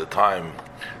nursing at the time,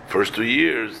 first 2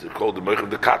 years, they're called the Moichin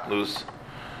de Katnus,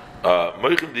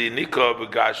 Moichin de Yinika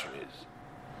Begashmis.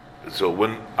 So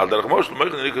when Al Derech Moshul,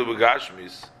 Moichin de Yinika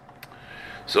Begashmis,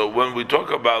 so when we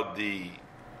talk about the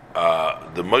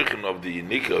Moichin of the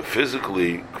Yinika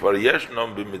physically, Kvar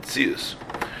Yeshnam B'Mitzias.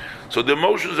 So the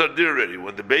emotions are there already.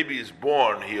 When the baby is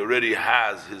born, he already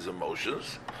has his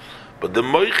emotions, but the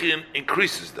Moichin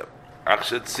increases them.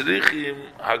 But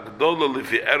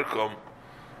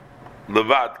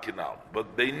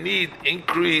they need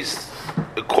increase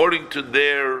according to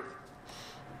their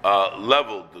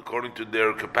level, according to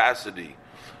their capacity,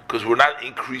 because we're not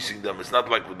increasing them. It's not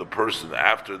like with the person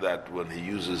after that when he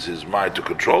uses his mind to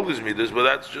control his midas, but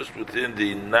that's just within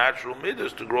the natural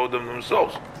midas to grow them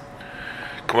themselves.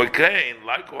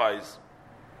 Likewise,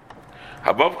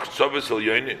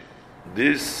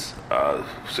 these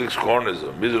 6 corners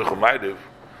of Mizrach Umayrev,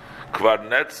 Kvar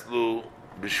Netzlu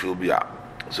B'Shvil B'Yah.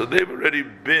 So they've already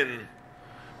been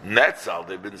Netzal,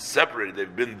 they've been separated,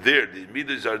 they've been there. The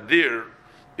midas are there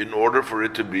in order for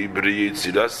it to be B'Ri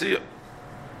Yitzir Asiyah.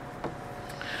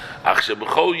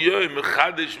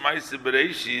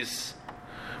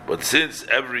 But since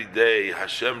every day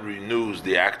Hashem renews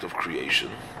the act of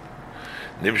creation,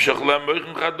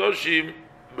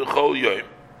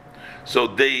 so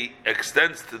they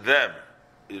extends to them.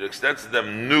 It extends to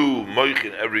them new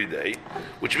moichin every day,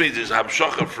 which means there's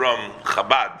hamshacha from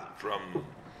Chabad, from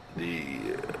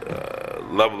the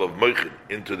level of moichin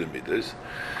into the midas,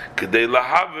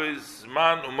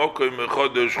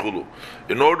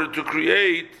 in order to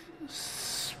create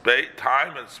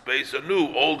time and space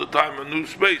anew, all the time a new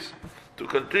space, to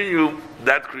continue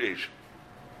that creation.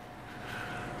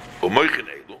 And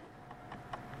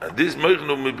this moichin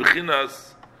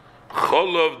mibechinas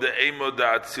Cholov the Eimo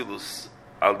da Atzilus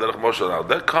Al Derech Moshe.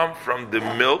 That come from the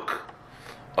milk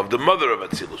of the mother of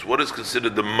Atzilus. What is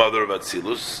considered the mother of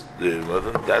Atzilus? The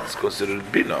mother, that's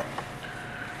considered Bina.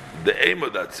 The Eimo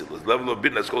da Atzilus, level of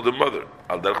Bina, is called the mother.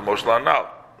 Al Derech Moshe Anal.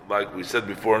 Like we said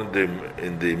before in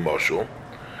the Moshul,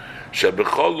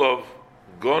 Shebecholov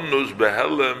Gonus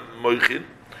Behelem Moichin,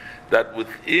 that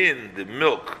within the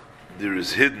milk there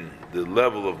is hidden the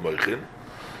level of Moichin.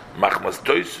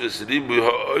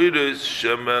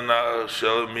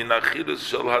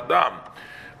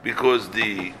 Because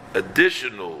the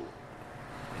additional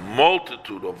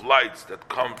multitude of lights that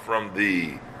come from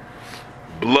the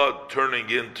blood turning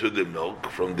into the milk,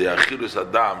 from the Achilus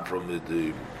Adam, from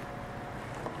the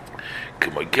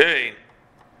K'mokain,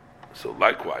 so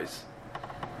likewise,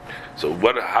 so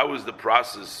how is the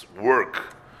process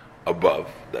work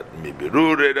above? That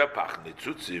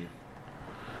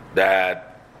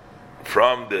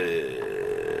from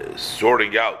the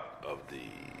sorting out of the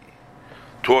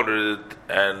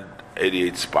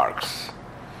 288 sparks,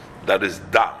 that is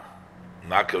dam,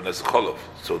 nakev nesacholov.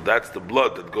 So that's the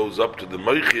blood that goes up to the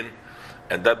moichin,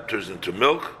 and that turns into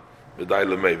milk, and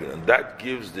that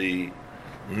gives the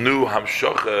new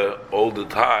hamshocha all the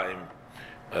time,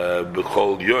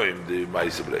 b'chol yoim, the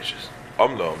ma'aseh b'reishis.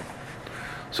 Omnom.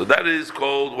 So that is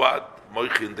called what?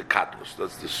 Moichin the katnus.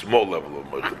 That's the small level of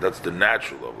moichin. That's the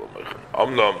natural level of moichin.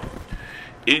 Omnom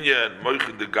inyan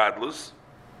moichin the gadlus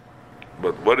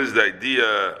But what is the idea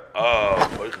of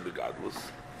Moichin the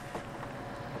Gadlus?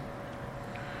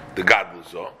 The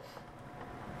Gadlus,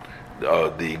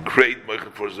 the great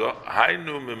Moichin for Zoh.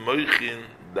 Hainu me Moichin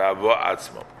da'avo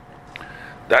atzmo.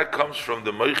 That comes from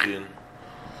the Moichin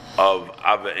of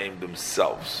Ava'im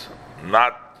themselves,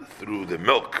 not through the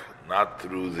milk, not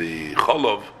through the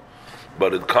Cholov,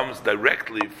 but it comes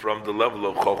directly from the level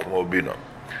of Chokhmah Bina.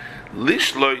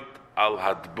 Lishloit al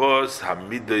hadbos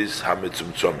hamidos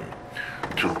hamitzumtzomim,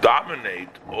 to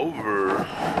dominate over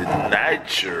the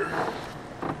nature,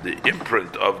 the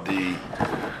imprint of the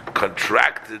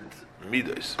contracted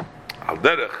midos. Al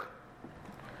derech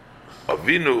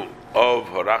avinu of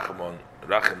harachamon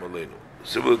rachem aleinu.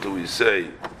 Similar to we say,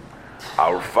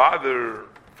 our Father,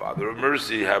 Father of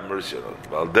mercy, have mercy on us.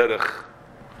 Al derech,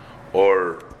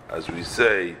 or as we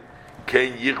say,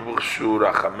 ken yichbuchshu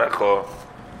rachamecha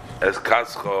es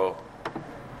kascha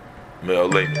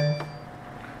me'aleinu.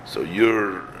 So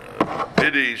your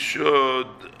pity should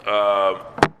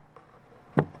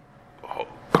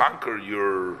conquer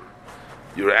your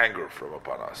anger from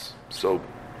upon us. So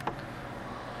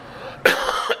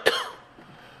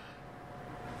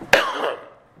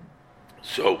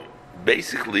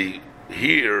basically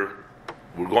here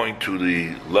we're going to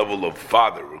the level of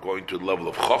Father, we're going to the level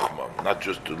of Chokhmah, not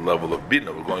just to the level of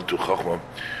Bina, we're going to Chokhmah.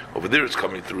 Over there it's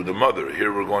coming through the mother.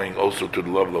 Here we're going also to the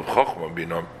level of Chokhmah,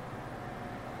 Bina.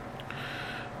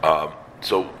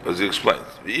 So, as he explains,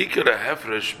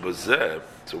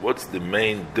 so what's the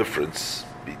main difference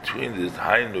between this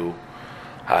Hainu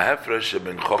HaHefresh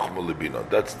ben Chokhmah lebina?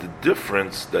 That's the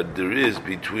difference that there is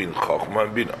between Chokhmah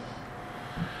and Bina.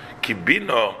 Ki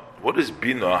Bina, what is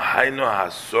Bina? Hainu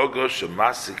HaSoga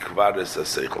shemasik kvares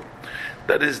HaSeichel.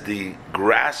 That is the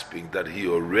grasping that he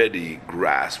already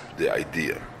grasped the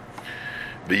idea.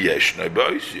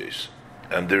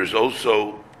 And there's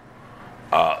also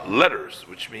letters,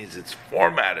 which means it's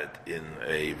formatted in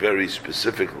a very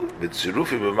specific.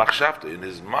 In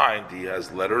his mind, he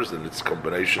has letters and its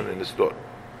combination in his thought.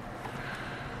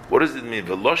 What does it mean?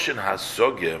 Veloshin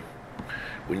hasogya.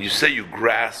 When you say you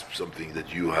grasp something,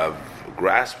 that you have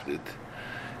grasped it,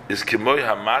 is kimoy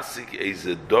hamasik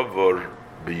eze dovor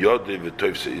biyode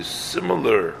v'toivse, is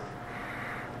similar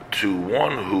to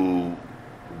one who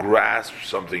grasps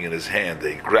something in his hand.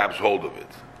 He grabs hold of it.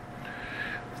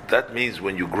 That means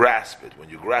when you grasp it, when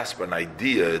you grasp an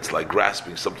idea, it's like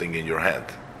grasping something in your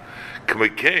hand.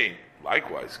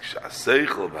 Likewise,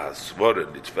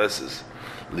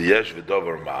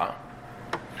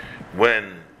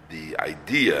 when the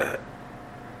idea,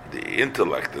 the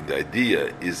intellect and the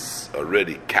idea is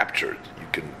already captured, you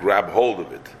can grab hold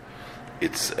of it.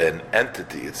 It's an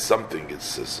entity, it's something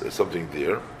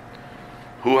there.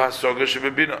 Who has soga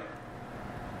shebebina?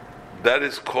 That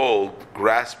is called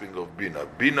grasping of Bina.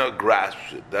 Bina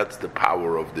grasps it. That's the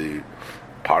power of the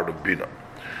part of Bina.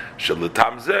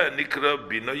 Shalatamzeh nikra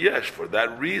Bina yesh. For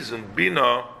that reason,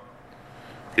 Bina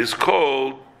is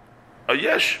called a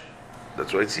yesh.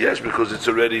 That's why it's yesh, because it's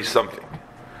already something.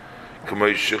 It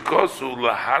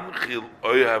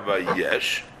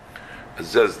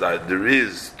says that there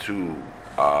is to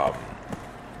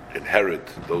inherit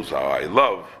those how I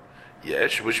love.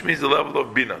 Yesh, which means the level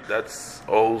of Bina. That's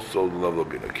also the level of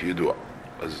Bina. Kiyudua,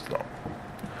 as it's known.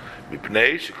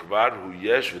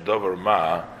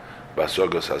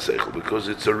 Because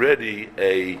it's already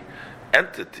a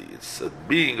entity. It's a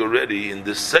being already in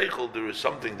this seichel. There is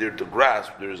something there to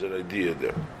grasp. There is an idea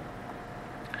there.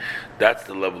 That's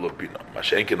the level of Bina.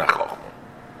 Mashenkin HaChochma.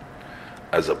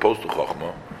 As opposed to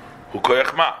Chochma, Hu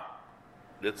Koyachma.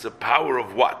 That's a power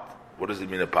of what? What does it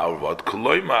mean, a power of what?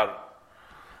 Koloimar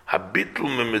Habitul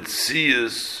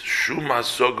memetzias shum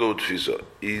hasoga utfisa,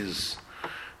 is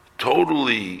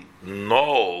totally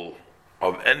null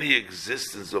of any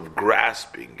existence of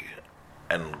grasping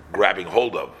and grabbing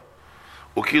hold of.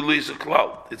 Ukilu is a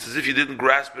klal. It's as if you didn't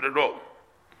grasp it at all.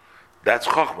 That's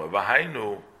chokhmah.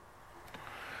 V'hainu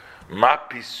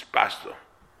mapis pasta.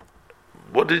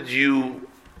 What did you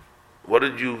grab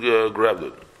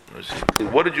it?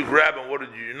 What did you grab and what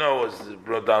did you know? As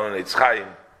brought down in Eitz Chaim.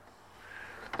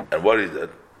 And what is that?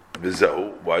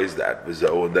 V'zehu. Why is that?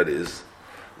 V'zehu, and that is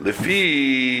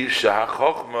lefi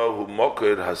shahachokma hu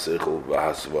moked hasechel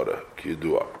v'hasvara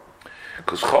kiyudua.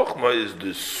 Because chokma is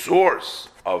the source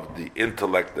of the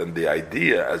intellect and the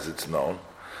idea, as it's known.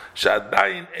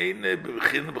 Shadayin eine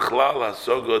b'chin b'chlal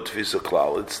hasoga tfisa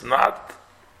klal. It's not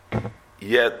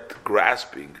yet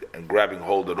grasping and grabbing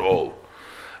hold at all.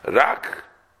 Rak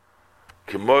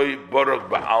k'moy borok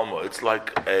ba'alma. It's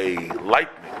like a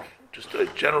lightning. Just a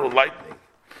general lightning.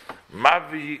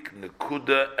 Mavik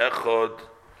nekuda echod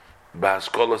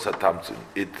b'haskolas hatamtzin.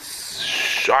 It's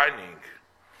shining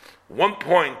one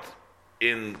point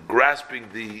in grasping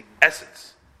the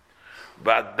essence.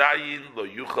 And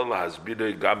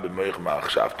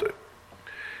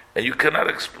you cannot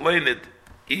explain it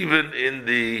even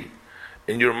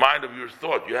in your mind of your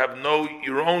thought. You have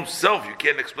your own self. You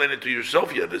can't explain it to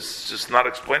yourself yet. It's just not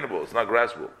explainable. It's not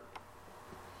graspable.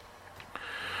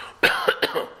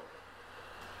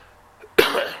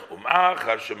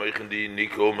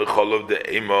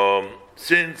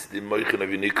 Since the moichin of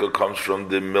Yinika comes from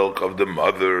the milk of the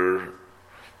mother,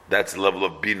 that's the level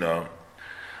of bina.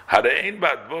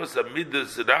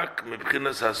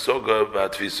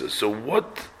 So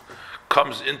what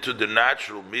comes into the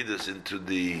natural midas, into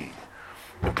the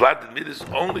implanted midas,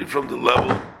 only from the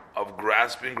level of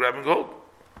grabbing hold?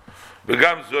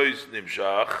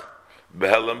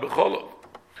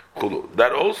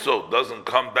 That also doesn't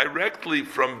come directly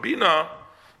from bina,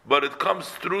 but it comes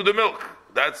through the milk.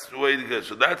 That's the way it goes.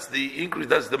 So that's the increase.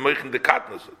 That's the moichin de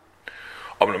katnus.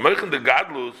 The moichin de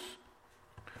gadlus.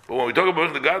 But when we talk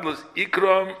about the gadlus,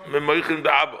 ikram memoichin de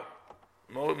abba.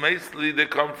 Mostly they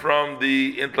come from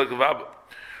the intellect of abba.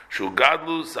 Shu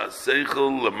gadlus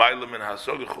haseichel lemaylam and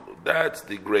hasogechulu. That's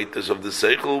the greatest of the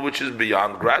seichel, which is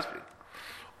beyond grasping.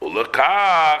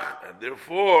 Ulakach, and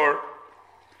therefore,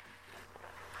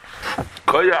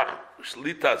 koyach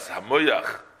shlitas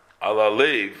hamoyach ala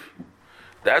leiv.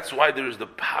 That's why there is the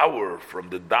power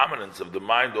from the dominance of the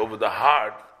mind over the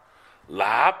heart,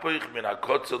 that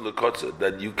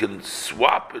you can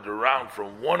swap it around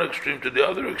from one extreme to the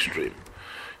other extreme.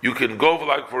 You can go,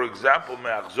 like for example,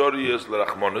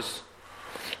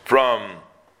 from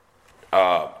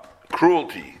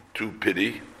cruelty to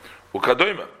pity,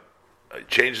 it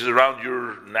changes around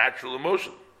your natural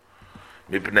emotion.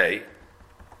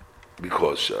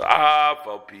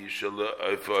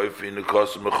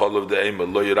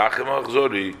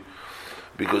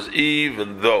 Because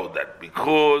even though that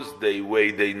because the way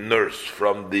they nurse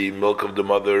from the milk of the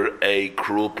mother, a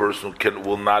cruel person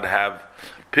will not have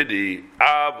pity.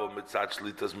 But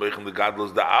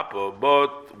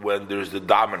when there's the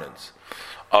dominance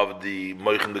of the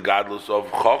moichin the gadlus of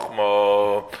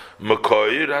chokhmah,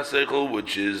 makoir haseichel,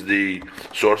 which is the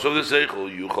source of the seichel,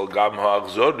 yuchal gam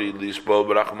ha'achzori lispol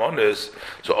berachmones.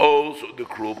 So also the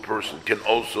cruel person can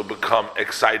also become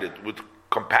excited with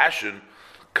compassion.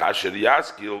 Kasher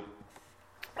yaskil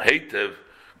heitev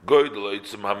goydel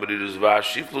itzim hamaridus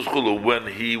v'ashiflus chulu, when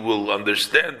he will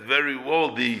understand very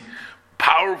well the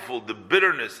powerful, the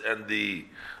bitterness and the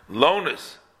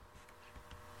lowness.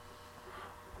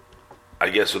 I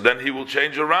guess so. Then he will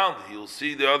change around. He'll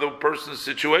see the other person's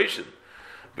situation.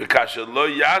 Because lo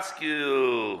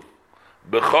yaskil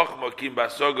b'chokhma kim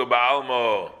basoga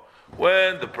ba'alma.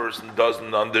 When the person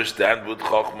doesn't understand with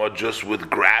chokhma, just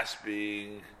with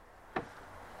grasping,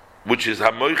 which is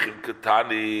hamoichin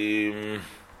katanim,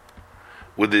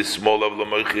 with this small level of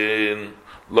moichin,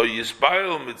 lo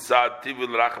yispayil mitzad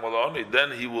tivul racham aloni,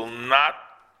 then he will not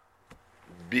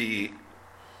be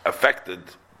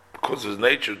affected because of his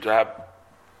nature to have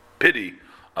pity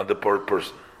on the poor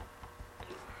person.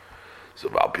 So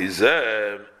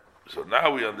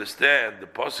now we understand the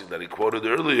pasuk that he quoted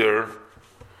earlier,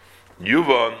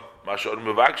 Yuvan Mashor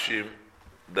Mevakshim,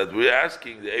 that we're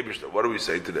asking the Eibishter. What do we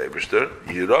say to the Eibishter?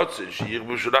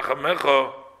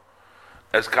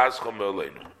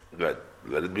 Good.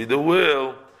 Let it be the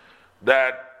will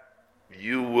that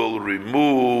you will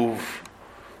remove,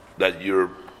 that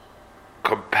your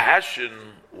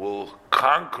compassion will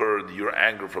conquer your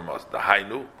anger from us. The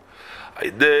Hainu.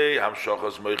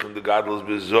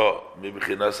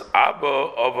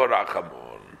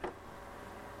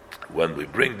 When we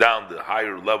bring down the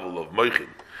higher level of moichin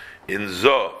in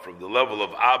Zoh, from the level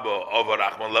of Abba of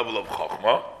Harachman, level of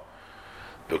Chochmah,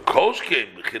 the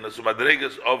Kolshkein b'chinas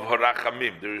umadregas of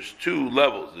Harachamim. There's two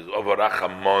levels. There's of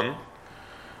Harachamon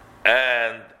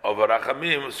and of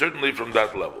Harachamim, certainly from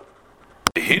that level.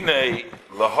 Hine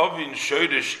lahavin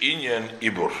shoyrish inyan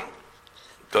ibur.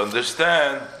 To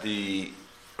understand the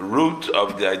root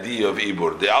of the idea of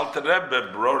ibur, the Alter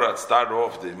Rebbe brought started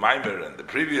off the Maimer and the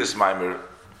previous Maimer.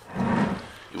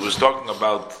 He was talking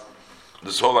about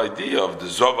this whole idea of the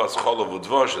Zovas Cholov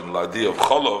Udvosh, and the idea of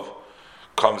Cholov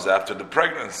comes after the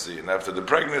pregnancy, and after the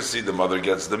pregnancy the mother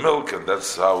gets the milk, and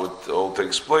that's how it all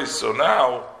takes place. So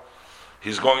now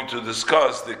he's going to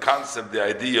discuss the concept, the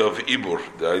idea of Ibur,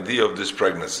 the idea of this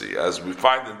pregnancy, as we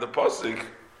find in the Pasuk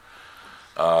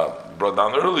brought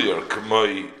down earlier,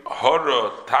 K'moi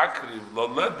Hora Takriv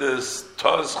Loledes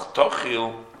Toz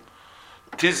Tochil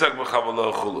Tizak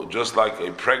B'Chavala Chulu. Just like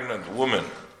a pregnant woman,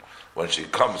 when she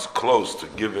comes close to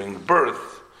giving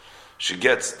birth, she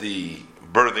gets the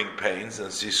birthing pains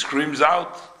and she screams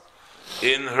out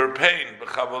in her pain.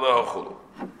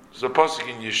 So pasuk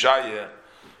in Yeshaya,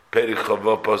 Perek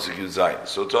Chava pasuk Yuzayin.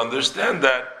 So to understand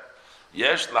that,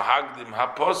 yesh lahagdim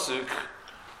haposuk,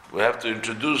 we have to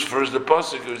introduce first the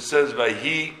pasuk. It says,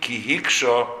 "Vahi ki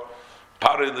hiksha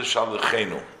parei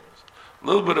l'shalachenu." A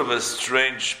little bit of a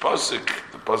strange pasuk.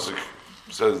 The pasuk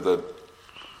says that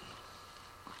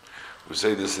we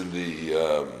say this in the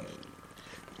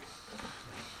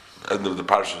end of the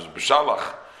parashas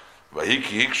B'Shalach. Vahi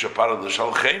ki hiksha parei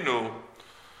l'shalachenu.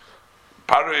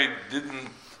 Parei didn't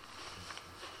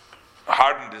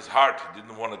harden his heart; he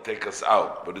didn't want to take us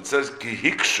out. But it says ki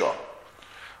hiksha.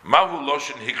 Mahu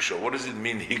loshin hiksha. What does it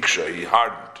mean hiksha? He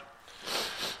hardened.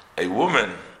 A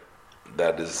woman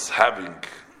that is having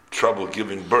trouble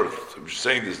giving birth. I'm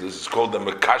saying this is called the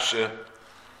Mekashe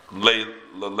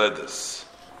Leledes.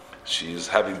 She is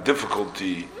having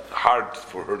difficulty, hard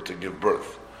for her to give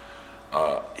birth.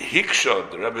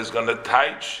 Hiksha, the Rebbe is going to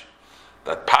teach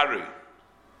that Pari,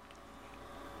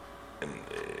 and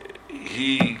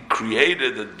he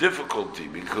created a difficulty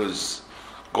because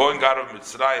going out of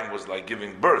Mitzrayim was like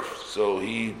giving birth. So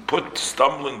he put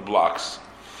stumbling blocks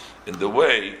in the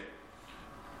way,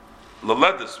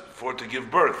 Leledes, before to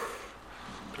give birth.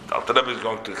 The Alter Rebbe is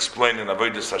going to explain in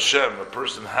Avodas Hashem, a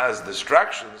person has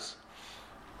distractions,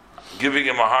 giving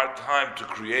him a hard time to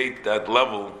create that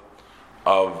level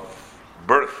of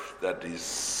birth that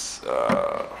is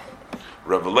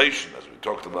revelation. As we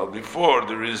talked about before,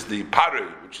 there is the Pari,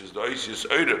 which is the Oisius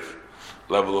Oirev,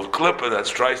 level of Klippa that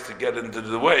tries to get into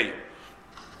the way.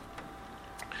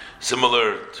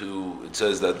 Similar to, it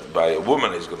says that by a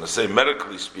woman, he's going to say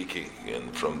medically speaking,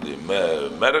 and from the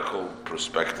medical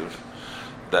perspective,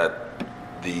 that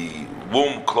the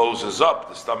womb closes up,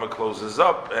 the stomach closes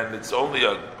up, and it's only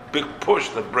a big push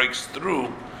that breaks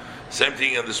through. Same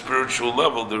thing on the spiritual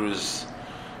level, there is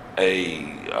a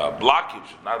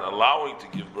blockage, not allowing to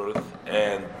give birth,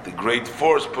 and the great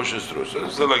force pushes through. So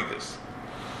it's like this.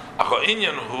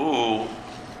 The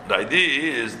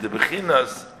idea is the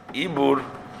bechinas ibur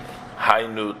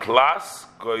hainu tlas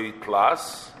goy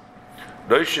tlas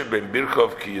doishe ben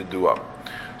birkov ki yedua.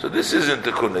 So this isn't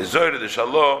the Kunei Zohar, the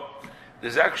Shalom.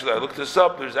 There's actually, I looked this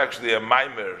up, there's actually a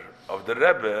Maimer of the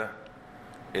Rebbe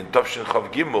in Tafshin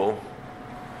Chav Gimel,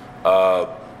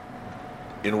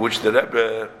 in which the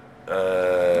Rebbe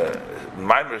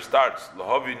Maimer starts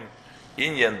Lahovin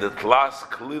Inyan the Tlas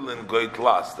Klilin Goy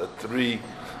Tlas, that three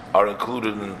are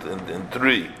included in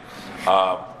three.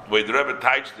 The way the Rebbe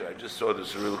teaches there, I just saw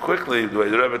this really quickly, the way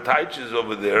the Rebbe teaches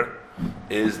over there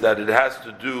is that it has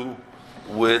to do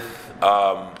with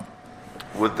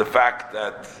the fact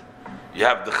that you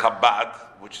have the Chabad,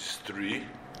 which is three.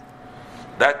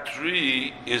 That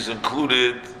tree is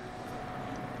included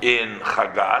in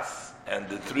Chagas, and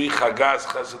the three Chagas,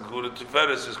 Chesed, Gvura,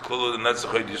 Tiferes, is included in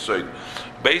Netzach Yisoid.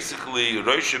 Basically,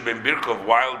 Rosh Ben Birkov,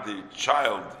 while the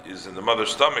child is in the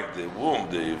mother's stomach, the womb,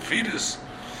 the fetus,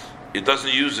 it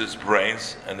doesn't use its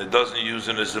brains and it doesn't use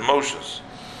its emotions.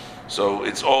 So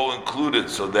it's all included.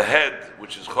 So the head,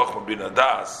 which is Chochmah Bin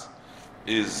Adas,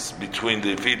 is between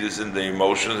the fetus and the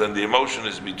emotions, and the emotion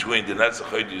is between the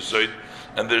Netzach Yisoid,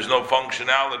 and there's no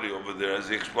functionality over there, as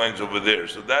he explains over there.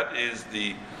 So that is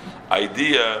the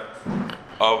idea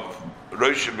of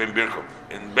Rosh Ben Birkov.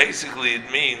 And basically it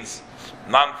means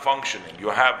non-functioning. You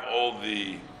have all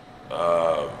the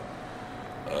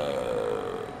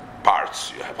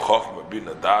parts. You have Chochmah,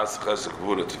 Bina, Das, Chesed,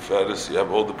 Gvura, Tiferes. You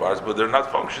have all the parts, but they're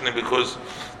not functioning because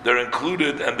they're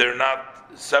included and they're not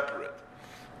separate.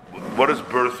 What does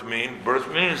birth mean? Birth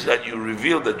means that you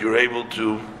reveal that you're able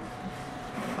to.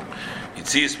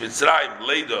 Yitzias Mitzrayim,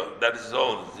 Leida, that is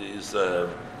all. Is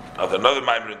another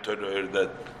Maimer in Torah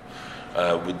that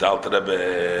with Alter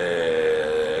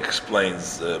Rebbe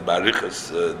explains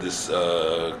Barichas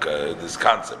this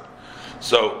concept.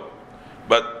 So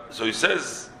he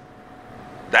says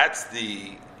that's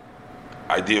the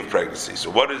idea of pregnancy. So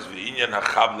what is V'inyan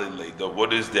HaChavle Leida?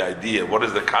 What is the idea? What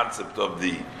is the concept of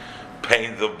the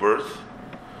pains of birth?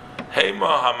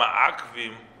 Heima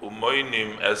Hama'akvim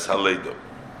Umoinim Es Haleida.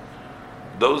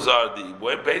 Those are the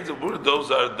pains of birth.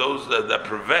 Those are those that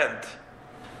prevent,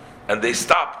 and they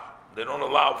stop. They don't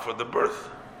allow for the birth.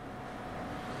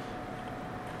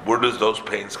 Where does those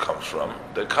pains come from?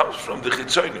 That comes from the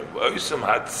chitzonim, oisim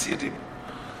hatzirim,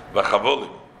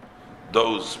 v'chavolim.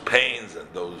 Those pains and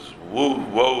those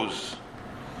woes,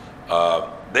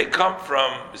 they come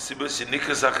from b'sibas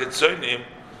yinikas hachitzonim,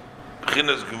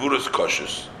 b'chinas gvuras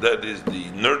koshes. That is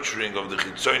the nurturing of the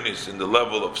chitzonis in the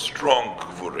level of strong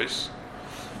gvuras.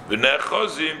 And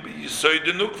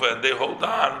they hold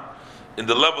on in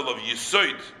the level of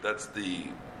Yisoid, that's the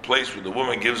place where the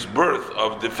woman gives birth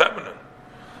of the feminine.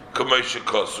 K'moshe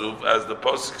Kosuv, as the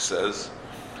Pasuk says,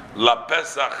 La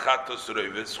Pesach Chatos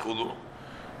Reivis Chulu,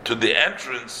 to the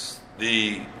entrance,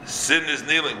 the sin is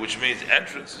kneeling, which means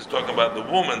entrance is talking about the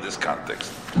womb in this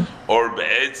context, or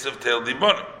Be'etzav Tel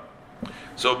Dibonim.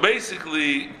 So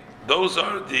basically, those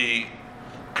are the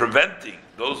preventing,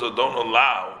 those that don't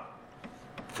allow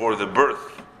for the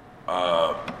birth,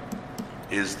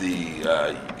 is the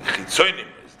Chitzonim,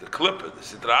 is the Klippa, the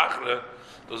Sitra Achra.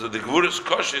 Those are the Gvuras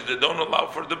Koshes that don't allow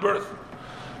for the birth.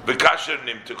 V'kasher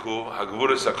nimteku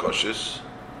ha'gvuras hakoshes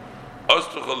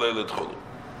ostucha leilet chulu.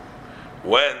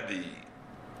 When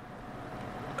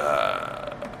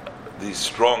the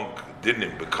strong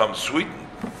dinim become sweetened,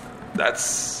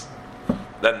 that's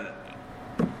then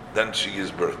she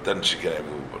gives birth. Then she can have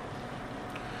birth.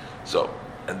 So,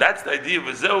 and that's the idea of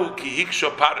Zehu ki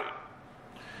hiksho parei.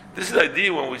 This is the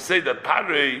idea when we say that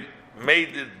parei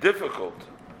made it difficult.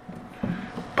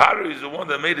 Parei is the one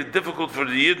that made it difficult for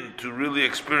the Yidden to really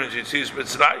experience Yetzias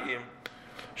Mitzrayim.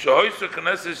 Shehoysa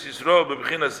Knesset Yisrael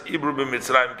b'bchinas Ibru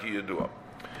b'Mitzrayim ki yedua.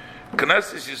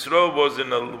 Knesset Yisrael was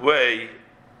in a way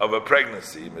of a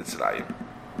pregnancy, Mitzrayim,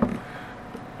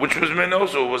 which was meant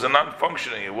also, it was a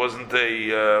non-functioning. It wasn't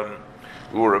a.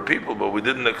 We were a people, but we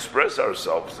didn't express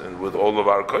ourselves with all of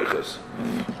our koiches.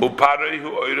 Uparei hu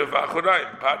oirev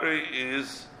achorayim. Parei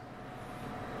is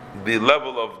the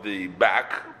level of the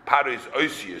back. Parei is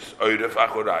oisius oirev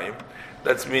achorayim.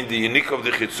 That's mean the unique of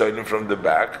the chitzonim from the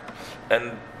back,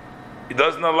 and it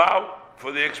doesn't allow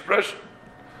for the expression.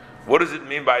 What does it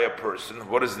mean by a person?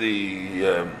 What is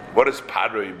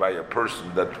parei by a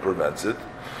person that prevents it?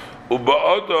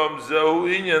 Uba'odam zehu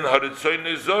inyan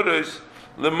haritzoynei zores.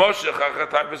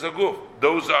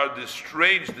 Those are the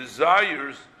strange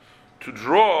desires to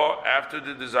draw after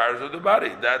the desires of the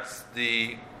body. That's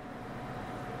the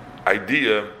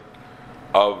idea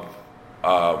of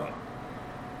parei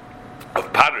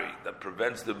that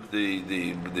prevents the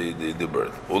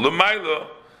birth.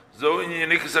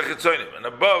 And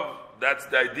above, that's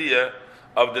the idea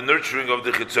of the nurturing of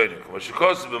the chitzonim.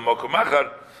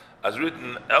 As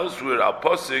written elsewhere, al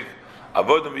posik. That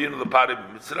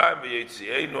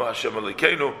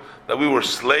we were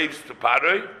slaves to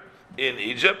Parei in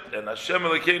Egypt, and Hashem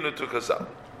Elokeinu took us out.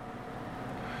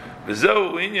 This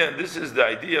is the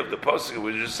idea of the pasuk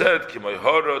which you said, this is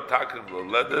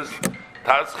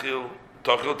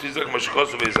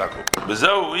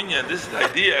the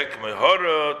idea,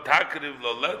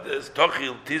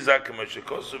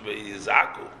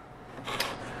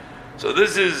 so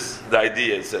this is the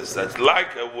idea, it says, that's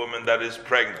like a woman that is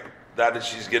pregnant. That is,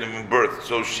 she's giving birth,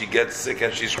 so she gets sick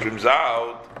and she screams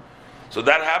out. So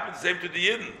that happens same to the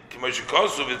Yidden.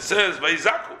 It says,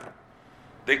 Vayizaku.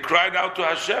 They cried out to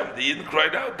Hashem. The Yidden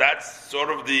cried out. That's sort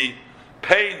of the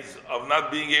pains of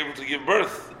not being able to give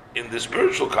birth in the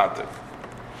spiritual context.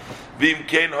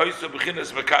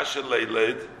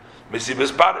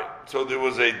 So there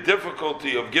was a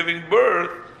difficulty of giving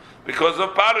birth because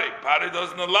of Parei. Parei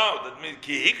doesn't allow. That means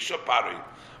ki hiksha Parei.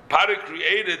 Parei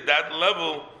created that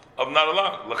level of not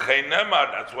allowing. L'chein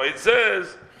nemar, that's why it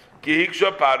says, ki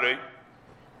hiksha parei,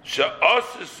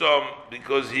 she'osisom,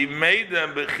 because he made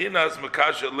them bechinas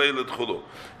mekasha leilet chulu.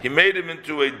 He made him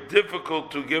into a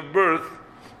difficult to give birth,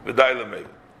 v'day lemev.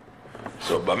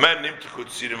 So, b'men nimtikut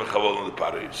sirim echavol on the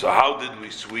parei. So how did we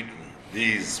sweeten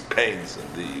these pains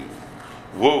and the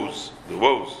woes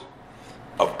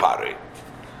of parei?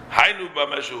 Hainu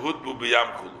b'meshahutbu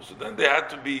b'yam chulu. So then they had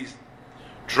to be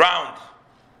drowned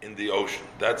in the ocean.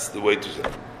 That's the way to say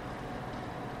it.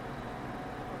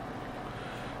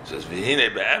 It says V'hine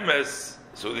be'emes.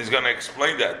 So he's going to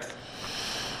explain that.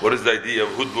 What is the idea of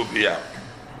hudbu b'yam?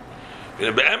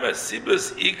 V'hine be'emes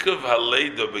sibes ikav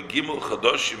haleida be'gimul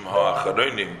chadoshim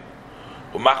ha'acharonim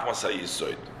u'machmas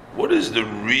ha'yisoid. What is the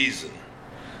reason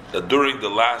that during the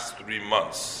last 3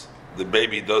 months the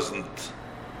baby is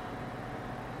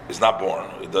not born?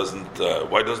 It doesn't.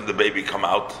 Why doesn't the baby come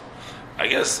out? I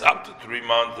guess up to 3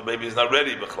 months the baby is not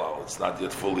ready, b'chlal. It's not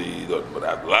yet fully done. But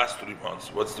at the last 3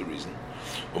 months, what's the reason?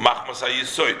 Umachmas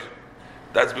hayisoid.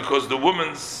 That's because the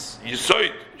woman's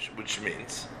yisoid, which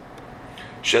means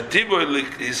shatibo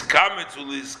is kamet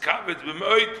ulis kavet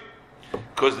b'moid,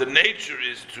 because the nature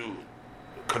is to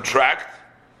contract,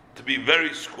 to be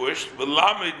very squished.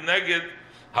 V'lamed neged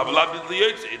havlad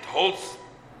liyotze.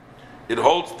 It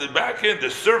holds the back end, the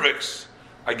cervix,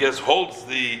 I guess, holds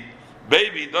the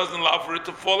baby, doesn't allow for it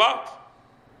to fall out.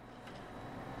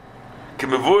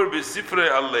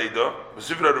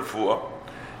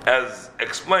 As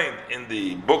explained in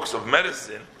the books of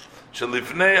medicine, that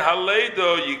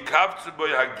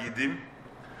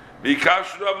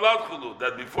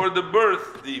before the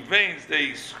birth, the veins,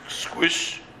 they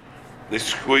squish they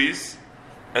squeeze,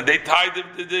 and they tie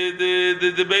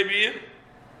the baby in.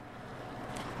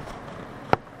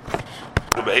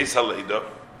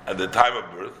 At the time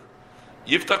of birth,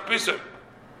 Yiftach Pisar.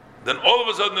 Then all of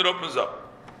a sudden it opens up.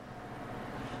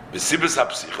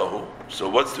 So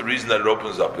what's the reason that it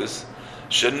opens up is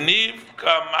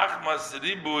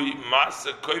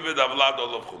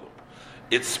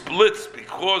it splits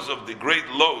because of the great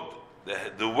load,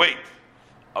 the weight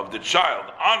of the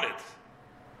child on it,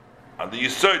 on the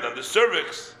yesod, on the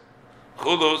cervix.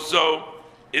 So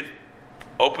it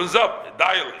opens up, it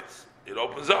dilates, it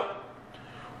opens up.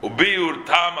 Ubiur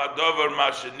tam adover ma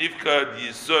shenifkad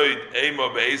yisoid ema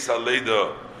beis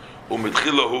haleda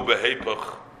umitchilahu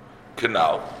behepach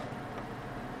canal.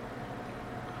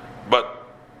 But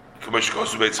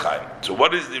so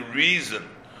what is the reason?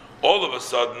 All of a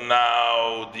sudden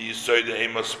now the yisoid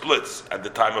ema splits at the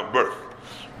time of birth,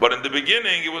 but in the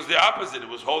beginning it was the opposite. It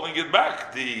was holding it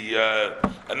back.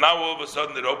 And now all of a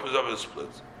sudden it opens up and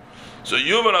splits. So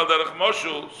Yuvan al derech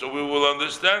moshul. So we will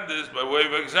understand this by way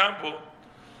of example.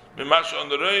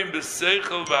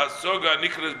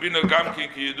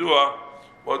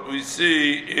 What we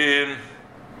see in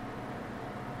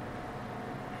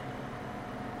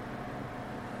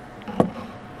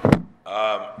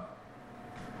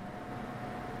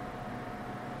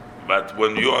but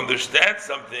when you understand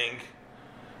something,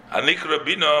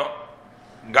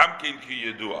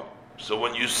 so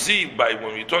when you see,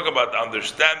 when we talk about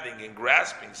understanding and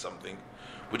grasping something,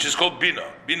 which is called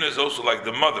bina. Bina is also like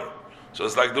the mother. So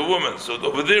it's like the woman. So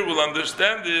over there we'll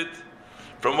understand it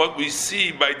from what we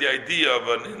see by the idea of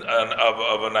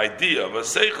an idea, of a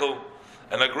seichel,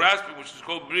 and a grasping, which is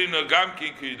called brina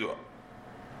gamkin kiyudua.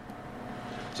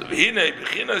 So v'hinei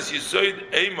b'chinas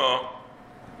yisoid ema,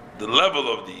 the level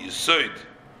of the yisoid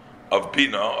of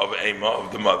bina, of ema,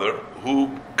 of the mother, who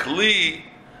kli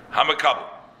hamakabel.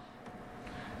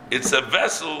 It's a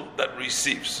vessel that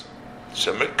receives.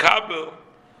 Shemekabel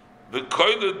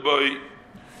v'koiled boy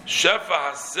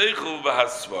shefa haseichel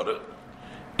v'hasvara.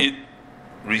 It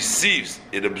receives,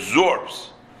 it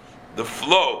absorbs the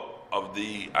flow of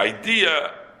the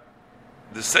idea,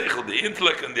 the seichel, the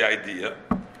intellect, and the idea.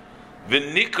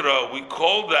 V'nikra, we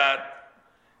call that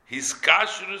his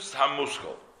kashrus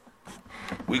hamushkal.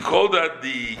 We call that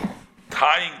the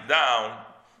tying down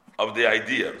of the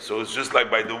idea. So it's just like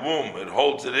by the womb, it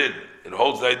holds it in, it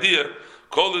holds the idea.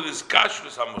 Call it his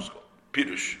kashrus hamushkal,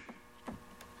 pirush.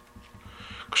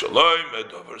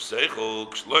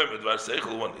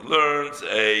 When he learns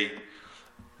a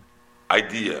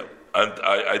idea, an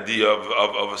idea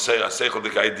of a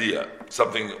seichelic idea,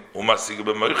 something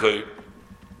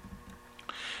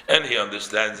and he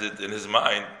understands it in his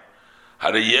mind.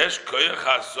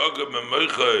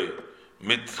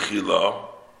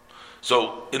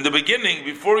 So in the beginning,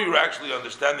 before you're actually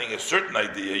understanding a certain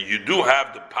idea, you do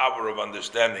have the power of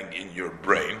understanding in your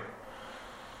brain.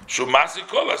 You have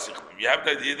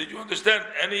the idea that you understand.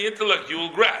 Any intellect you will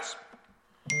grasp.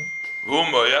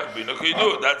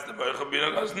 That's the moich of bina.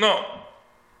 No.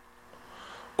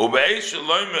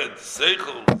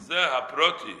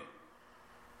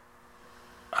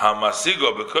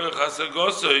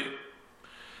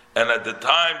 And at the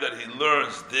time that he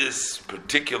learns this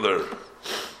particular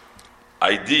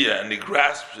idea and he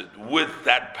grasps it with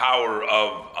that power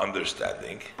of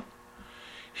understanding,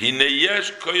 so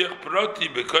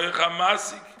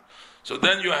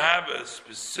then you have a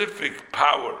specific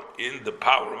power in the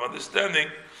power of understanding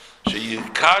that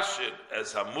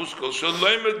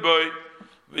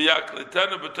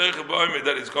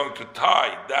is going to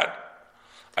tie that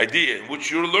idea in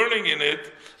which you're learning in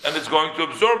it, and it's going to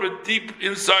absorb it deep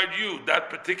inside you, that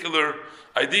particular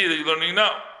idea that you're learning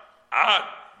now.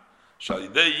 So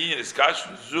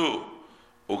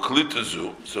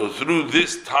through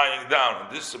this tying down,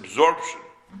 this absorption,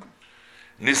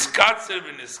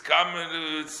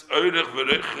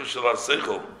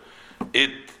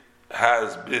 it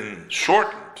has been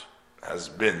shortened, has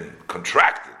been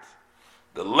contracted,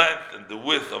 the length and the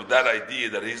width of that idea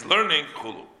that he's learning.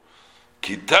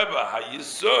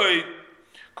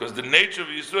 Because the nature of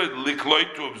Yisoid, likloy,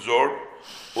 to absorb,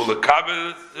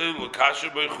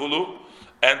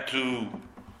 and to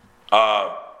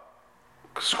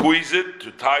squeeze it,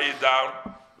 to tie it down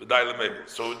with dilemable.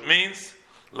 So it means,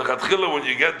 when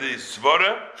you get the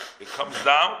svara, it comes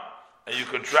down and you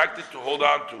contract it to hold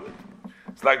on to it.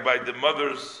 It's like by the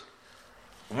mother's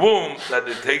womb that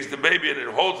it takes the baby and it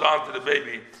holds on to the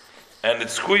baby and it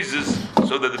squeezes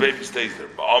so that the baby stays there.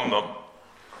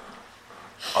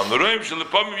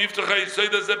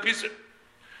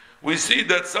 We see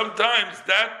that sometimes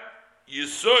that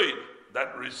yisoid,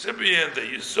 that recipient, the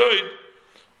yisoid,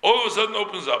 all of a sudden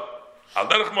opens up. Al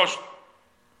derech moshel.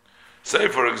 Say,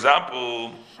 for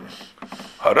example,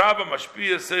 Harava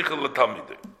mashpia seichel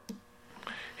letalmidei.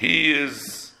 He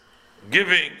is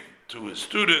giving to his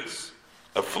students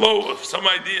a flow of some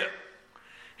idea.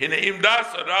 Hineim das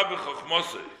Harava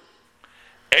chochmosei.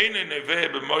 Eine neveh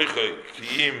b'moichei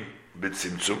kiyim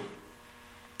b'tzimtzum.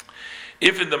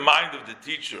 If in the mind of the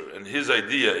teacher and his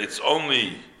idea, it's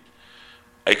only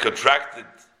a contracted,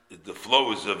 the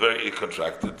flow is a very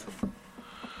contracted.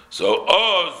 So,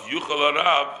 Oz yuchal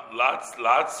harav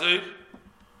latzer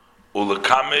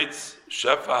ulekametz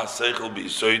shefa haseichel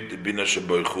b'isoid debina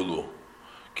sheboichulu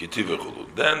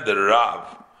kitivechulu. Then the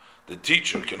Rav, the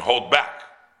teacher, can hold back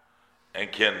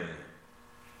and can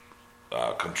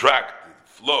contract the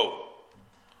flow,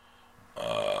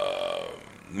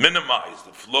 minimize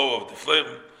the flow of the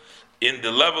flame in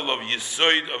the level of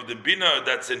yisoid of the bina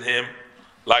that's in him,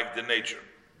 like the nature.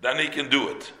 Then he can do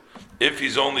it. If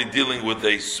he's only dealing with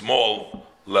a small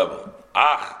level.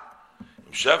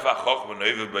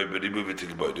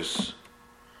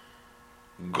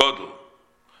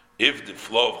 If the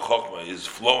flow of Chokhmah is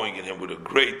flowing in him with a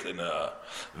great and a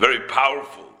very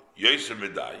powerful Yoser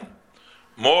Midai,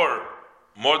 more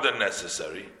than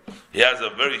necessary, he has a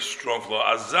very strong flow.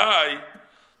 Azai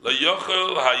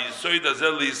layochel hayisoid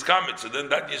azel liiskamet. So then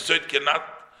that yisoid cannot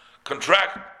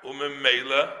contract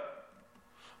umemela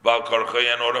bal karchay,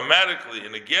 and automatically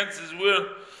and against his will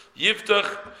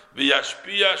yiftach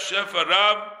v'yashpia shefa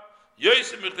rab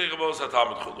yoser michtechavos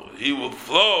hatamid chulu. He will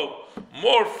flow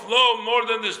more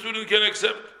than the student can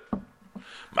accept.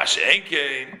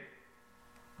 Masha'enkein.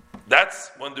 That's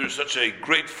when there's such a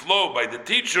great flow by the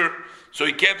teacher, so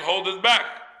he can't hold it back.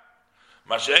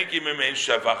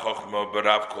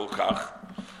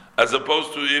 As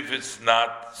opposed to if it's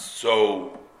not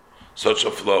such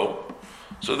a flow,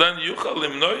 so then yuchal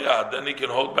limnoya, then he can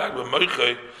hold back.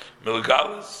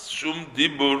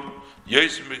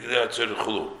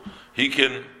 He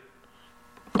can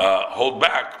hold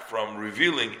back from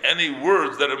revealing any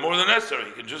words that are more than necessary.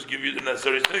 He can just give you the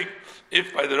necessary thing,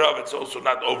 if by the Rav it's also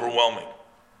not overwhelming.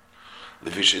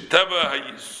 Because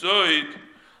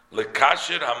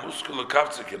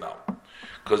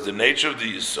the nature of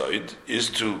the yisoid is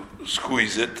to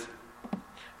squeeze it,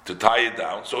 to tie it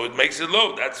down, so it makes it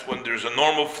low. That's when there's a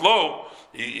normal flow,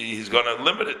 he's going to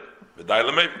limit it.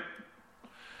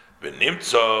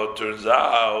 Turns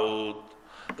out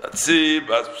that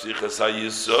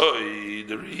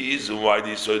the reason why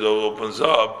the yisoid opens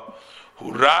up,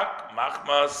 hurak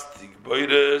machmas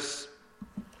tigboires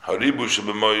haribu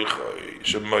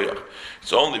shebemoyach.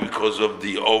 It's only because of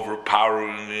the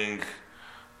overpowering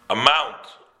amount,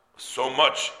 so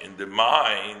much in the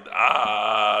mind,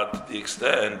 to the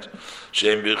extent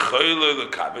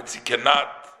he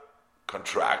cannot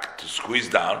contract, to squeeze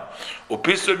down,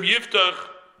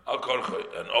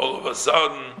 and all of a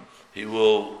sudden he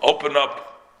will open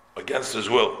up against his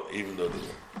will, even though it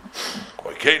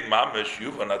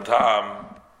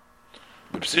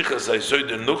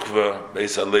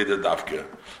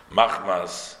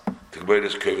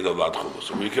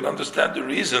so we can understand the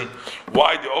reason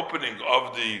why the opening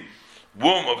of the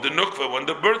womb of the nukva, when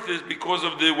the birth is because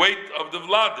of the weight of the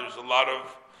vlad, there's a lot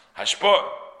of hashpah.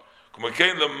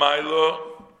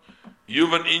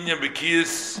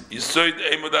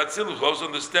 Also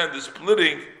understand the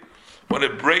splitting when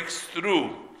it breaks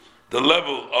through the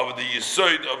level of the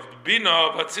yisoid of the bina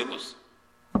of Hatzilus.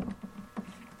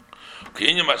 So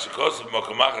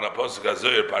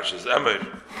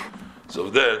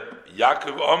then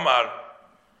Yaakov Omar,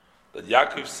 that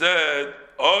Yaakov said,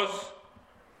 Oz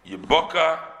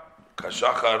Yiboka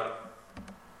Kashachar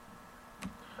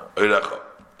Oiracha,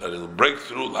 that it'll break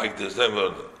through like this.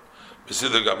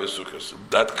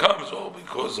 That comes all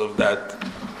because of that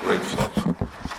great flow.